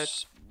to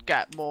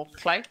get more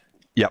clay.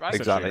 Yep, Right.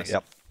 exactly. Yes.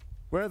 Yep.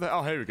 Where the?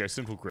 Oh, here we go.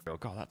 Simple grill.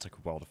 God, that took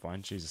a while to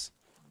find. Jesus.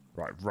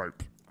 Right,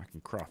 rope. I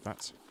can craft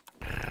that.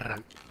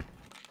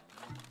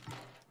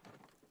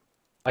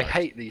 I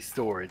hate these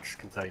storage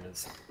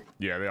containers.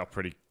 Yeah, they are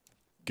pretty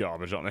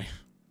garbage, aren't they?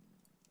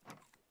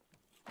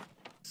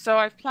 So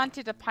I've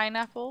planted a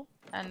pineapple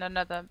and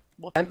another And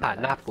watermelon.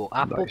 pineapple,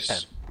 apple,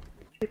 Nice. pen.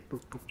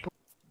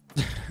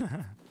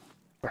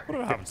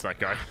 What happened to that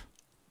guy?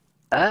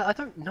 I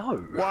don't know.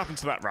 What happened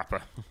to that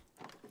rapper?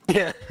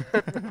 Yeah.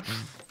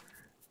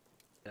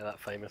 Yeah, that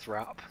famous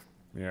rap.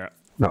 Yeah.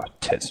 No,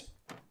 tits.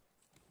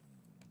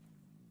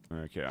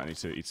 Okay, I need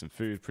to eat some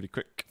food pretty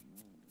quick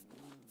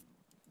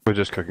We're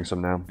just cooking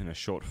some now. in a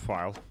short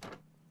file.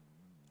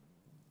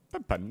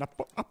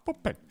 Pineapple, apple,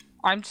 pen.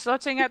 I'm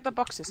sorting out the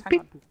boxes. Hang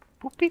on.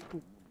 Boop, beep,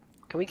 boop.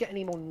 Can we get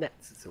any more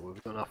nets at all?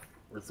 We've got enough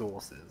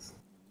resources.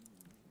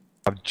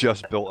 I've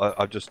just built.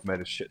 I've just made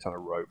a shit ton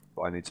of rope,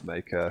 but I need to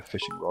make a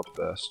fishing rod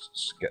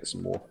first to get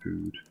some more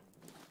food.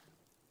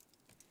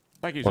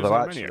 Thank you, Although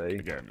Suicidal Maniac, actually-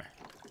 again.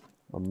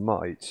 I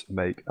might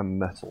make a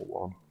metal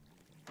one.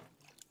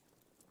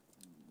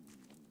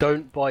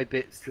 Don't buy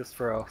bits just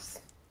for us,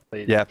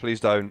 please. Yeah, please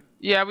don't.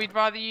 Yeah, we'd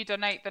rather you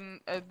donate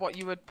than what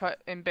you would put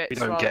in bits We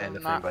don't rather get than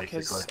anything, that, basically.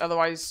 because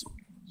otherwise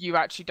you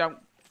actually don't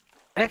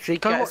Actually,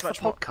 go get watch as the much,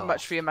 podcast.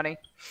 much for your money.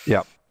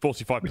 Yeah,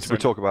 45%. we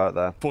talk about it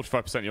there.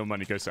 45% of your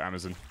money goes to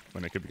Amazon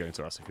when it could be going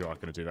to us if you are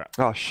going to do that.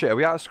 Oh shit, are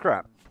we out of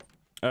scrap?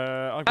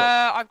 I've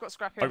got, I've got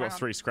scrap here. I've hang got on.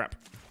 3 scrap.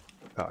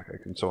 Oh, okay,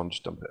 can someone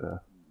just dump it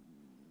there?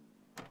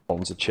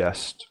 On's a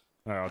chest.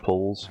 I'll,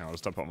 Pulls. hang on, I'll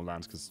just dump it on the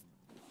land because.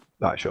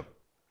 Alright, sure.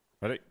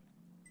 Ready?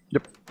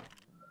 Yep.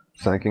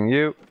 Thanking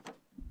you.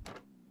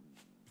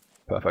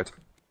 Perfect.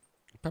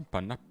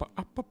 Pineapple,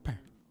 apple, pen.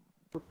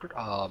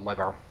 My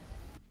barrel.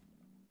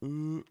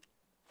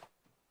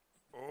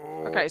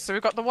 Okay, so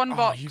we've got the one Oh,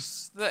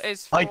 box that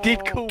is for I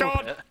did call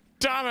God it.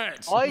 damn it!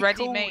 I called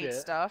ready-made it.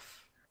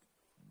 stuff.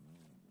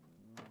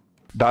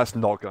 That's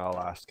not gonna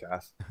last,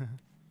 Kath.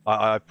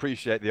 I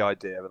appreciate the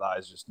idea, but that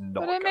is just not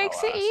But gonna it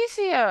makes it last.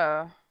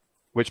 easier.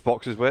 Which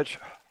box is which?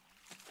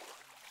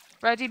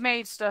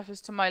 Ready-made stuff is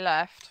to my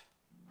left.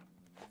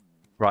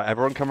 Right,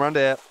 everyone come around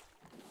here.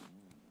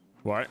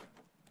 Right,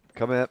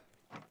 Come here.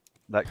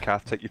 Let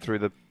Kath take you through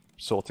the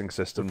sorting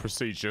system.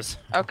 procedures.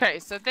 Okay,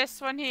 so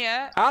this one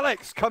here.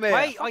 Alex, come here!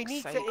 Wait, I fuck's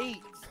need sake. to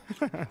eat.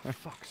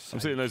 I'm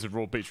seeing loads of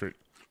raw beetroot.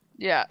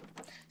 Yeah.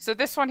 So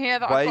this one here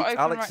that Wait, I've got open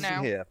Alex right isn't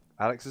now. here.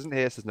 Alex isn't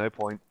here, so there's no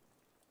point.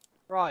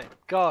 Right,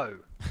 go.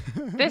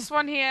 This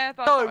one here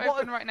that No, I've got what-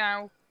 open right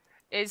now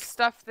is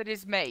stuff that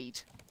is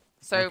made.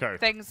 So Okay.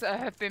 things that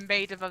have been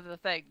made of other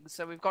things.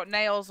 So we've got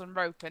nails and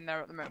rope in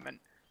there at the moment.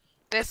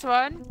 This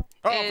one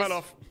Oh, I is fell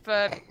off.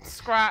 for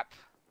scrap,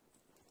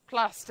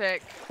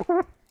 plastic,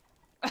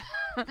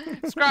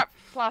 scrap,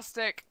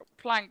 plastic,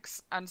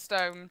 planks and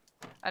stone,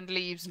 and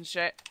leaves and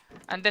shit.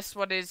 And this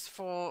one is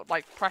for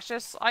like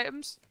precious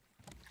items.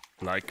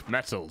 Like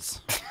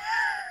metals.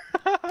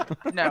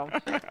 No,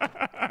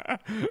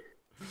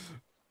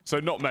 So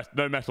not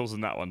no metals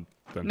in that one.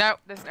 Then. no,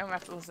 there's no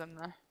metals in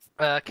there.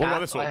 Kath, about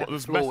this one? I have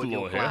There's a flaw metal in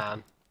your ore here.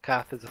 plan.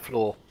 Kath, there's a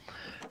flaw.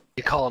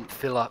 You can't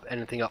fill up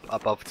anything up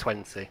above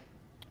 20.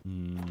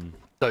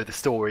 So the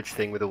storage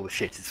thing with all the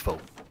shit is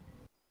full.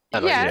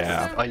 And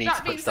Yeah, so I need that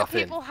to put means stuff that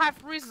in. people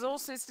have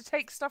resources to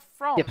take stuff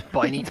from. Yeah,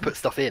 but I need to put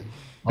stuff in.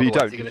 But you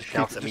Otherwise don't. You're going to just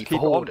shout keep- at me just for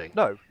keep it on- hoarding.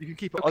 No, you can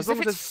keep it Because as long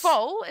if as it's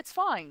full, it's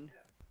fine.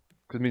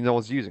 Because it means no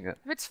one's using it.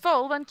 If it's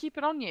full, then keep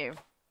it on you.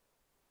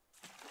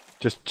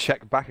 Just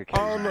check back Oh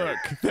occasionally. look,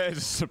 there's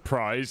a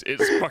surprise.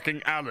 It's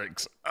fucking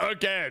Alex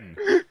again.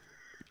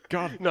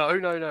 God. No. I'm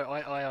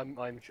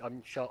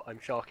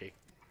Sharky.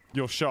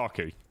 You're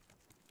Sharky.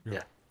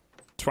 Yeah.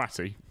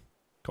 Twatty.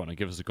 Come on, and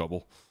give us a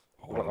gobble.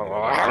 Oh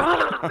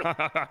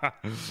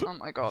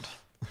my god.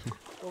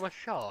 I'm a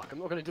shark. I'm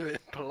not going to do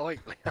it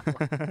politely.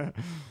 Have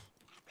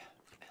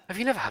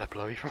you never had a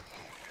blowy from?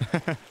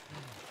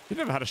 You've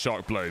never had a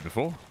shark blow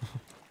before?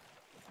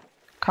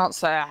 Can't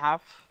say I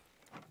have.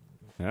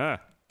 Yeah.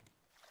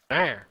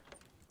 There.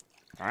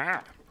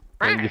 Ah.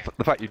 I mean,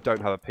 the fact you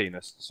don't have a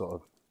penis, sort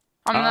of.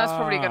 I mean, that's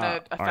probably going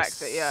to I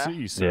affect it, yeah.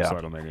 see,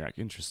 suicidal maniac.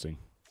 Interesting.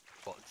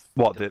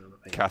 What, did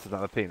cat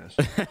have a penis?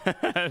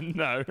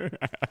 No.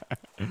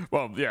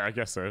 Well, yeah, I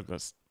guess so.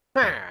 That's.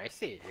 I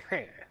see.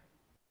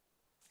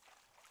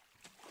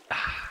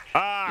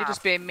 Ah, You're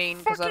just being mean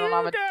because I don't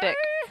have a dick.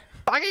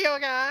 Fuck you,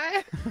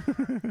 guy!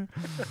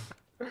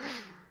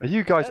 Are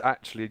you guys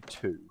actually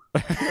two?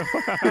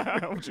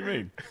 what do you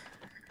mean?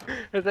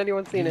 Has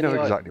anyone seen You any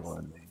know exactly items? what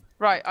I mean.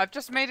 Right, I've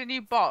just made a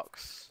new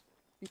box.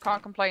 You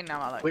can't complain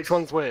now, Alex. Which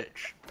one's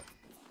which?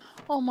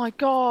 Oh my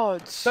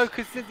god. No,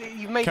 because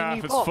you've made a Kath,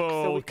 new it's box. full.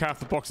 So we... Kath,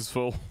 the box is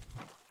full.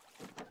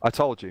 I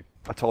told you.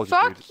 I told you,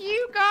 Fuck dude.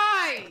 you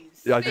guys!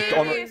 Yeah,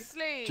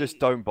 Seriously! Just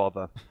don't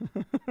bother.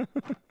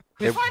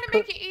 We're trying to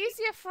make it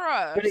easier for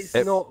us. But it's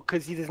not,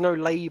 because there's no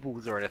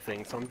labels or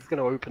anything, so I'm just going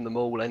to open them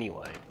all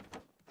anyway.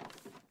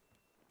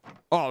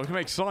 Oh, we can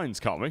make signs,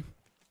 can't we?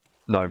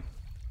 No,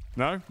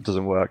 No? it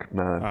doesn't work.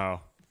 No,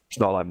 Oh, it's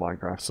not like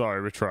Minecraft.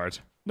 sorry, we tried.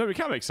 No, we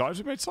can make signs.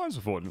 We made signs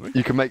before, didn't we?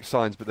 You can make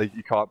signs, but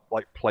you can't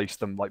like place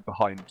them like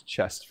behind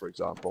chests, for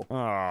example.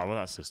 Ah, well,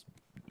 that's just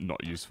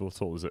not useful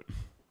at all, is it?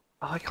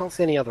 Oh, I can't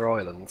see any other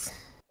islands.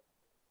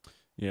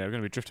 Yeah, we're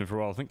going to be drifting for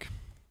a while, I think.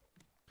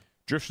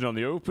 Drifting on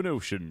the open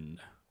ocean.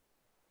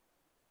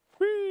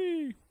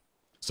 Whee!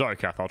 Sorry,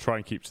 Kath, I'll try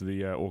and keep to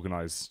the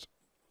organised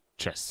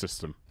chest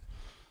system.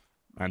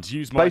 And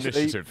use my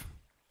Basically- initiative.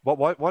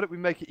 Why don't we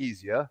make it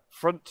easier?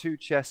 Front 2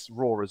 chests,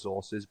 raw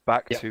resources.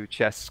 Back Yep. 2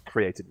 chests,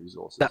 created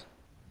resources. That-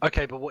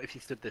 Okay, but what if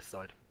you stood this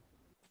side?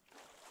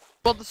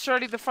 Well,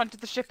 surely the front of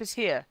the ship is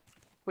here.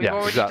 We've Yeah,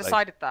 already exactly.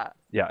 decided that.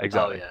 Yeah,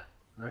 exactly. Oh,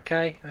 yeah.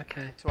 Okay,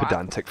 okay. Twat.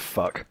 Pedantic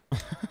fuck.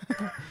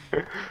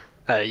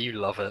 Hey, you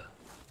love it.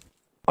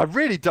 I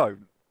really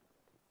don't.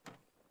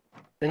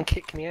 Then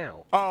kick me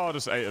out. Oh, I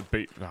just ate a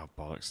beat. Oh,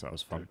 bollocks, that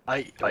was fun.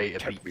 I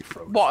ate a beat me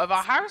from. What, of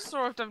our house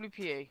or of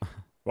WPE?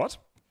 What?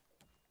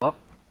 What?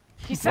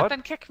 He said What?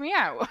 then kick me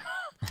out.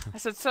 I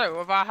said, so,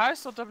 of our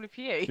house or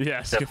WPE?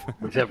 Yes.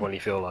 Whichever one you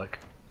feel like.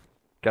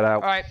 Get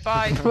out. Alright,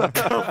 bye. Oh,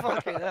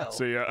 fucking hell.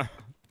 See ya.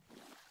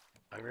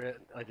 I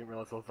didn't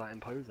realise I was that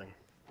imposing.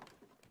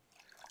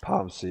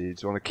 Palm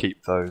seeds. We want to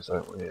keep those,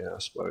 don't we? Yeah, I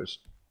suppose.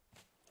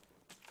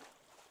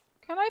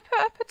 Can I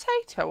put a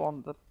potato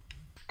on the...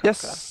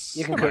 Yes.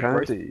 You can okay.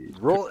 cook Indeed.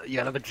 Raw, you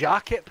can have a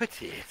jacket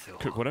potato.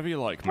 Cook whatever you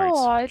like, mate.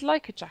 Oh, I'd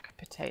like a jacket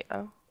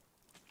potato.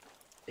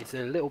 It's a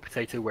little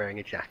potato wearing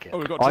a jacket. Oh,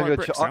 we've got dry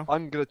bricks now.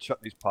 I'm gonna chuck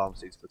these palm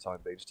seeds for the time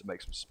being, just to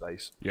make some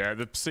space. Yeah,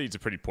 the seeds are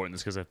pretty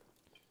pointless because they're...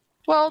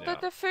 Well, Yeah.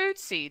 the food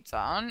seeds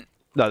aren't.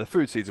 No, the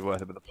food seeds are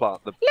worth it, but the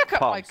plant. The Look at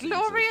palm my seeds are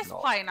glorious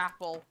not.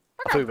 pineapple. Look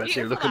I how thought you were about to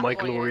say, beautiful look at my that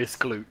boy glorious is.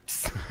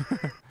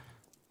 glutes.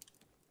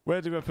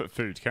 Where do I put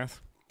food,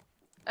 Kath?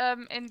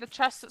 In the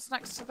chest that's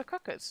next to the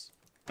cookers.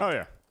 Oh,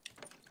 yeah.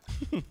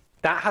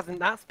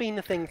 That's been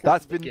the thing since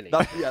That's the been beginning.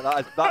 that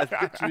has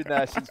literally been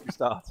there since we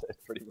started,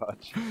 pretty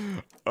much.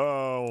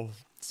 Oh,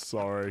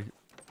 sorry.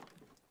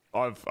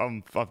 I've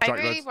I'm drank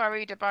really loads.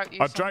 worried about you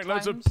I've drank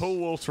loads of sometimes. pool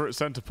water at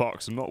Centre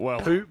Parks. I'm not well.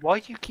 Poo? Why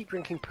do you keep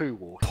drinking poo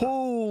water?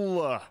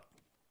 Pool.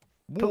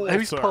 Water.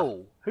 Who's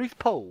Paul? Who's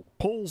Paul?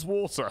 Pool's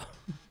water.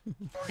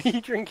 Why are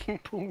you drinking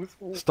Paul's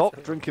water?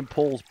 Stop drinking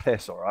Paul's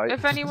piss, alright?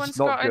 If anyone's It's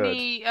not got good.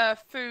 any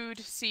food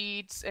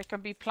seeds, it can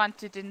be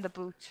planted in the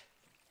boot.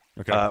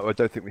 Okay. I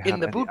don't think we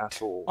have the any boot.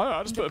 at all. Oh,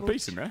 I just the put a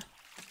beet in there.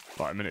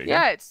 Like a minute ago.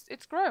 Yeah,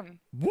 it's grown.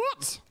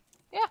 What?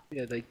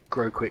 Yeah, they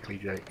grow quickly,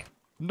 Jake.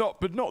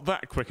 But not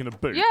that quick in a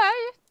boot. Yeah.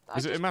 I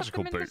Is it a just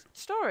magical put them in boot? the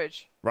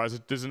storage. Right,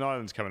 there's an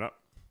island coming up.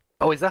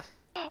 Oh, is that?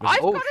 I've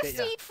Oh, got a shit,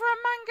 yeah. seed for a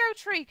mango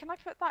tree. Can I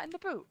put that in the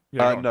boot?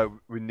 Yeah, go on. No,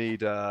 we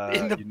need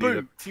in the you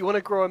boot? You want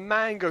to grow a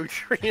mango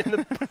tree in the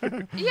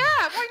boot? Yeah,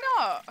 why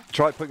not?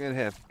 Try putting it in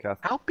here, Kath.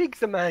 How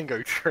big's a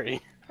mango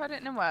tree? Put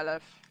it in where,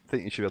 love? I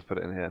think you should be able to put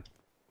it in here.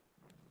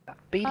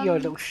 Beady your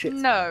little shit.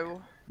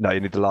 No. No, you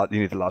need the large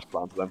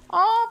plant then.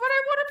 Oh, but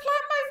I want to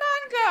plant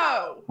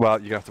my mango. Well,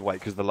 you're gonna have to wait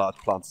because the large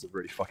plants are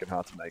really fucking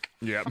hard to make.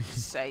 Yeah.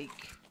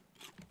 Sake.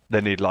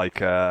 They need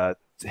like lot.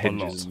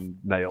 hinges and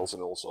nails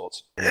and all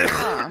sorts.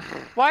 Ah.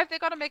 Why have they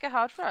got to make it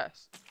hard for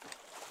us?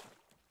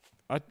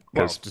 Well,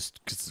 'Cause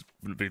just because it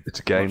wouldn't be it's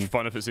a game. much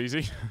fun if it's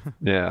easy.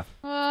 Yeah.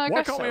 I Why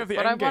guess can't so, we have the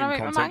but I end want to game make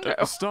my content mango. at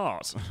the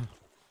start?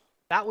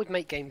 That would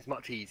make games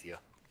much easier.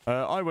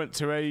 I went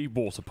to a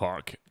water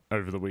park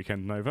over the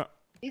weekend, Nova.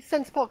 Is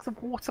Centre Park's a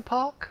water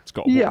park? It's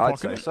got a Yeah, water I'd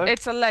park in say it. so.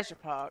 It's a leisure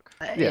park.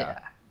 Yeah.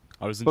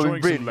 I was But we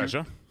enjoying some really-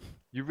 leisure.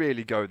 You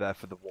really go there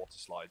for the water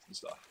slides and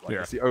stuff. Like, Yeah.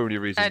 That's the only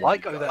reason. And- why I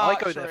go there. I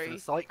go there for Archery. the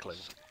cycling.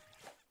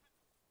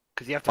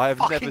 Because you have to I have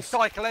fucking never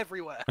cycle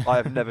everywhere. I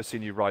have never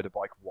seen you ride a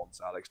bike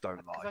once, Alex. Don't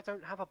Because lie. I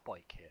don't have a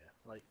bike here.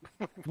 Like,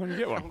 Why don't you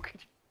get one? how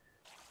could you-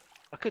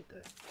 I could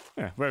do.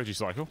 Yeah, where would you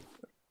cycle?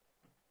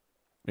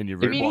 In your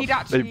You room. mean he'd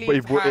actually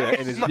leave the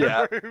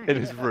house? In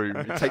his room.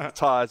 He'd take the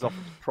tyres off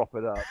and prop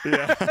it up.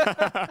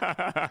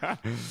 Yeah.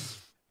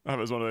 That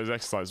was one of those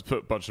exercises. Put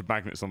a bunch of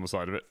magnets on the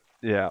side of it.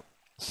 Yeah.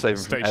 Save him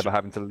from Station. ever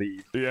having to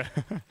leave. Yeah.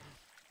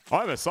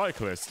 I'm a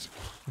cyclist.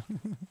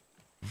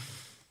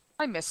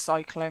 I miss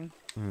cycling.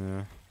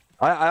 Yeah.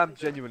 I am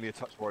genuinely a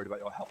touch worried about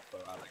your health, though,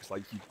 Alex.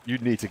 Like, you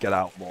need to get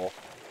out more.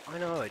 I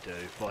know I do,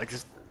 but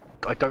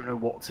I don't know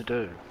what to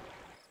do.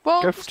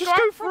 Well, Go just f- go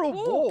just go for a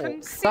walk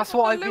and see That's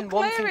what what the I've been local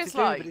wanting to area's do,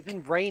 like. but it's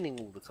been raining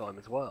all the time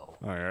as well.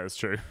 Oh yeah, that's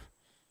true.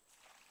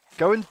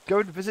 Go and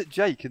visit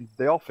Jake in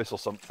the office or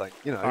something.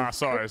 You know.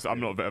 Sorry, I'm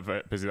not a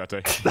bit busy that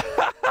day.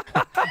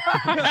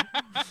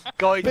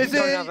 Guys, Busy.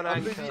 you don't have an I'm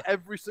anchor. busy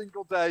every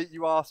single day.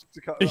 You ask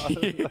to come.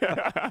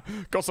 Yeah.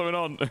 Got something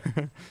on.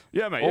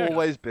 Yeah, mate. Yeah.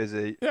 Always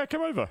busy. Yeah,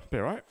 come over. Be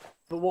alright.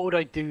 But what would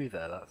I do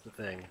there? That's the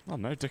thing. I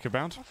don't know, dick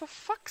about. Oh, for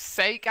fuck's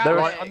sake, There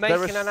Alex. are, I'm there are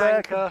making an spare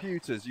anchor.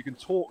 computers. You can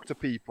talk to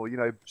people. You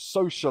know,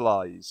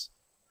 socialise.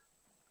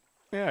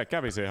 Yeah,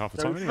 Gabby's here half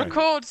the time Don't anyway.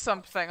 Record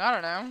something, I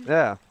don't know.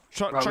 Yeah. Right,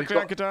 Chuck we've the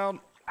got- anchor down.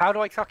 How do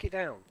I chuck it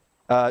down?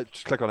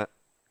 Just click on it.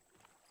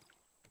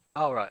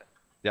 Oh, right.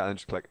 Yeah, and then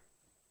just click.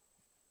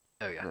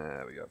 There we go.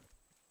 There we go.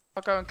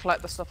 I'll go and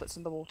collect the stuff that's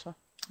in the water.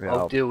 Yeah, I'll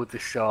I'll deal with the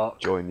shark.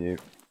 join you.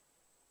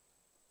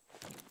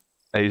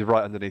 Hey, he's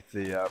right underneath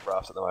the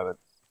raft at the moment.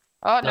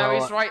 Oh, no, No,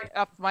 he's right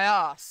up my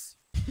ass.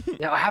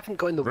 Yeah, I haven't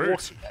got in the Rude.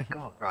 water yet.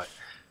 God, right.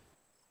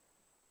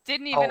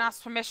 Didn't even Oh.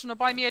 ask permission to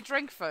buy me a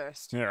drink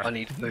first. Yeah. I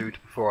need food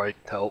before I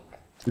help.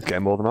 He's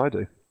getting more than I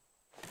do.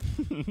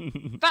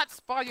 That's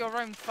by your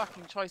own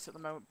fucking choice at the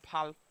moment,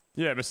 pal.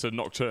 Yeah, Mr.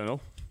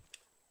 Nocturnal.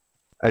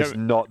 It's Go-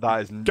 not.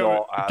 That is Going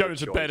not.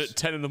 to bed at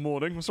 10 in the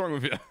morning. What's wrong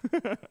with you?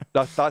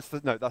 That's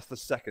the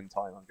second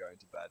time I'm going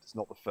to bed. It's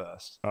not the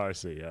first. Oh, I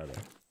see. Yeah. No.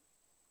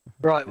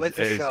 Right, where's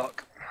the is-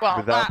 shark? Well,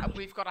 Without- that,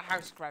 we've got a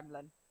house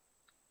gremlin.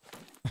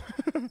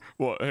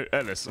 What?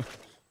 Ellis?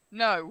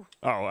 No.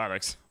 Oh,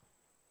 Alex.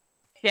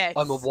 Yes.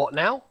 I'm a what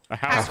now? A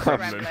house House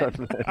gremlin.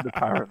 gremlin.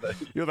 Apparently.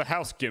 You're the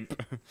house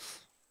gimp.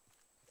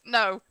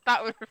 No,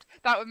 that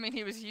would mean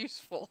he was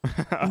useful.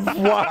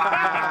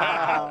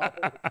 Wow.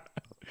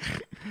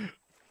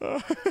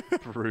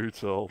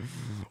 Brutal.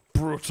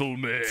 Brutal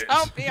mate.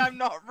 Tell me I'm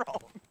not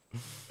wrong.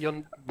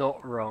 You're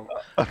not wrong.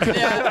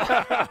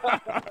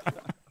 Yeah.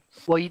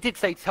 Well, you did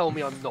say tell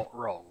me I'm not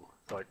wrong.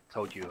 So I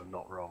told you I'm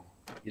not wrong.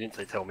 You didn't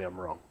say tell me I'm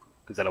wrong.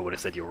 Because then I would have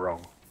said you're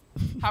wrong.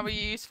 How are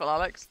you useful,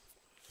 Alex?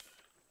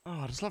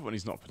 Oh, I just love when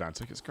he's not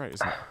pedantic. It's great,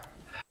 isn't it?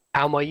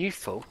 How am I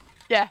useful?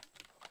 Yeah.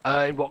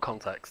 In what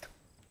context?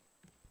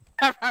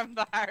 Around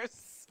the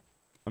house.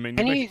 I mean,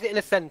 Can you make- use it in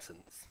a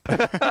sentence?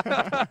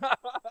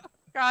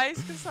 Guys,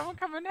 can someone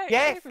come in next?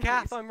 Yes, Please?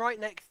 Kath, I'm right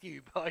next to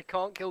you, but I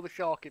can't kill the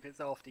shark if it's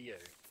after you.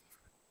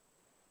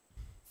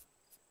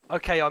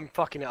 Okay, I'm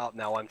fucking it up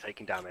now. I'm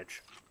taking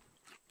damage.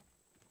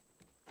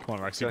 Come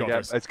on, Rex, It's you gonna got get,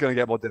 this. it's going to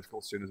get more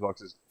difficult soon as well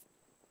because it's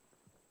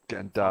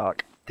getting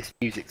dark. This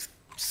music's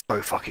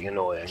so fucking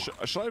annoying.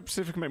 Shall I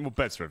see if we can make more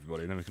beds for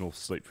everybody, and then we can all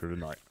sleep through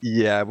the night?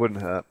 Yeah, it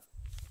wouldn't hurt.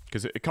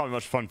 Because it can't be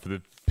much fun for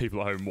the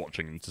people at home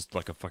watching. It's just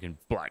like a fucking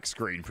black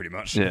screen, pretty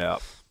much. Yeah.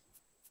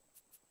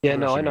 Yeah,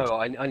 no, I Rushing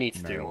know. I need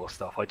to do No. more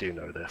stuff. I do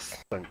know this.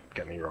 Don't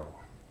get me wrong.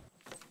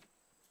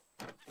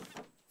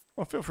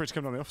 Well, feel free to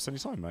come down to the office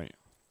anytime, mate.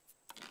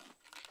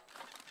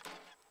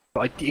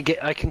 But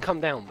I can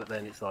come down, but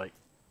then it's like,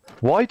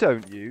 Why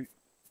don't you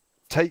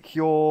take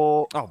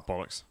your Oh,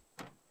 bollocks.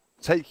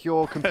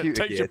 computer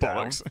Take gear your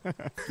down? bollocks.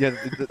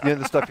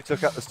 The stuff you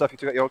took out, the stuff you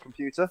took out your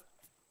computer.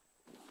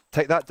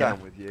 Take that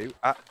down with you.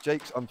 At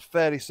Jake's, I'm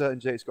fairly certain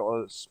Jake's got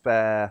a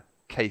spare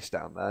case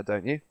down there,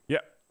 don't you? Yeah.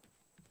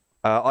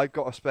 I've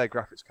got a spare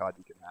graphics card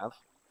you can have.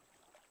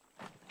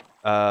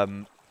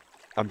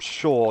 I'm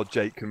sure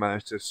Jake can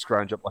manage to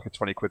scrounge up like a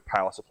 20 quid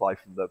power supply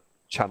from the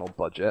channel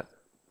budget.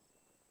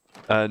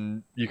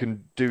 And you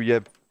can do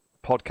your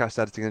podcast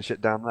editing and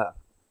shit down there.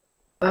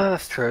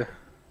 that's true.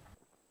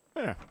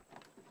 Yeah.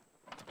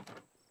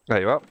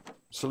 There you are.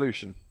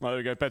 Solution. Right, there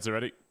we go. Beds are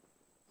ready.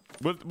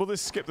 Will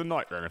this skip the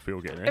night then if we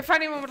all get in? If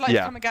anyone would like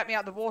Yeah. to come and get me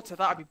out of the water,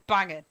 that'd be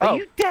banging. Are Oh.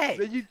 you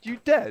dead? You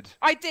dead?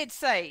 I did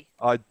say.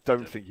 I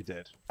don't think you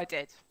did. I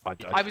did. I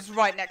don't. I was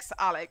right next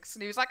to Alex,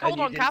 and he was like, And "Hold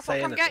you on, didn't Kath, I'll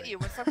say come get anything. you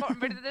once I've gotten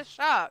rid of this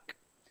shark."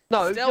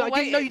 No, Still no, I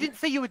didn't, no, waiting. you didn't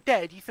say you were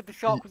dead. You said the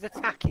shark was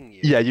attacking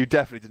you. Yeah, you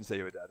definitely didn't say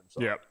you were dead. I'm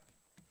sorry. Yeah.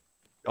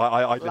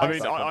 I did I mean,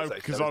 miss that I-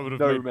 conversation. 'cause There I was would've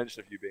no made-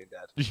 mention of you being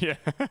dead. Yeah.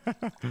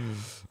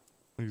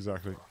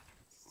 Exactly.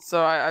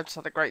 So I just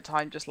had a great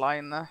time just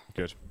lying there.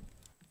 Good.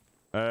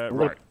 I'm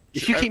Right. gonna-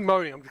 If you keep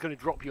moaning, I'm just going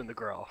to drop you in the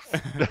grass.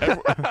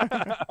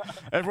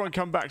 Everyone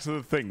come back to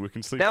the thing. We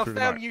can sleep now through the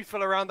sound night.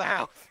 useful around the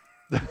house.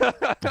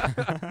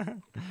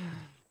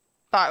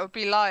 That would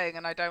be lying,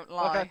 and I don't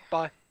lie. Okay,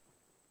 bye.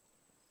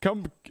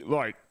 Come,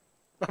 like...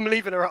 I'm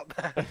leaving her up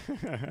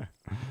there.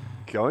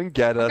 Go and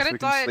get I'm us. gonna We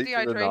die can of sleep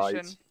through the night.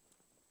 dehydration.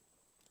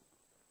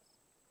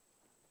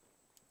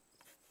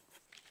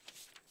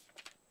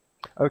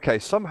 Okay,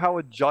 somehow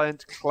a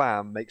giant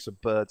clam makes a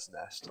bird's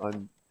nest.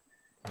 I'm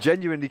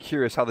genuinely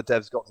curious how the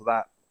devs got to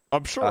that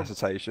I'm sure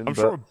assertion. I'm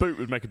but sure a boot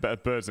would make a better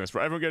bird's nest.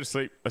 Right, everyone go to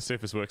sleep. Let's see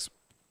if this works.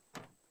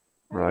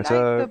 Right.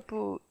 I like the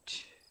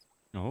boat.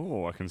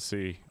 Oh, I can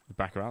see the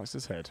back of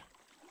Alex's head.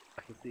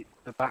 I can see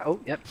the battle.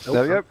 Yep. Oh,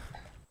 There we go.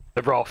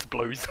 The raft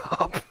blows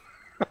up.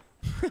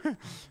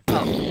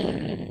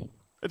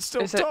 It's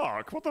still Is it-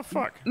 dark. What the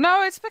fuck?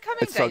 No, it's becoming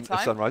It's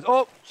daytime. sunrise.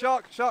 Oh,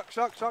 shark! Shit,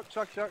 shit.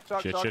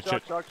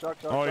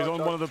 Oh, he's on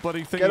one of the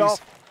bloody thingies. Get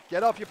off!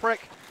 Get off, you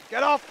prick!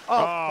 Get off!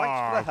 Oh,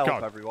 thanks for the help,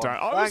 God everyone.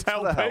 damn, I was Thanks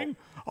for the help. helping.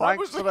 I was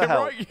Thanks for the looking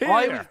help. right here.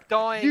 I was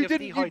dying You of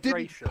didn't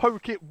dehydration.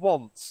 poke it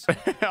once.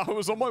 I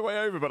was on my way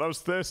over, but I was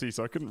thirsty,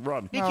 so I couldn't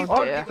run. Did Oh, you dear.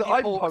 poke it with your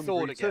I'm pork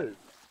sword hungry again?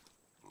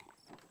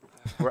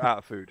 too. We're out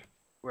of food.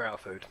 We're out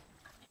of food.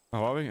 Oh,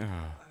 are we?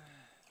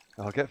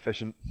 I'll get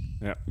fishing.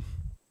 Yeah.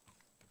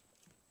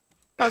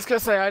 I was gonna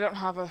say I don't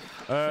have a.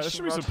 There fishing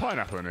should be some rod.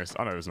 pineapple in this.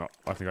 Oh, no, there's not.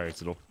 I think I ate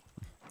it all.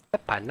 A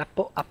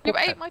pineapple, apple. You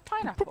ate my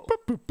pineapple.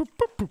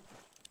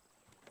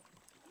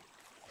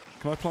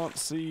 Can I plant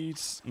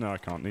seeds? No, I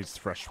can't. Needs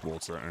fresh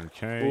water.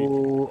 Okay.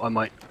 Oh, I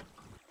might.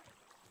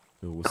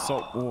 Fill with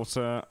salt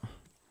water.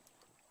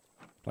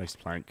 Place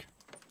plank.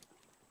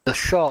 The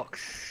shark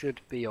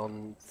should be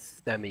on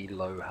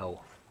semi-low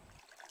health.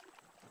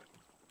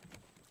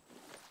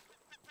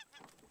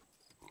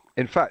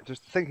 In fact,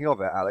 just thinking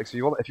of it, Alex, if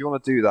you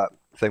want to do that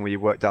thing where you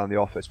work down in the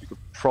office, we could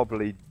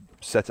probably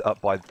set it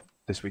up by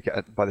this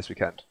weekend.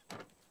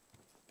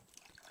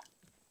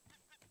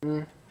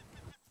 Mm.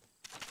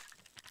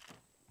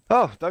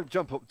 Oh, don't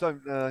jump up!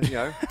 Don't you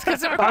know?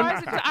 Because it requires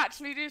him to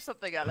actually do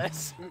something,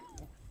 Ellis.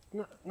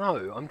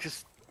 No, I'm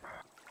just.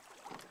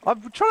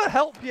 I'm trying to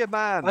help you,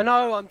 man. I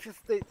know. I'm just.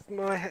 It's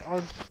my.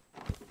 I'm.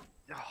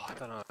 Oh, I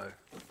don't know.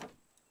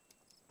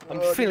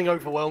 I'm feeling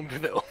overwhelmed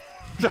with it all.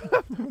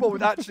 What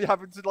with actually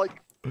having to like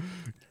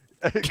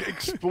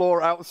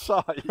explore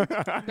outside?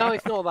 No,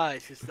 it's not that.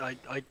 It's just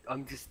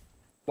I'm just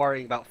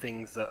worrying about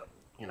things that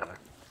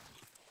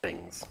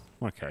things.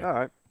 Okay. All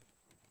right.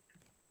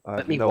 I Let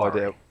have me no worry.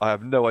 idea. I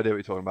have no idea what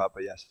you're talking about,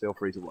 but yes, feel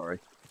free to worry.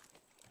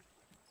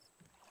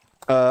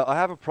 I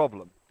have a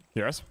problem.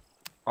 Yes.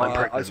 I'm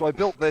pregnant. So I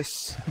built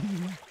this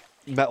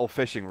metal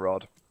fishing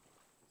rod,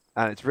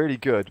 and it's really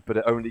good, but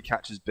it only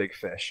catches big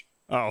fish,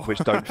 Oh. which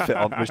don't fit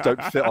on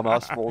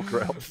our small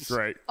grills.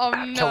 Great. Oh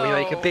no! Can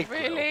we make a big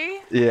grill? really?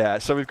 Yeah,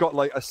 so we've got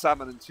like a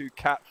salmon and 2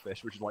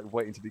 catfish, which is like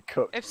waiting to be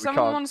cooked. If We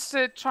someone can't- wants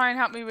to try and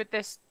help me with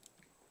this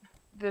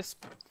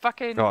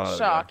fucking Oh, no,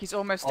 shark, no. he's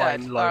almost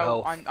I'm dead. low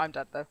Oh, health. I'm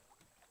dead though.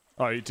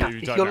 Oh, you do. You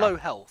If don't you're now. low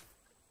health,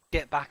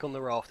 get back on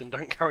the raft and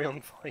don't carry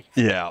on fighting.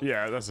 Yeah.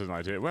 Yeah, that's an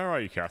idea. Where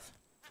are you, Kath?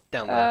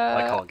 Down there.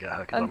 I Uh, can't get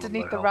her 'cause I'm on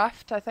Underneath low the health.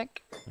 raft, I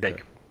think.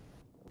 Dig.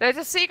 There's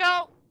a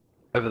seagull.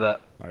 Over there.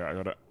 I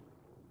got it.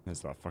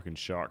 There's that fucking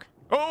shark.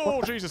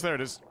 Oh, Jesus, there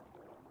it is.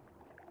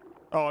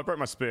 Oh, I broke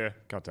my spear.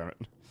 God damn it.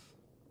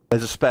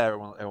 There's a spare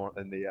one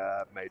in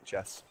the maid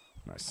chest.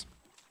 Nice.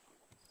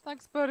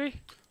 Thanks,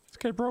 buddy. It's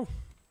okay, bro.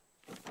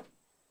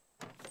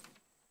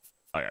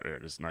 Oh yeah, there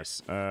it is.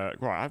 Nice.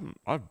 Right,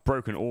 I've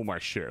broken all my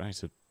shit. I need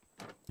to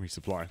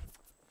resupply.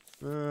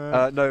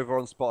 No, over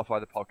on Spotify,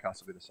 the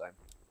podcast will be the same,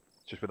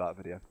 just without a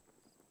video.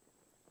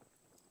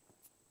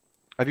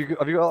 Have you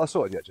got that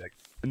sorted yet, Jake?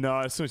 No,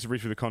 I still need to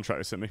read through the contract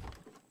they sent me.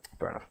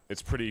 Fair enough.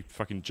 It's pretty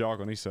fucking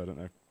jargony, so I don't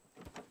know.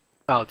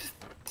 I'll just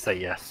say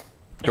yes.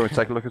 Do you want me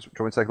to take a look? Do you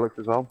want me to take a look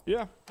as well?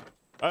 Yeah.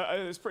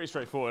 It's pretty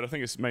straightforward. I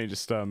think it's mainly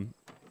just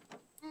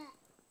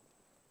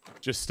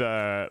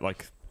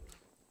like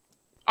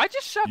I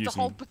just shoved a Using-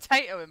 whole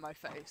potato in my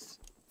face.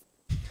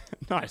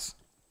 nice.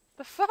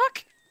 The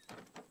fuck?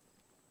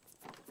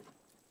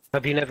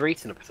 Have you never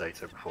eaten a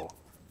potato before?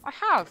 I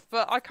have,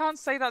 but I can't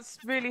say that's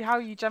really how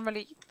you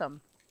generally eat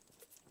them.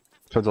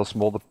 Depends how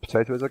small the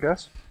potato is, I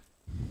guess.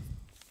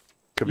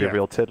 Could be Yeah. a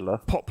real tiddler.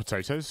 Pot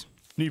potatoes.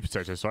 New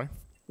potatoes, sorry.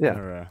 Yeah.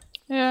 They're,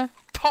 Yeah.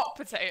 Pot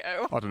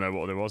potato. I don't know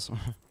what it was.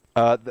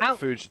 The How-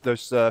 food,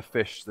 there's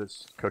fish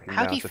that's cooking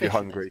How now, do you so if you're fish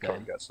in hungry, you this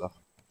can't game? get stuff.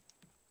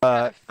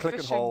 a Click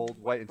and fishing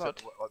hold, wait until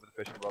rod. with the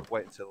fishing rod,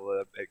 wait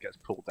until it gets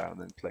pulled down,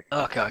 then click.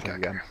 Okay.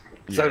 Again.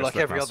 So Yeah, like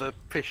it's every nice. other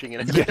fishing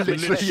in Yeah, it.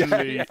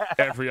 Literally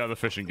every other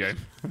fishing game.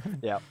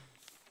 Yeah.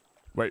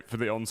 Wait for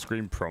the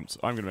on-screen prompt.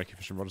 I'm going to make a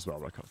fishing rod as well,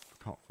 but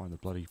I can't find the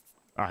bloody...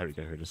 Ah, here we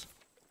go. Here it is.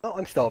 Oh,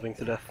 I'm starving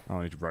to death. Oh,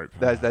 I need rope.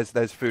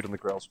 There's food on the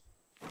grills.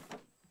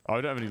 Oh,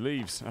 I don't have any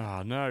leaves.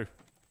 Ah, no.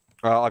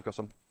 I've got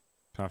some.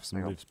 Can I have some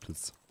Hang on. leaves,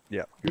 please?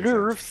 Yeah.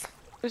 Nerves.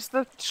 Is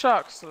the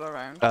shark still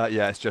around?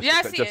 Yeah, it's just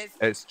Yes, he is.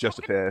 it's just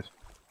appeared.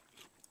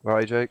 Where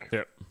are you, Jake?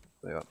 Yep.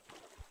 There you are.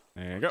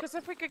 There you go. Because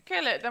if we could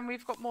kill it, then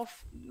we've got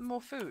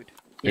more food.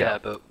 Yeah,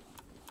 but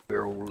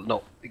we're all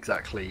not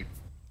exactly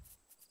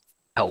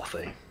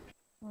healthy.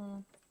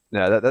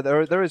 Yeah,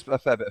 there is a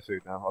fair bit of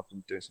food now. I've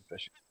been doing some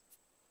fishing.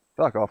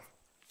 Fuck off.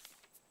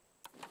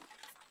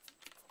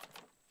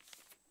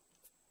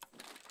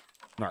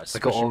 Nice. I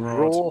got a fishing rod.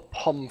 raw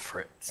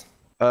pomfret.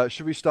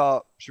 Should we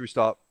start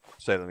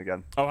sailing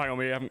again? Oh, hang on.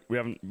 We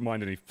haven't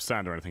mined any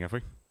sand or anything, have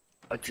we?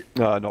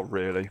 No, not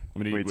really. We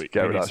We need- need to we-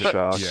 get we rid need of to- that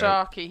shark. Yeah.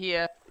 Sharky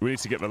here. We need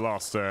to get the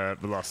last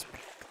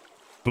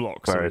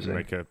block so Where we is can he?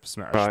 make a Right.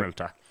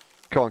 smelter.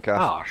 Come on, Kath.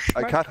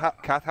 Ah,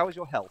 Kath, how is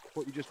your health? I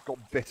thought you just got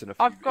bitten a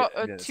few I've got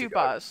minutes 2 ago.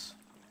 bars.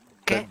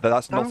 But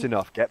that's not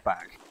enough. Get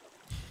back.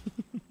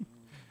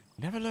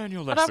 Never learn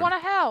your But lesson. I want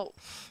to help.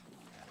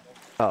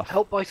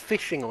 Help by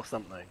fishing or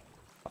something.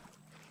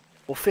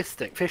 Or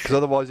fisting. Because Fishing.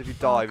 otherwise, if you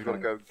die, we've got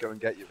Okay. to go and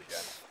get you again.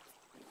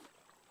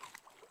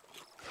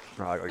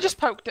 Right, I gotta, Just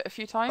poked it a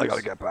few times. I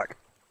gotta get back.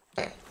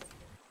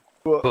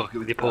 Book it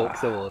with your pork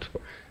sword.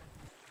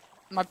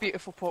 My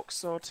beautiful pork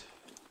sword.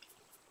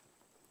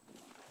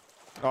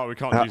 Oh, we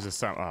can't use the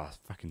salmon. Ah,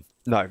 fucking.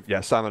 No, yeah,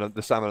 the salmon and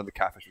the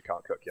catfish we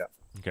can't cook yet.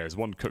 Okay, there's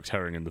one cooked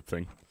herring in the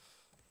thing.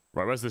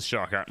 Right, where's this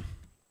shark at?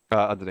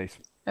 Underneath.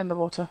 In the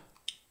water.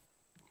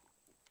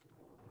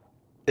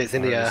 It's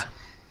in the There it air.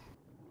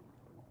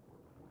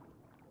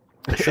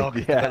 The shark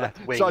has developed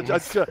So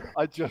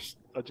wings.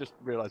 I just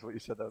realised what you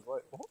said there. I was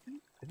like, what?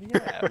 In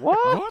the air?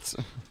 What?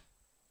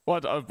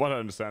 What? I don't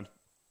understand.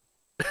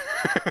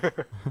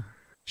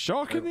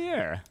 Shark in the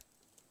air?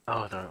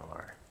 Oh, don't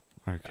worry.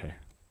 Okay.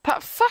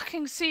 That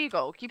fucking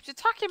seagull keeps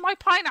attacking my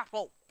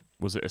pineapple.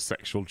 Was it a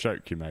sexual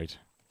joke you made?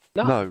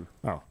 No.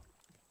 Oh.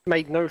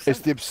 Made no sense.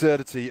 It's the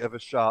absurdity of a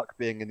shark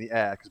being in the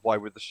air, because why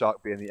would the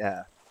shark be in the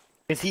air?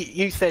 Because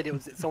you said it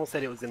was. Someone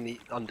said it was in the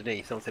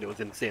underneath. Someone said it was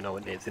in the sea. No,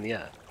 it's in the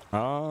air.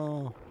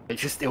 Oh. It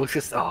was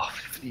just. Oh,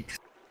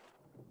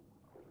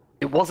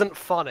 it wasn't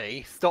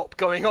funny. Stop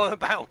going on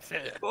about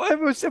it. Well, it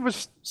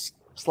was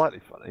slightly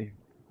funny.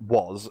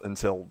 Was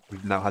until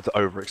we've now had to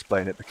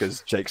over-explain it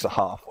because Jake's a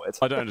half-wit.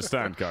 I don't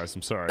understand, guys.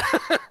 I'm sorry.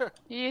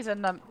 He is a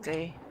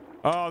numpty.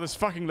 Oh, this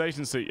fucking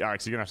latency.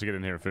 Actually, you're gonna have to get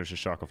in here and finish the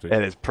shark off, dude.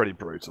 It is pretty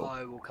brutal.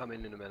 I will come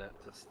in a minute.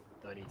 Just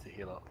don't need to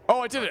heal up.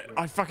 Oh, I did it!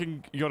 I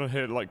fucking. You gotta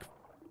hit like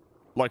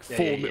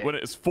Yeah. when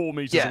it's 4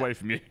 meters Yeah. away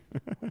from you.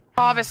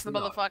 Harvest the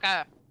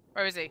motherfucker.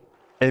 Where is he?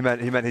 He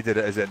meant he did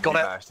it as in Got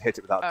he it. managed to hit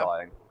it without Oh.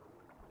 dying.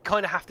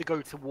 Kind of have to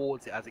go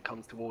towards it as it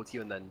comes towards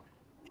you, and then.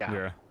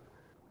 Yeah.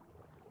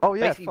 Oh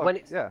yeah, Basically, fuck, when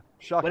it's- yeah.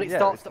 Shark, When it yeah,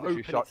 starts it's to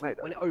literally open,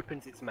 Sharknado. when it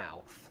opens its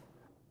mouth.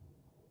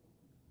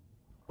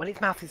 When its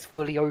mouth is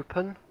fully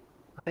open,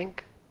 I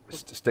think.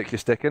 Stick your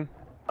stick in.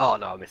 Oh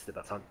no, I missed it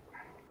that time.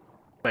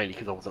 Mainly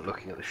because I wasn't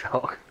looking at the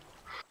shark.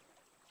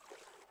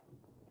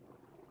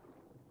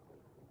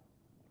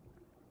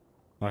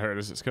 I heard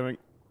this. It's coming.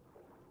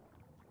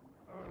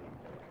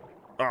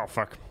 Oh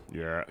fuck.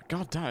 Yeah.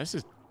 God damn. This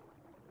is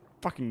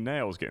fucking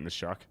nails getting this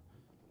shark.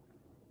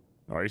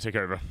 Alright, you take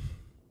over.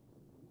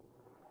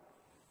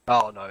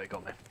 Oh no, it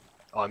got me.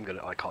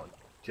 I can't.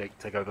 Jake,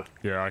 take over.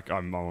 Yeah,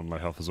 I'm on low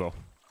health as well.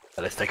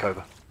 Let's take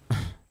over.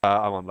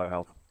 I'm on low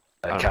health.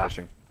 I'm Cap.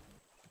 fishing.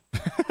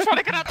 Trying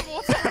to get out of the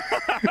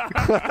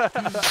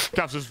water.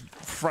 Cap's just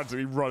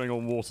frantically running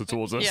on water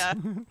towards us. Yeah.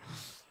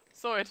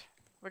 Sorted.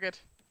 We're good.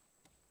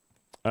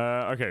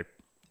 Okay.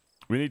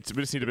 We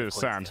just need a bit of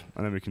sand,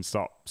 and then we can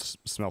start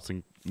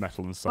smelting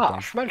metal and stuff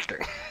down. smelting.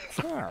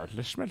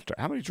 Let's smelt it.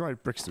 How many dry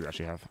bricks do we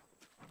actually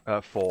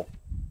have? 4.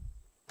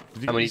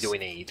 Did you How get many any do we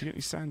Did you need? get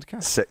any sand,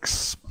 Cap?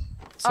 6.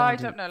 I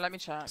Sand don't know. Let me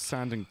check.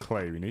 Sand and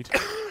clay we need.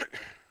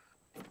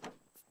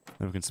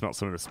 Then we can smelt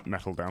some of this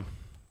metal down.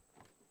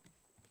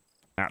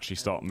 Actually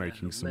start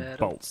making some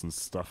metal. bolts and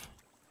stuff.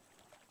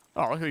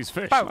 Oh, look at these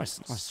fish.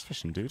 Bolts. Nice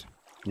fishing, dude.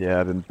 Yeah,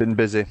 I've been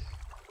busy.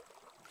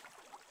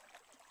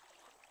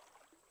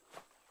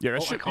 Yeah, I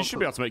you can't should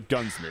be able to make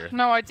guns in here.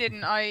 No, I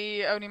didn't.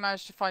 I only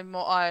managed to find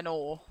more iron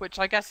ore, which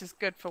I guess is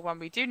good for when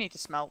we do need to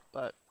smelt,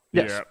 but...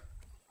 Yes. Yeah.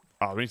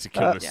 Oh, we need to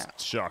kill this Yeah.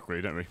 shark,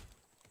 really, don't we?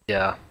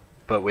 Yeah,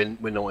 but we're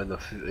not in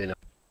the.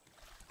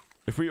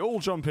 If we all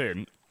jump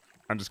in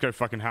and just go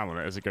fucking ham on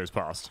it as it goes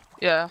past.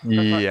 Yeah. go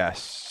for it.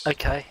 Yes.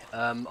 Okay,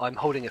 I'm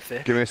holding a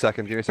fish. Give me a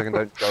second.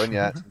 Don't go in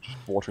yet. I'm just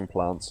watering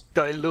plants.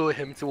 Don't lure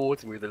him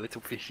towards me with a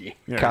little fishy.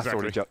 Yeah, Cass exactly.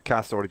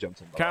 already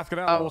jumped in. by the way. Kath, get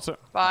out of the Oh. water.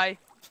 Bye.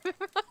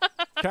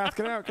 Kath,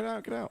 get out, get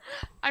out, get out.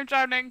 I'm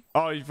drowning.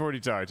 Oh, you've already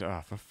died. Ah,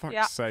 for fuck's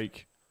Yeah.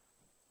 sake.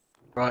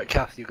 Right,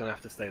 Kath, you're gonna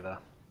have to stay there.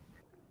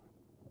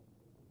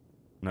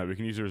 No, we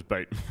can use her as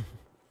bait.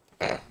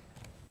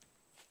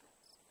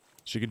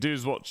 She can do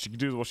what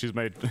she's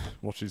made,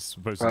 what she's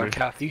supposed to Right, do.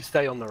 Kath, you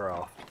stay on the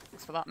raft.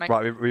 Thanks for that, mate.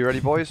 Right, we ready,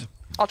 boys?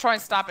 I'll try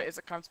and stab it as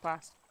it comes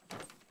past.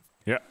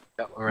 Yeah.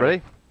 Yep, we're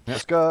Ready?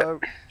 Let's go.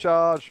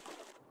 Charge.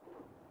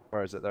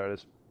 Where is it? There it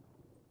is.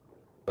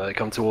 They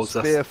come towards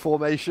us. Spear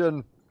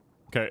formation.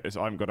 Okay,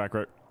 I haven't got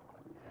aggro.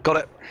 Got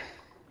it.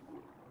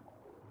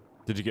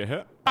 Did you get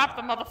hit? Stab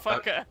the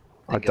motherfucker.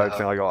 I don't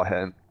think I got a hit.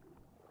 Okay,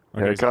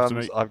 Here it it's after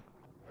comes. me. I'm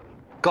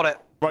Got it.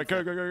 Right,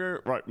 go.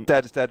 Right,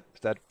 dead. It's dead.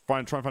 It's dead. try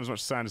and find as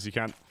much sand as you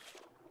can.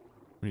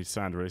 We need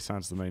sand, really.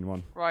 Sand's the main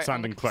one. Right. Sand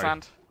I'm and looking for clay.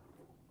 Sand.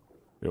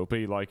 It'll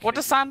be like. What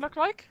does sand look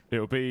like?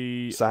 It'll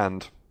be.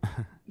 Sand.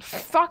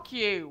 Fuck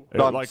you.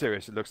 No, I'm like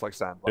serious. It looks like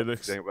sand. It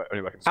looks- the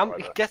only way I can describe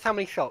it. Guess how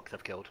many sharks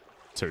I've killed?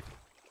 2.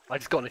 I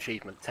just got an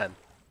achievement, 10.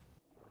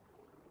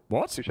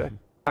 What? Touche. Apparently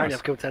Nice.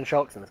 I've killed 10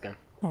 sharks in this game.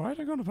 Alright,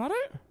 I got about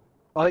it.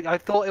 I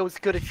thought it was a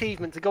good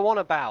achievement to go on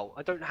about.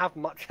 I don't have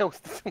much else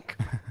to think.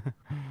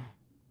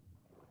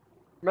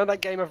 Remember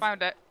that game of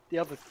Found it. the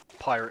other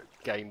pirate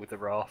game with the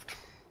raft?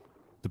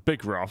 The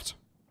big raft.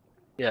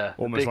 Yeah,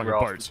 the Almost big like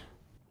raft. a boat.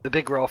 The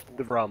big raft with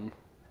the rum.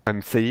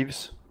 And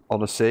thieves on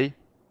the sea.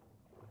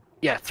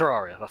 Yeah,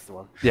 Terraria, that's the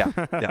one. Yeah.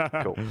 Yeah.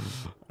 Cool.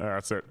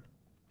 That's it.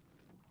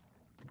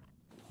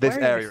 This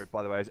Where area, is-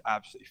 by the way, is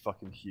absolutely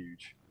fucking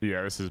huge.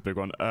 Yeah, this is a big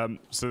one.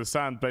 So the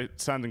sand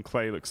and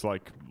clay looks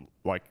like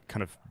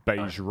kind of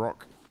beige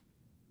rock.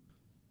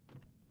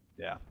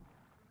 Yeah.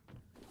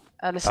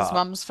 Alice's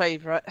mum's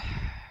favourite.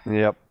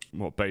 Yep.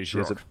 What beige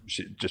She's rock?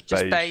 just Just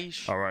beige.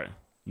 beige. All right,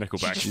 She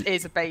Nickelback. just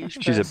is a beige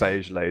She's a person.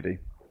 beige lady.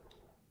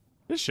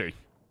 Is she?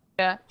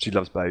 Yeah. She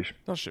loves beige.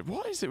 Does she?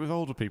 What is it with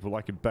older people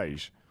liking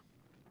beige?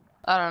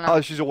 I don't know.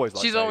 Oh, she's always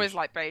like She's beige. always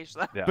like beige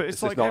though. Yeah, But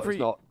it's like not, every-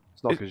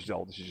 It's not because she's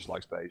old. She just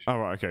likes beige. Oh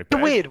right, okay. It's a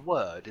weird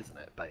word, isn't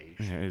it, beige?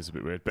 Yeah, it is a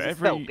bit weird. But It's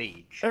spelled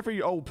every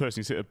beige. old person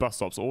you see at bus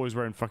stops always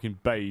wearing fucking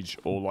beige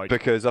or like.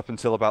 Because up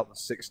until about the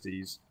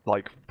 60s,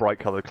 like bright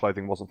coloured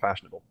clothing wasn't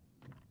fashionable,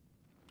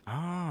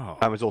 Oh.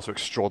 and was also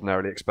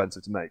extraordinarily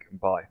expensive to make and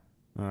buy.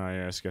 Oh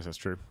yeah, I guess that's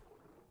true.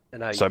 And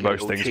now you So get it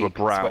most all things cheap were in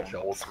brown or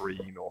sweatshops.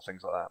 green or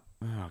things like that.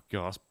 Oh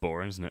god, that's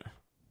boring, isn't it?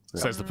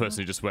 Yeah. Says the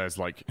person who just wears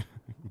like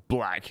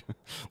black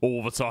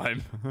all the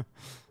time.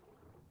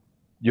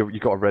 You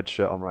got a red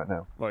shirt on right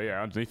now. Well,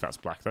 yeah, underneath that's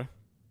black though.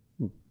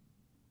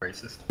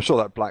 Racist. I'm sure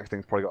that black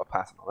thing's probably got a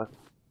pattern on it.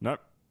 Nope.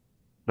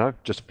 No,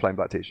 just a plain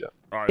black t-shirt.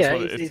 All right, Yeah,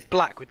 it's, it's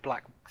black with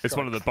black. it's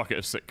one of the stripes. bucket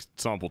of 6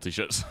 sample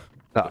t-shirts.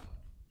 Ah,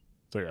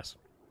 So yes.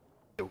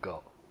 Still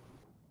got.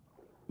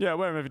 Yeah, I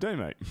wear them every day,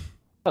 mate.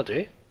 I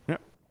do.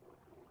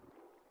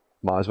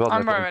 might as well.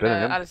 I'm no point wearing in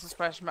binning a him. Alice's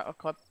Fresh Metal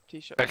Club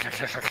t-shirt.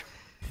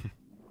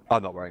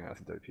 I'm not wearing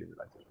anything WP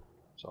related.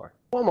 Sorry.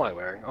 What am I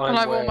wearing? And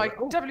I wore wearing- my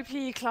oh,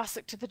 WPE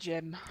Classic to the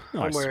gym. I'm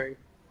Nice. wearing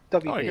Oh,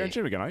 WP. you're going to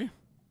gym again, are you?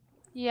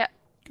 Yeah.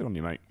 Good on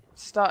you, mate.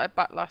 Started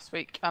back last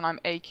week and I'm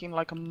aching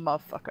like a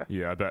motherfucker.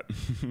 Yeah, I bet.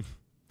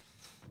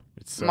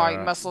 It's My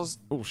muscles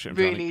oh shit, I'm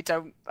drowning. really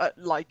don't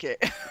like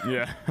it.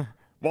 Yeah.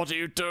 What are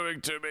you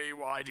doing to me?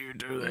 Why do you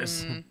do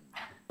this?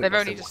 They've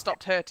only just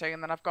stopped hurting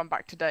and then I've gone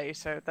back today,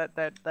 so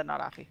they're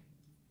not happy.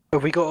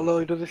 Have we got a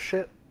load of this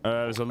shit?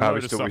 There's a we load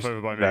of still- stuff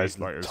over by me. there's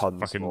Like, there's tons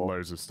fucking more.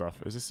 loads of stuff.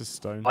 Is this a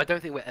stone? I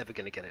don't think we're ever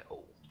going to get it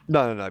all.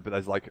 No. But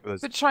there's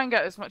But try and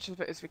get as much of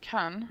it as we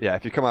can. yeah.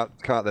 If you come out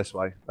this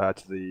way to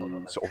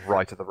the sort of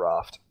right of the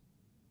raft,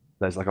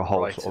 there's like a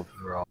whole Right, sort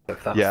of right.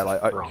 If that's yeah. the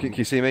Like front, can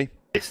you see me?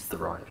 this is the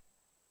right.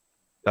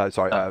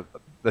 Sorry.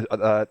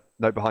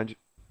 No, behind you.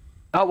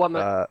 Oh, one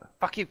minute.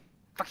 Fuck you.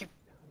 Fuck you.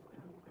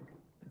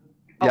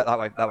 Yeah,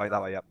 Oh.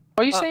 that way. Yep.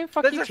 Are you saying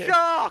fuck There's you a too?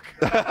 shark!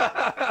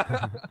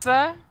 Is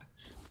there?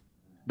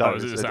 No, Oh,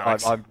 is it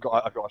Alex? I've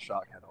got a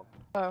shark head on.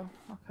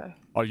 Oh, okay.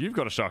 Oh, you've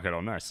got a shark head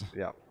on. Nice.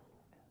 Yeah.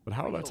 But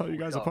how will that tell you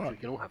guys Sharks, apart? We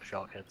can all have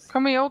shark heads.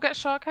 Can we all get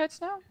shark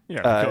heads now? Yeah,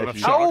 Uh, kill if enough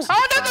you- sharks.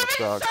 Oh no, Shark.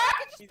 no, no, shark!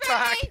 It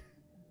just bit me!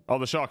 Oh,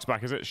 the shark's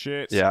back, is it?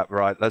 Shit. Yeah.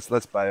 Right. Let's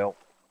bail.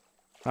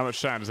 How much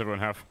sand does everyone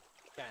have?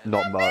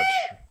 Not much.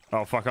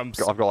 Oh, fuck, I've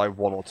got like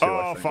one or two.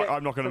 I Oh, think. fuck,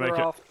 I'm not going to To the make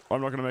it. raft.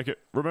 I'm not going to make it.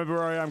 Remember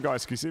where I am,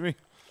 guys. Can you see me?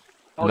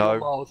 Oh, No. you're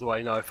miles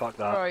away. No, fuck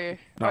Where that. are you?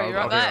 No, Oh, you're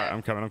I'll up be there. right.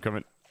 I'm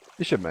coming.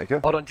 You should make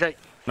it. Hold on, Jake.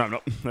 No, I'm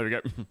not. There we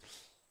go.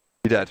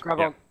 You dead? Grab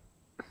Yeah. on.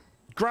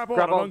 Grab on,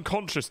 Grab I'm on.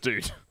 unconscious,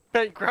 dude.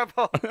 Jake, grab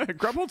on.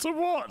 Grab on to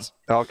what?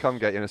 I'll come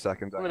get you in a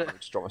second. minute. I'll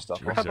just drop my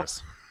stuff off.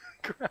 Jesus.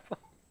 grab on.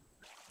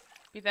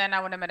 Be there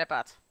now in a minute,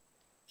 bud.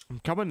 I'm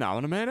coming now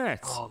in a minute.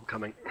 Oh, I'm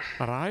coming.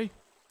 Alright.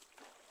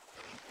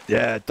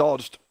 Yeah,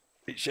 dodged.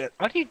 Eat shit.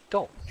 How do you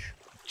dodge?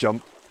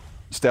 Jump.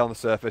 Stay on the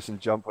surface and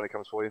jump when it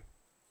comes for you.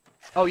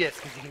 Oh, yes,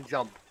 because you can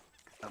jump.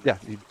 Yeah,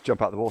 you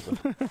jump out of the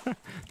water.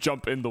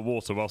 Jump in the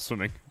water while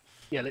swimming.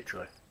 Yeah,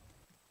 literally.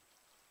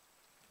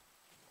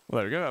 Well,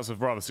 there we go. That was a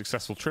rather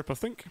successful trip, I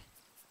think.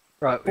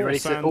 Right, we 4 ready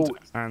to... sand Oh,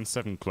 and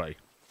 7 clay.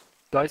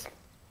 guys.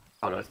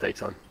 Oh, no, it's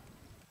daytime.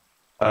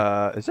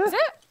 Is it? Is it?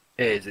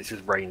 It is. It's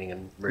just raining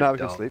and really No, we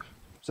can dark. sleep.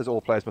 It says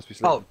all players must be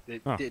sleeping. Oh,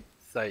 it Oh. did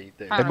say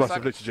that. Hang It on a must have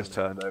sec. literally just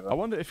turned over. I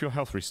wonder if your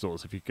health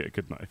restores if you get a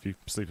good night, if you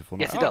sleep a full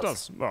night. Yes, it Oh,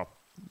 does. Well,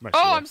 most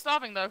Oh, of I'm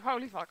starving though.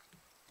 Holy fuck.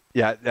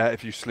 Yeah,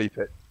 if you sleep,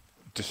 it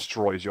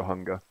destroys your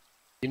hunger.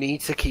 You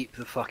need to keep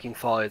the fucking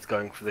fires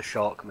going for the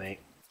shark meat.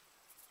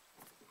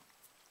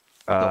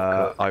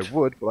 I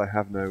would, but I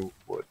have no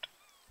wood.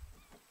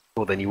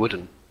 Well, then you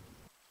wouldn't.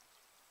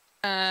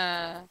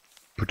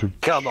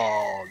 Come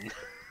on!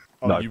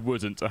 Oh, No. you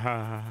wouldn't.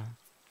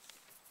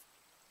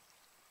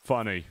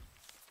 Funny.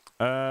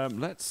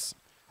 Let's.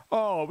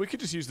 Oh, we could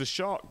just use the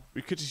shark.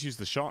 We could just use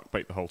the shark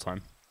bait the whole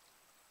time.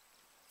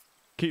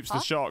 Keeps the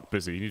Huh? shark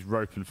busy. You need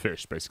rope and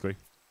fish, basically,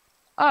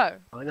 Oh,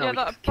 I know, yeah, we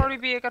that'd just probably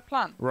be a good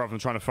plan. rather than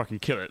trying to fucking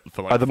kill it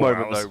for like At the 4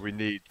 moment, hours. though, we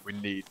need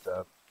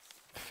the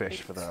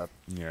fish for the.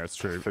 Yeah, it's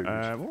true. Food. What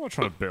am I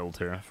trying to build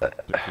here? Right,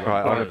 I'm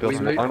gonna build we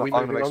some. move- I'm we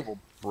gonna make moving some more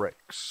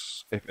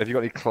bricks. Have you got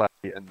any clay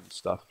and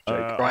stuff, Jake?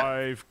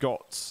 Right. I've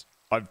got.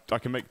 I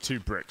can make 2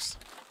 bricks.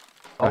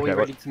 Are we Okay,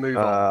 ready to move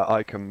on?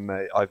 I can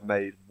make. I've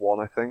made one,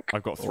 I think.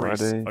 I've got 3.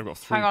 already. I've got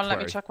 3. Hang on, let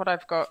me clay. check what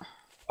I've got.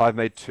 I've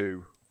made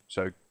 2,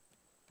 so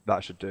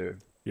that should do.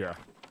 Yeah.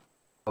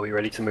 Are we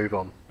ready to move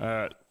on?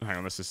 Hang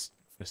on. Let's just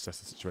assess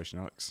the situation,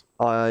 Alex.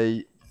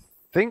 I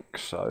think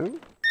so.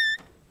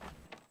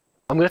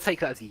 I'm going to take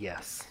that as a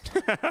yes.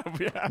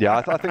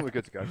 Yeah, I think we're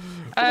good to go.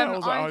 hell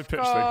was that high I've pitch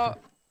got...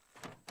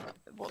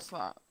 What's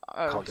that?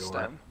 Oh, Can't do all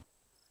that. stone.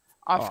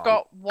 I've Oh.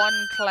 got 1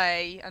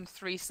 clay and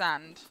 3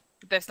 sand.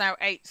 There's now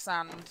 8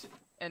 sand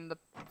in the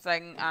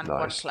thing and 1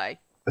 Nice. clay.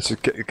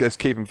 Let's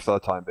keep them for the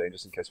time being,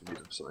 just in case we need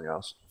them for something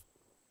else.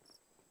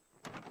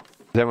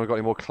 Has anyone got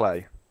any more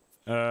clay?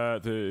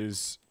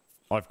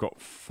 I've got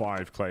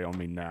 5 clay on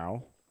me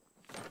now.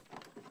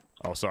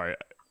 Oh, sorry.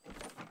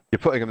 You're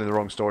putting them in the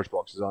wrong storage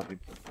boxes, aren't you?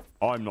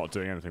 I'm not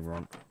doing anything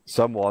wrong.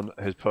 Someone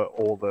has put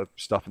all the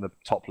stuff in the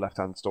top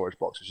left-hand storage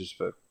box, which is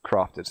for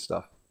crafted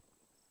stuff,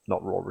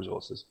 not raw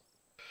resources.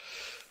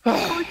 Can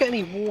I get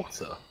any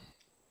water?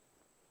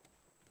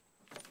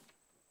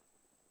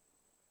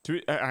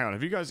 Hang on,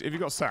 have you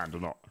got sand or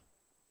not?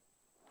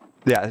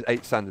 Yeah, there's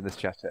 8 sand in this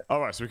chest here.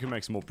 Alright, so we can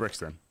make some more bricks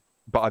then.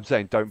 But I'm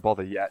saying don't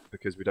bother yet,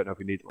 because we don't know if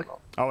we need them or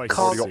not. Oh, I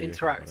Can't see.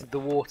 interact with the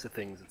water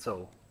things at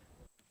all.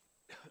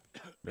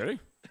 Really?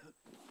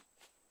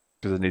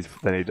 Because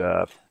they need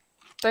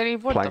They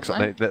need wood, planks.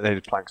 don't they? They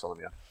need planks on them,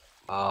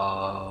 yeah.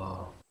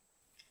 Oh.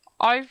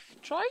 I've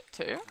tried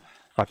to.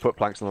 I put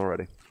planks on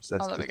already. So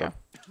Oh, there we go.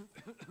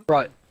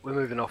 Right, we're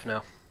moving off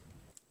now.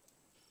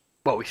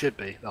 Well, we should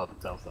be. Oh,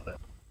 themselves up there.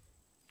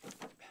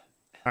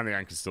 And the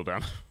anchor's still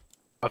down.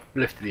 I've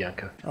lifted the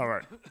anchor.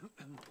 Alright.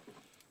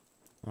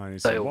 I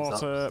need some Sails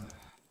water. up.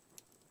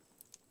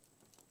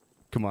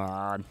 Come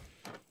on.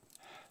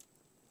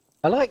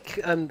 I like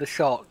the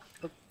shark.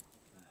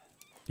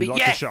 You like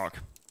yes! the shark?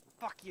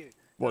 Fuck you.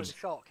 What? The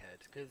shark head,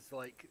 because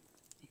like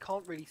you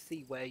can't really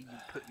see where you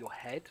put your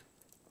head,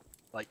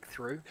 like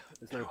through.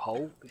 There's no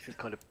hole. It's just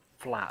kind of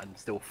flat and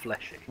still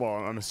fleshy. Well,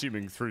 I'm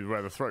assuming through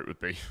where the throat would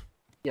be.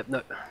 Yep.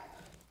 No.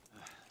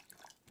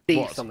 See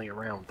What? something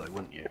around though,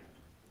 wouldn't you?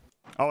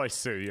 Oh, I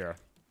see, yeah.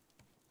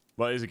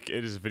 Well, it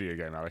is a video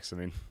game, Alex, I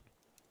mean.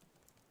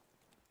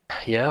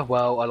 Yeah.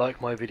 Well, I like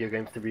my video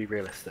games to be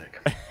realistic.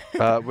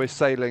 We're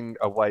sailing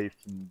away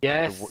from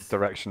Yes. the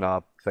direction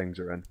our things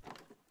are in.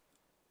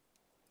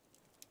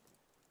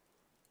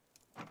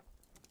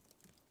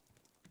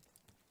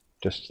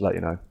 Just to let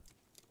you know.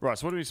 Right,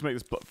 so what do we need to make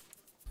this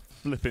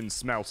flipping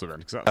smelter then?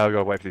 Because I've got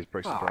to wait for these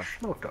bricks to Ah, dry.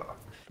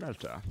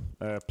 smelter.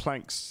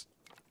 planks,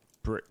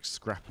 brick,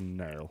 scrap, and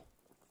nail.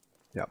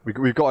 Yeah,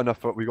 we've got enough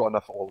for all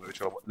of it.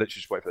 We'll literally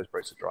just wait for those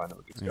bricks to dry and then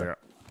we're good to go. Yeah.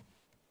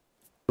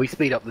 We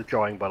speed up the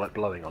drying by like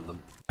blowing on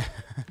them.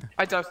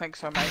 I don't think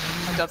so, mate.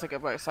 I don't think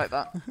it works like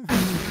that.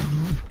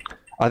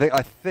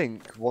 I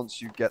think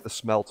once you get the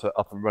smelter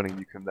up and running,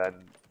 you can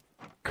then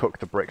cook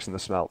the bricks in the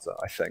smelter.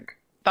 I think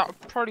That would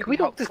probably Can be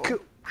we not just helpful.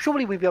 cook?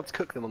 Surely we'd be able to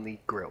cook them on the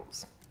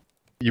grills.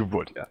 you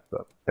would, yeah,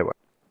 but they won't.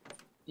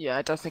 Yeah,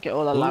 I don't think it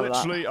will allow that.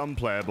 Literally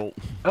unplayable.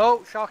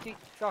 Oh, Sharky,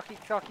 Sharky,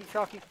 Sharky,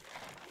 Sharky.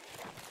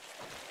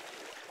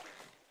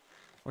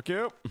 Okay.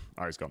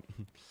 Oh, he's gone.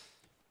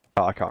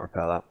 Oh, I can't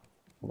repair that.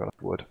 I've got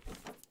enough wood.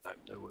 No,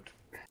 no wood.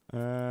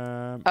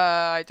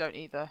 I don't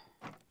either.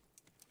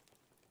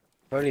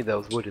 If only there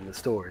was wood in the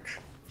storage.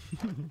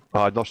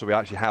 I'm not sure we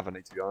actually have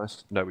any, to be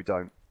honest. No, we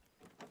don't.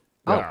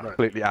 Oh, Yeah. no.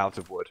 Completely out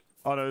of wood.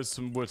 Oh, no, there's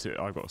some wood here.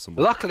 I've got some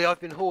wood. Luckily, I've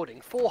been hoarding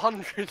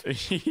 400.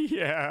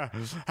 Yeah.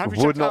 Have you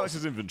Would checked not-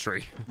 Alex's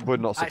inventory? Would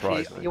not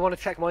surprise Actually, me. you want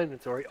to check my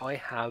inventory? I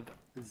have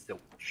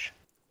zilch.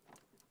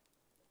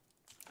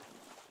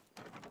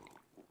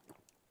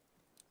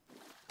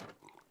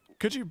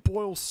 Could you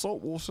boil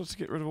salt water to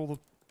get rid of all the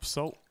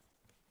salt?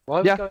 Why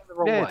are we going the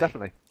wrong yeah, way?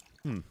 definitely.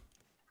 Hmm.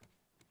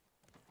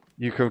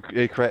 You could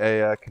create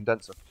a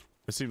condenser.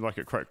 It seemed like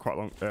it take quite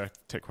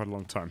a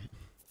long time.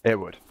 It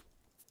would,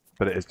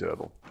 but it is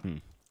doable.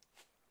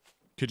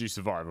 Could you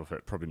survive off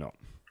it? Probably not.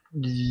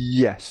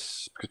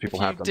 Yes, because people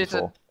If have you done didn't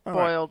before.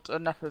 Alright. boiled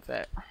enough of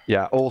it.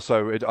 Yeah.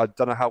 Also, I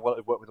don't know how well it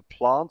would work with a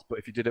plant, but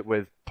if you did it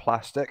with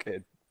plastic,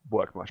 it'd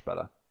work much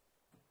better.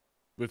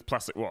 With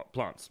plastic what?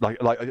 Plants? Like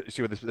you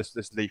see where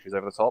this leaf is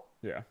over the top.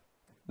 Yeah.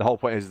 The whole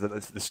point is that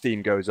the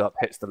steam goes up,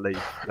 hits the leaf,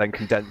 then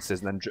condenses,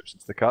 and then drips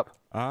into the cup.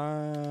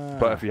 Ah.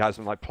 But if you had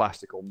something like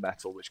plastic or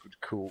metal, which would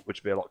which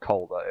would be a lot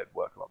colder, it'd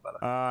work a lot better.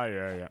 Ah,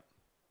 yeah, yeah.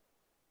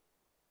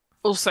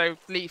 Also,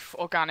 leaf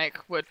organic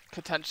would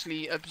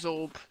potentially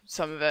absorb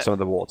some of it. Some of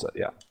the water,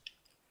 yeah.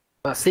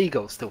 That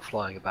seagull's still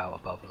flying about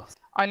above us.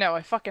 I know,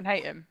 I fucking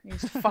hate him. He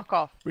needs to fuck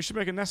off. We should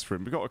make a nest for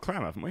him. We've got a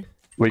clam, haven't we?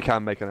 We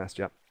can make a nest,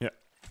 yeah. Yeah.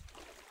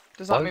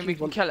 Does Why that would mean you we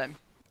can want- kill him?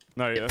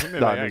 No, I think they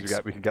No, lay it means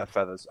eggs. we can get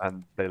feathers,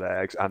 and they lay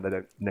eggs, and they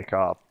don't nick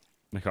our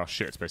Nick our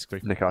shit, basically.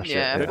 shit. Yeah,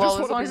 Yeah. They well,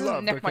 just as wanna long be as it doesn't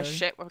loved, nick my okay?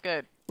 shit, we're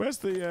good. Where's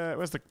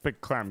the big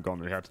clam gone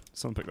we had?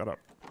 Someone pick that up.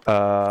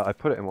 I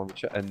put it in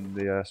in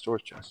the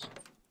storage chest.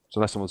 So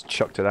unless someone's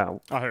chucked it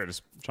out. Oh, here it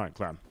is. Giant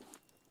clam.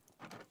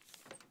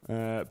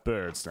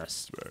 Bird's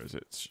nest. Where is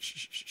it?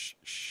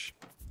 Shh.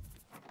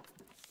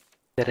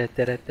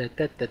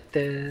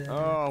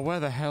 Oh,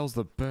 where the hell's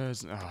the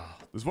birds? Oh,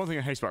 there's one thing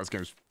I hate about this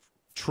game is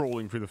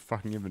trawling through the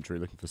fucking inventory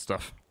looking for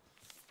stuff.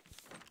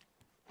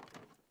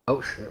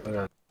 Oh shit! I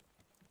know.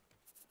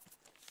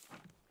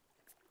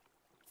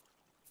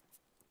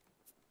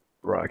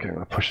 Right, okay, I'm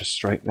gonna push us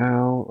straight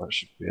now. That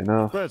should be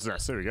enough. Bird's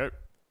nest. There we go.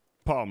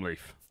 Palm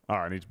leaf.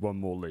 Alright, I need one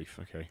more leaf.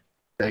 Okay.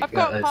 I've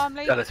got palm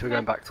leaf. Unless we're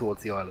going back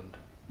towards the island.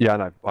 Yeah, I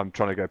know. I'm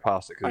trying to go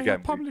past it because Oh,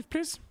 again, palm leaf,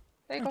 please.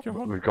 There you Thank go.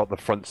 you. we've got the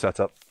front set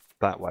up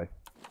that way,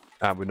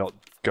 and we're not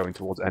going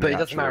towards any. But it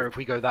doesn't actual- matter if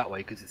we go that way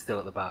because it's still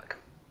at the back.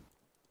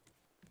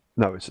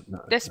 No, it's no.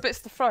 This bit's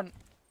the front.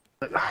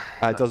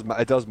 It does.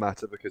 It does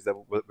matter because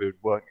we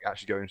weren't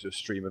actually going into a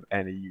stream of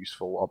any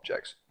useful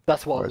objects.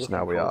 That's what I Whereas was now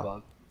looking we for,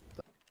 are.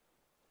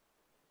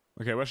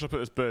 Okay, where should I put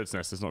this bird's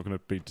nest? It's not going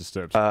to be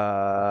disturbed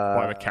By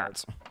by the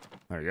cat.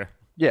 There you go.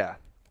 Yeah.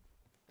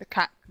 The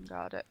cat can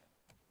guard it.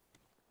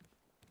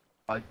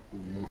 I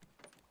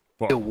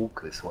What? still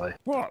walk this way.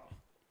 What?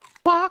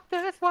 Walk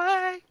this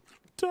way!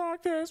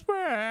 Talk this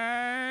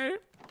way.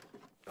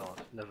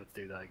 God, never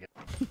do that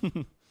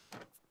again.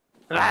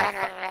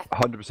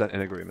 100%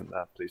 in agreement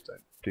there. Please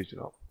don't. Please do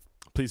not.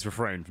 Please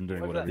refrain from doing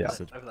Over whatever there, you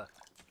said. over there.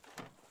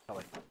 Oh,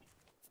 wait.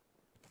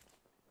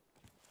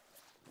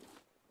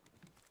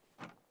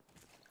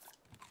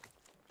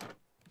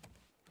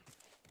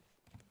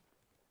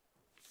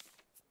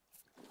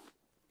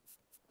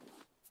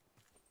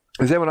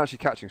 Is anyone actually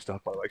catching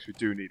stuff, by the way? Because we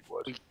do need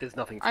wood. There's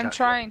nothing to I'm catch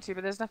trying to,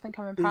 but there's nothing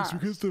coming It's past.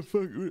 because the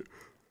fuck.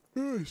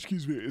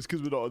 Excuse me. It's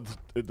because we're not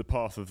in the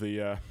path of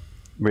the.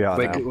 We are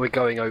on. now. We're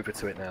going over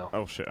to it now.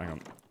 Oh shit! Hang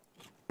on.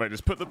 Wait,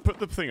 just put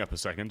the thing up a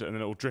second, and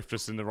then it'll drift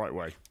us in the right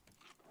way.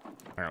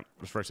 Hang on.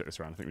 Let's rotate this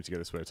around. I think we need to go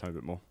this way a tiny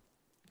bit more.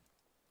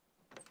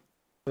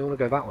 We want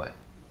to go that way.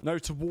 No,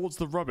 towards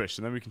the rubbish,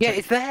 and then we can. Yeah, take...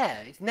 it's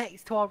there. It's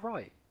next to our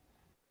right.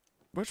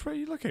 Which way are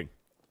you looking?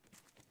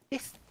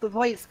 It's the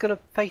way it's gonna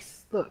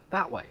face. Look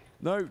that way.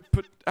 No,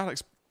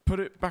 Alex, put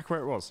it back where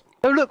it was.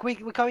 No, look, we're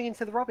going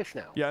into the rubbish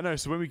now. Yeah, I know.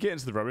 So when we get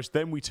into the rubbish,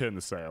 then we turn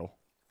the sail.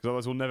 Because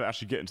otherwise we'll never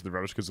actually get into the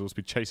rubbish because we'll just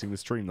be chasing the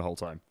stream the whole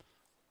time.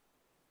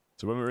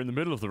 So when we're in the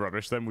middle of the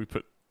rubbish, then we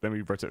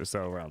rotate the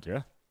sail around,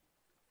 yeah?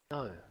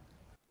 No.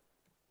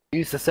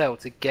 Use the sail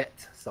to get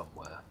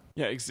somewhere.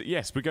 Yeah,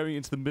 yes, we're going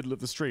into the middle of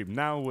the stream.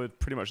 Now we're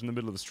pretty much in the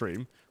middle of the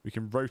stream. We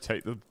can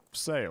rotate the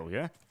sail,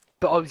 yeah?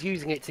 But I was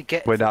using it to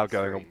get. We're to now the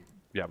going. stream.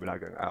 Yeah, we're now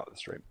going out of the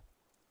stream.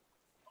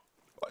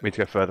 We need to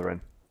go further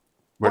in.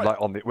 We're Right.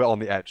 like we're on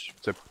the edge.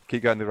 So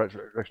keep going the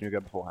direction you go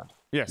beforehand.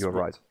 Yes. You're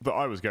right. That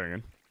I was going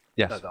in.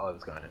 Yes. No, that I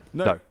was going in.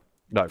 No.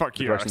 No. Fuck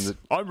the you, direction Alex.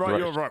 that- I'm right,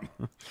 you're direction-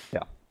 right.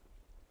 Yeah.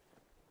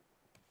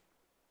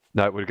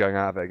 No, we're going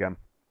out of it again.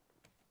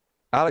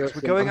 Alex, Yes,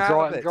 we're going I'm out dri-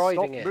 of it. I'm Stop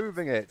driving it.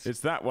 moving it.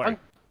 It's that way.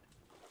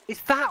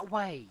 It's that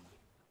way.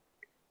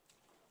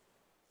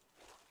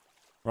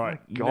 Right,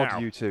 God, now.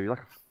 you two, you're like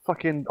a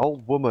fucking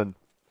old woman.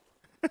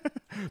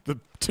 The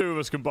two of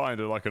us combined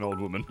are like an old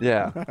woman.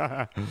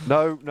 Yeah.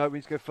 No, we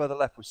need to go further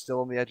left. We're still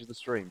on the edge of the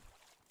stream.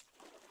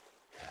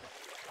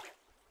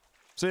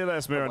 See you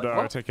later, Smear.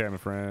 what? Take care, my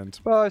friend.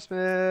 Bye,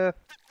 Smith.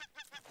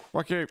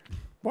 Fuck you.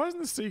 Why isn't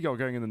the seagull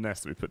going in the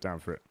nest that we put down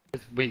for it?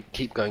 We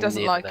keep going.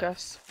 Doesn't near like there.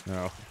 us.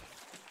 Oh,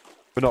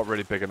 We're not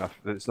really big enough.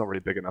 It's not really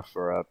big enough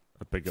for a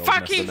big old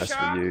Fuck nest. you, the nest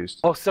Shark! we used.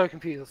 I was so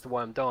confused as to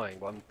why I'm dying,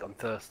 but I'm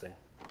thirsting.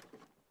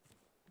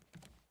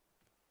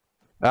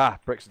 Ah,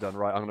 bricks are done.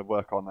 Right, I'm going to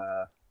work on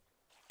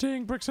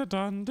Ding, bricks are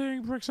done.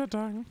 Ding, bricks are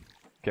done.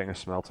 getting a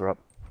smelter up.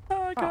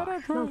 I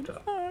gotta run.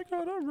 shelter. I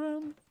gotta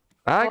run.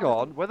 Hang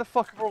on, where the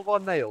fuck have all of our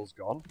nails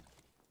gone?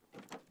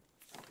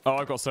 Oh,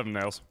 I've got 7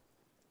 nails.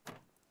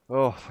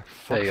 Oh, There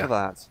fuck you for go.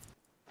 that.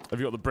 Have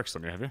you got the bricks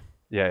on you, have you?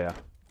 Yeah.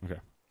 Okay.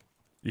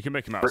 You can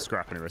make them out of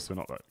scrap anyway, so they're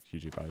not that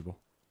hugely valuable.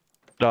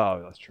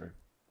 No, that's true.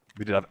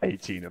 We did have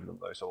 18 of them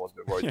though, so I was a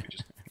bit worried we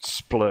just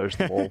splurged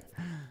them all.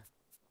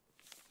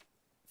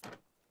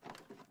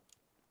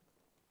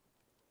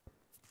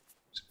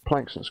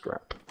 Planks and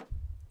scrap.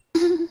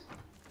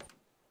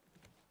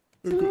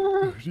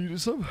 Needed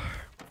some.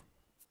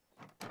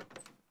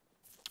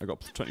 I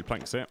got 20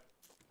 planks here.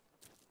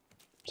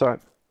 Sorry.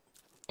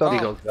 Done.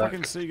 Seagull's back.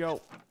 Fucking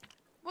seagull.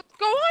 What?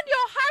 Go on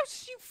your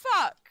house, you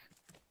fuck!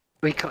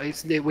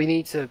 We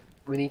need to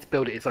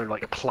build it its own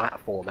like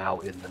platform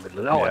out in the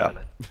middle of. Oh, Yeah. I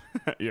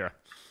know.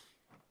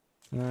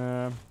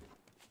 Yeah.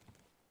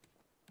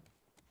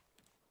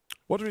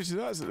 What do we do?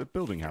 That is it a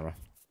building hammer.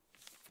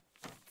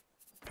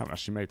 Haven't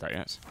actually made that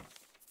yet.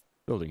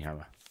 Building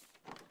hammer.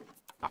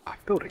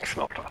 Building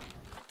smelter.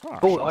 Ah,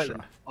 Oh, sure, island.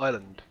 sure.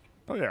 Island.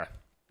 Oh yeah.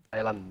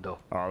 Islando.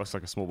 Oh, looks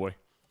like a small boy.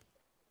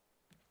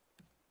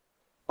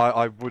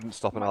 I wouldn't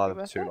stop an Might be island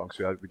for worth too it. long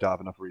because we don't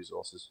have enough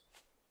resources.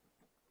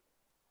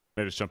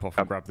 Maybe just jump off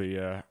and grab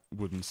the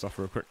wooden stuff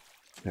real quick.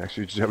 Yeah,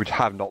 actually, we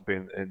have not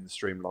been in the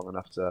stream long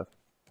enough to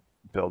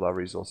build our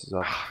resources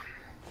up.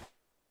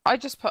 I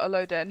just put a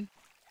load in.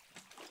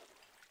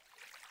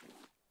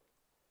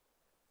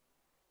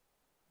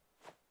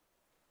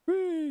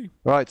 Whee!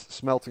 Right,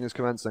 smelting is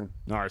commencing.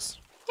 Nice.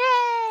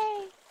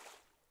 Yay!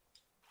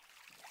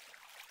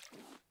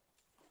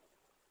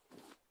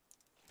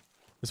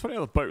 It's funny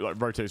how the boat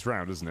like rotates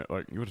round, isn't it?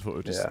 Like you would have thought it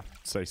would just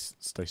Yeah.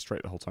 stay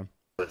straight the whole time.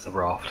 It's a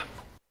raft.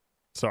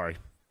 Sorry.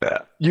 Yeah.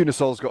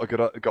 Unisol's got a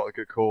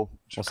good call.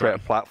 Just What's create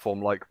that? a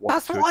platform like one,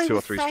 That's two, what I two or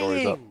was three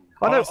stories up. saying.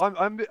 I know.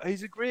 Oh,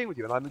 He's agreeing with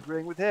you, and I'm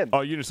agreeing with him. Oh,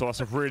 Unisol,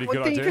 that's a really Why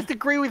good didn't you idea. just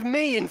agree with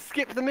me and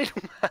skip the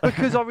middle?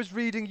 Because I was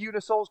reading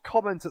Unisol's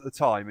comment at the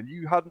time, and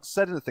you hadn't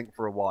said anything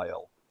for a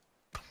while.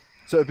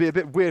 So it'd be a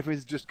bit weird for me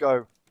to just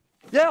go,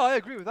 "Yeah, I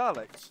agree with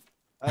Alex."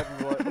 And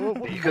be like, well,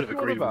 what You the could fuck have are you on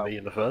agreed with about? me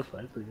in the first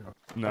place. But, you know.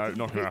 No,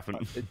 not gonna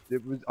happen.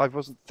 I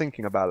wasn't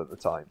thinking about it at the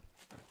time.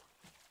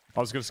 I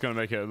was just gonna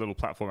make it a little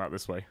platform out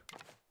this way.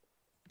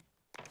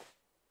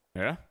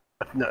 Yeah?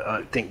 No,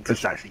 I think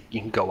just actually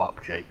you can go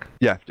up, Jake.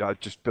 Yeah,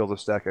 just build a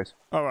staircase.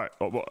 All right.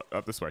 What?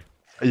 Up this way?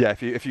 Yeah,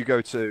 if you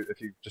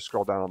just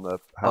scroll down on the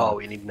hammer, Oh,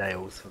 we need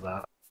nails for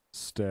that.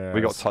 Stairs.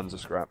 we got tons of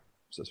scrap,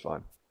 so it's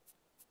fine.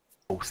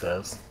 Small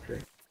stairs. Jake.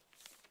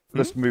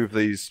 Let's move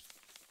these.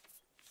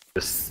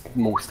 Just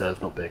small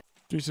stairs, not big.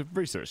 Do some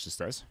research the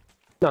stairs.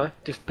 No,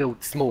 just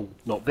build small,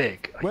 not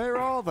big. Where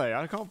are they?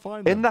 I can't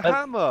find them. In the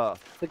hammer!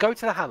 So go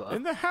to the hammer.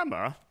 In the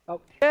hammer?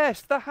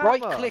 Yes, the hammer!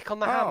 Right click on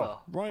the hammer.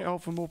 Oh, right. Oh,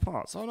 for more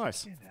parts. Oh,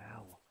 nice.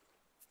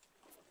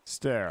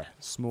 Stair.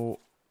 Small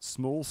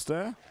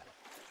stair?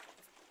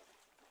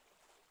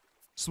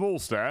 Small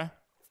stair?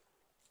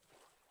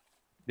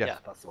 Yes. Yeah,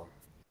 that's the one.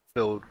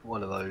 Build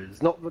one of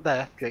those. Not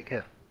there, Jake,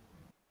 here.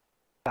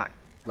 Back,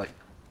 like,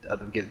 at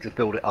the beginning, just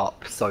build it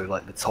up so,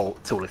 like, the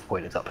tallest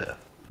point is up here.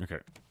 Okay.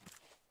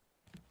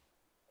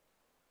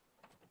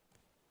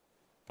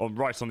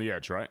 Right on the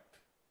edge, right?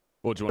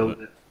 Or do you want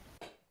Build it.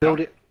 Build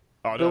it.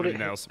 Oh, I don't Build need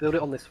it. nails. Build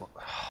it on this one.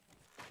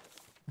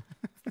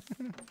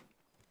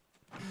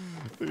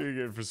 You're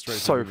getting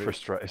frustrated. So with me.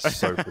 frustrating.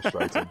 So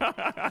frustrating.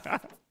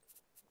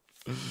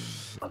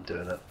 I'm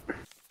doing it.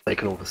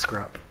 Taking all the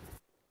scrap.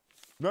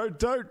 No,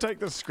 don't take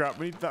the scrap.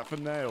 We need that for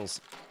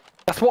nails.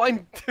 That's what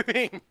I'm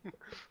doing.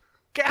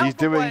 Get out He's the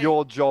doing way.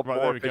 your job Right,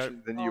 there more we go.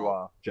 efficiently than you Oh.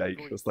 are,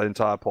 Jake. That's the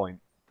entire point.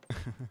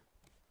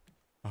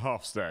 A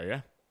half stair,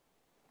 yeah?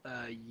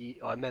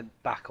 I meant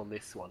back on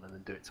this one and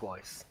then do it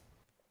twice.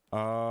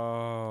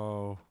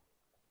 Oh.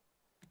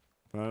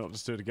 Can I not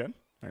just do it again?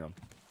 Hang on.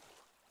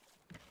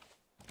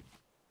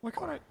 Why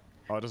can't I?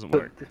 Oh, it doesn't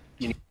work.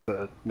 You need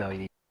to no, you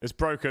need. It's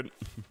broken.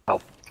 Oh,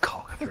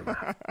 cock through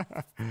man.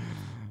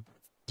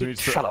 Do we need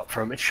to put, Shut up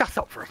for a minute. Shut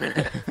up for a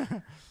minute.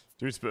 do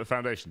we need to put a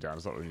foundation down?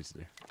 Is that what we need to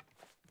do?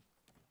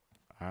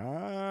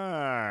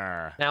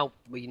 Ah. Now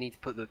we need to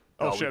put the.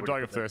 Oh, we shit, I'm already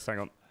dying put of thirst. Hang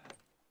on.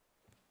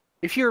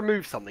 If you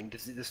remove something,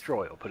 does it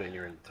destroy it or put it in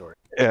your inventory?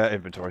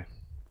 Inventory.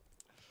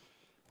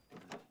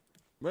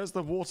 Where's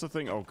the water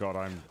thing? Oh, God,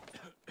 I'm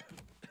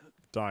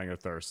dying of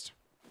thirst.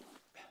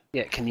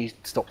 Yeah, can you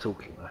stop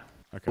talking there?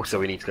 Okay. Also,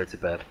 we need to go to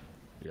bed.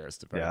 Yeah,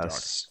 it's very dark.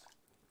 Yes.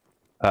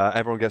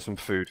 Everyone get some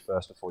food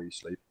first before you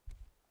sleep.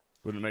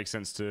 Wouldn't it make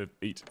sense to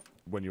eat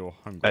when you're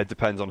hungry? It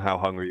depends on how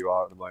hungry you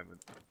are at the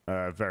moment.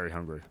 Very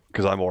hungry.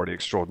 Because I'm already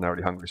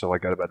extraordinarily hungry, so if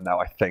I go to bed now,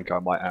 I think I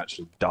might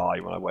actually die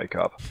when I wake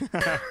up.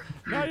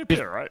 No, you'll be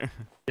alright.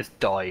 Just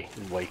die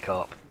and wake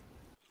up.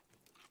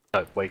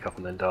 No, wake up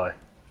and then die.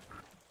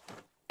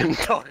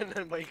 Die and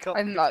then wake up.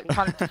 And that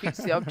kind of defeats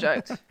the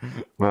object.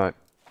 Right.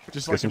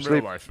 Just Get like some in real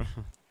sleep. life.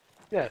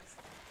 Yes.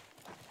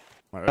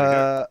 Right, there we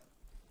go.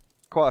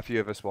 Quite a few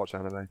of us watch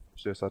anime.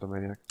 Suicidal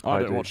Maniac. I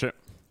don't do. watch it.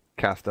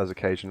 Kath does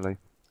occasionally.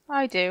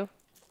 I do.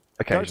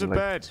 Go to Occasionally.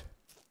 bed.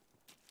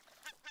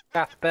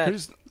 Cat bed.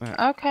 Who's...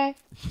 Okay.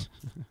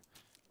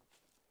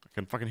 I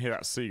can fucking hear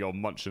that seagull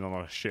munching on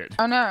our shit.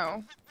 I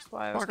know. That's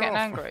why I was Fuck getting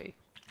off. angry.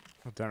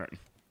 God damn it.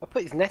 I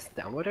put his nest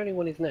down. Why don't he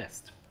want his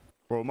nest?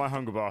 Well, my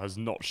hunger bar has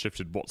not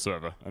shifted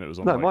whatsoever, and it was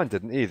on No, like... mine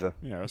didn't either.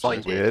 Yeah, that's Mine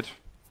right. did. Weird.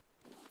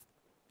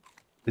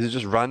 Is it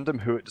just random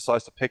who it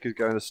decides to pick is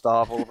going to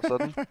starve all of a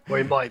sudden? Or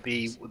it might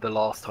be the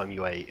last time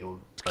you ate. It will,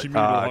 like,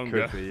 Communal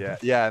hunger. Could be, yeah.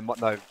 Yeah,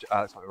 no,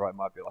 Alex might be right. It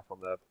might be like on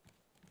the...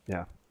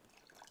 Yeah.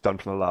 Done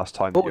from the last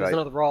time oh, you there's ate.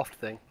 another raft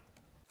thing.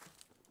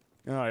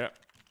 Oh, yeah.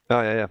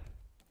 Oh, yeah, yeah.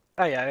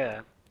 Oh yeah,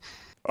 yeah.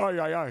 Oh,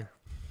 yeah, yeah.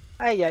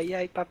 Hey, yeah,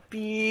 yeah,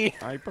 puppy.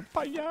 Hey,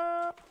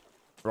 papaya.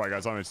 Right,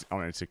 guys, I'm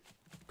going to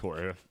call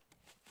it here.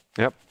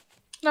 Yep.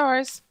 No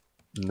worries.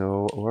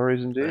 No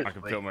worries indeed. I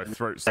can feel my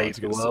throat starting Save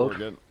to the get sore world.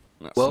 again.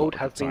 That's World not a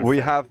has good time. been- We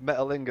have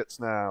metal ingots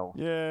now.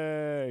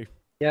 Yay!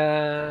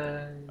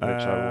 Yeah. Which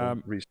I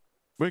will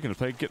We're going to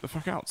play Get the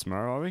Fuck Out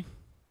tomorrow, are we?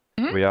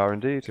 We are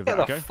indeed. Give Get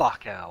that the a go.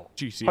 fuck out.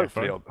 Hopefully,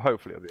 GCFO.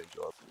 hopefully it'll be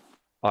enjoyable.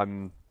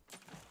 I'm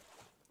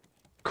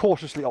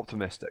cautiously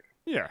optimistic.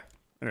 Yeah.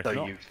 And if So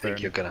not, you think then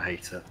you're gonna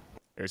hate it?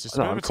 it's just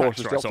No, a I'm bit of a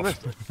tax cautiously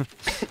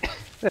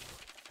write-off.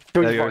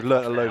 There you go, Right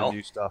learn a load now. of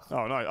new stuff.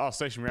 Oh, no. Oh,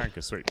 stationary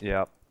anchor, sweet.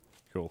 Yeah,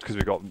 Cool. because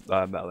we've got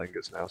metal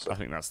ingots now, so I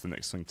think that's the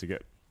next thing to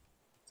get.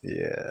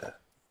 yeah.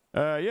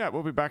 Yeah,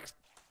 we'll be back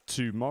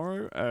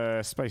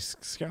tomorrow. Space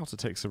Scouter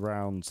takes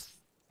around,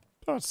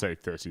 I'd say,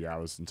 30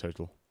 hours in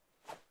total.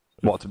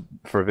 What,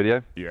 for a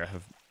video? Yeah,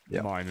 of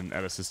Yeah. mine and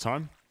Ellis's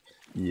time.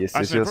 Yes,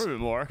 Actually, yes. probably a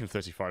bit more. I reckon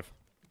 35.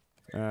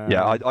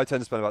 Yeah, I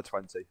tend to spend about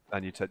 20,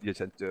 and you tend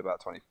to do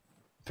about 20,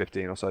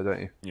 15 or so, don't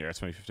you? Yeah,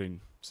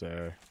 2015.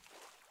 So,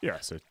 yeah,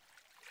 so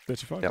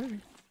 35 Yep. maybe?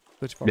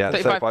 35. Yeah,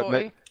 35, 35,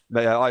 40.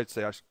 yeah, I'd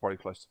say actually probably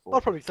close to 40.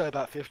 I'll probably say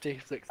about 50,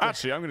 60.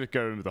 Actually, I'm going to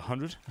go in with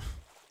 100.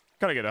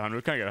 Can I get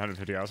 100? Can I get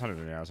 150 hours?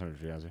 150 hours,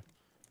 150 hours, yeah.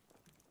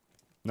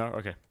 No?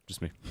 Okay,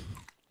 just me.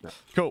 No.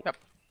 Cool.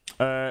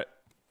 Yep.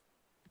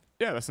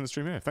 Yeah, that's in the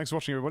stream here. Thanks for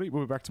watching, everybody.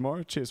 We'll be back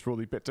tomorrow. Cheers for all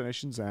the bit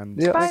donations and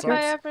Yeah, Bye subs.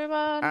 bye,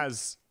 everyone.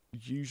 As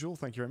usual,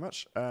 thank you very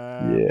much.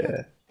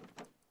 Yeah.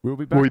 We'll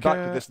be back. We'll be back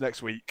with this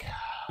next week.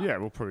 Yeah,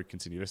 we'll probably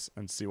continue this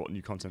and see what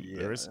new content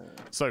there is.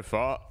 Yeah. So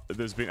far,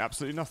 there's been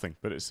absolutely nothing,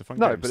 but it's a fun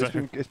No, game. but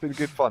so... it's been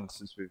good fun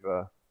since we've.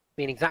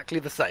 Been exactly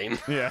the same.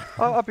 Yeah.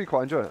 I've been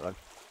quite enjoying it though.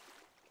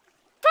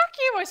 Fuck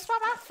you, I swam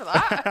after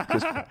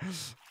that.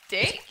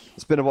 Dick.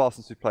 It's been a while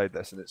since we played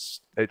this, and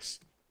it's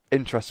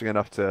interesting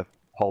enough to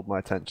hold my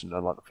attention,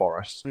 unlike the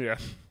forest, Yeah.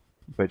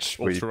 which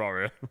Or we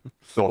Terraria.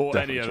 or Or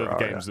any definitely other Terraria.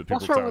 games that people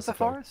What's wrong tell with us the to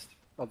play. forest?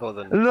 Other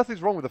than And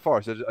nothing's wrong with the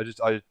forest. I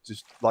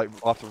just like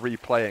after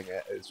replaying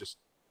it, it's just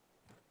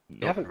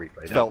you haven't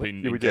replayed it. felt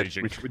been yeah, we did.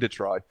 engaging. We did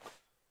try.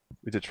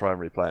 We did try and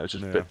replay it. It was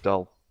just Yeah. a bit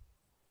dull.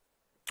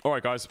 All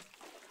right, guys.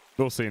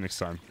 We'll see you next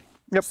time.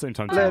 Yep. Same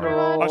time Later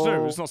tomorrow. on. Actually,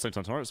 no, it's not same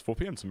time tomorrow. It's 4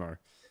 p.m. tomorrow.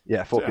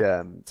 Yeah, 4 Yeah.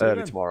 p.m. See you early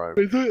then. tomorrow.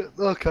 Is it?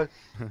 Okay.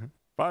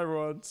 Bye,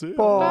 everyone. See you.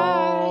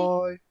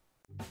 Bye.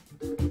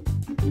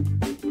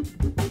 Bye.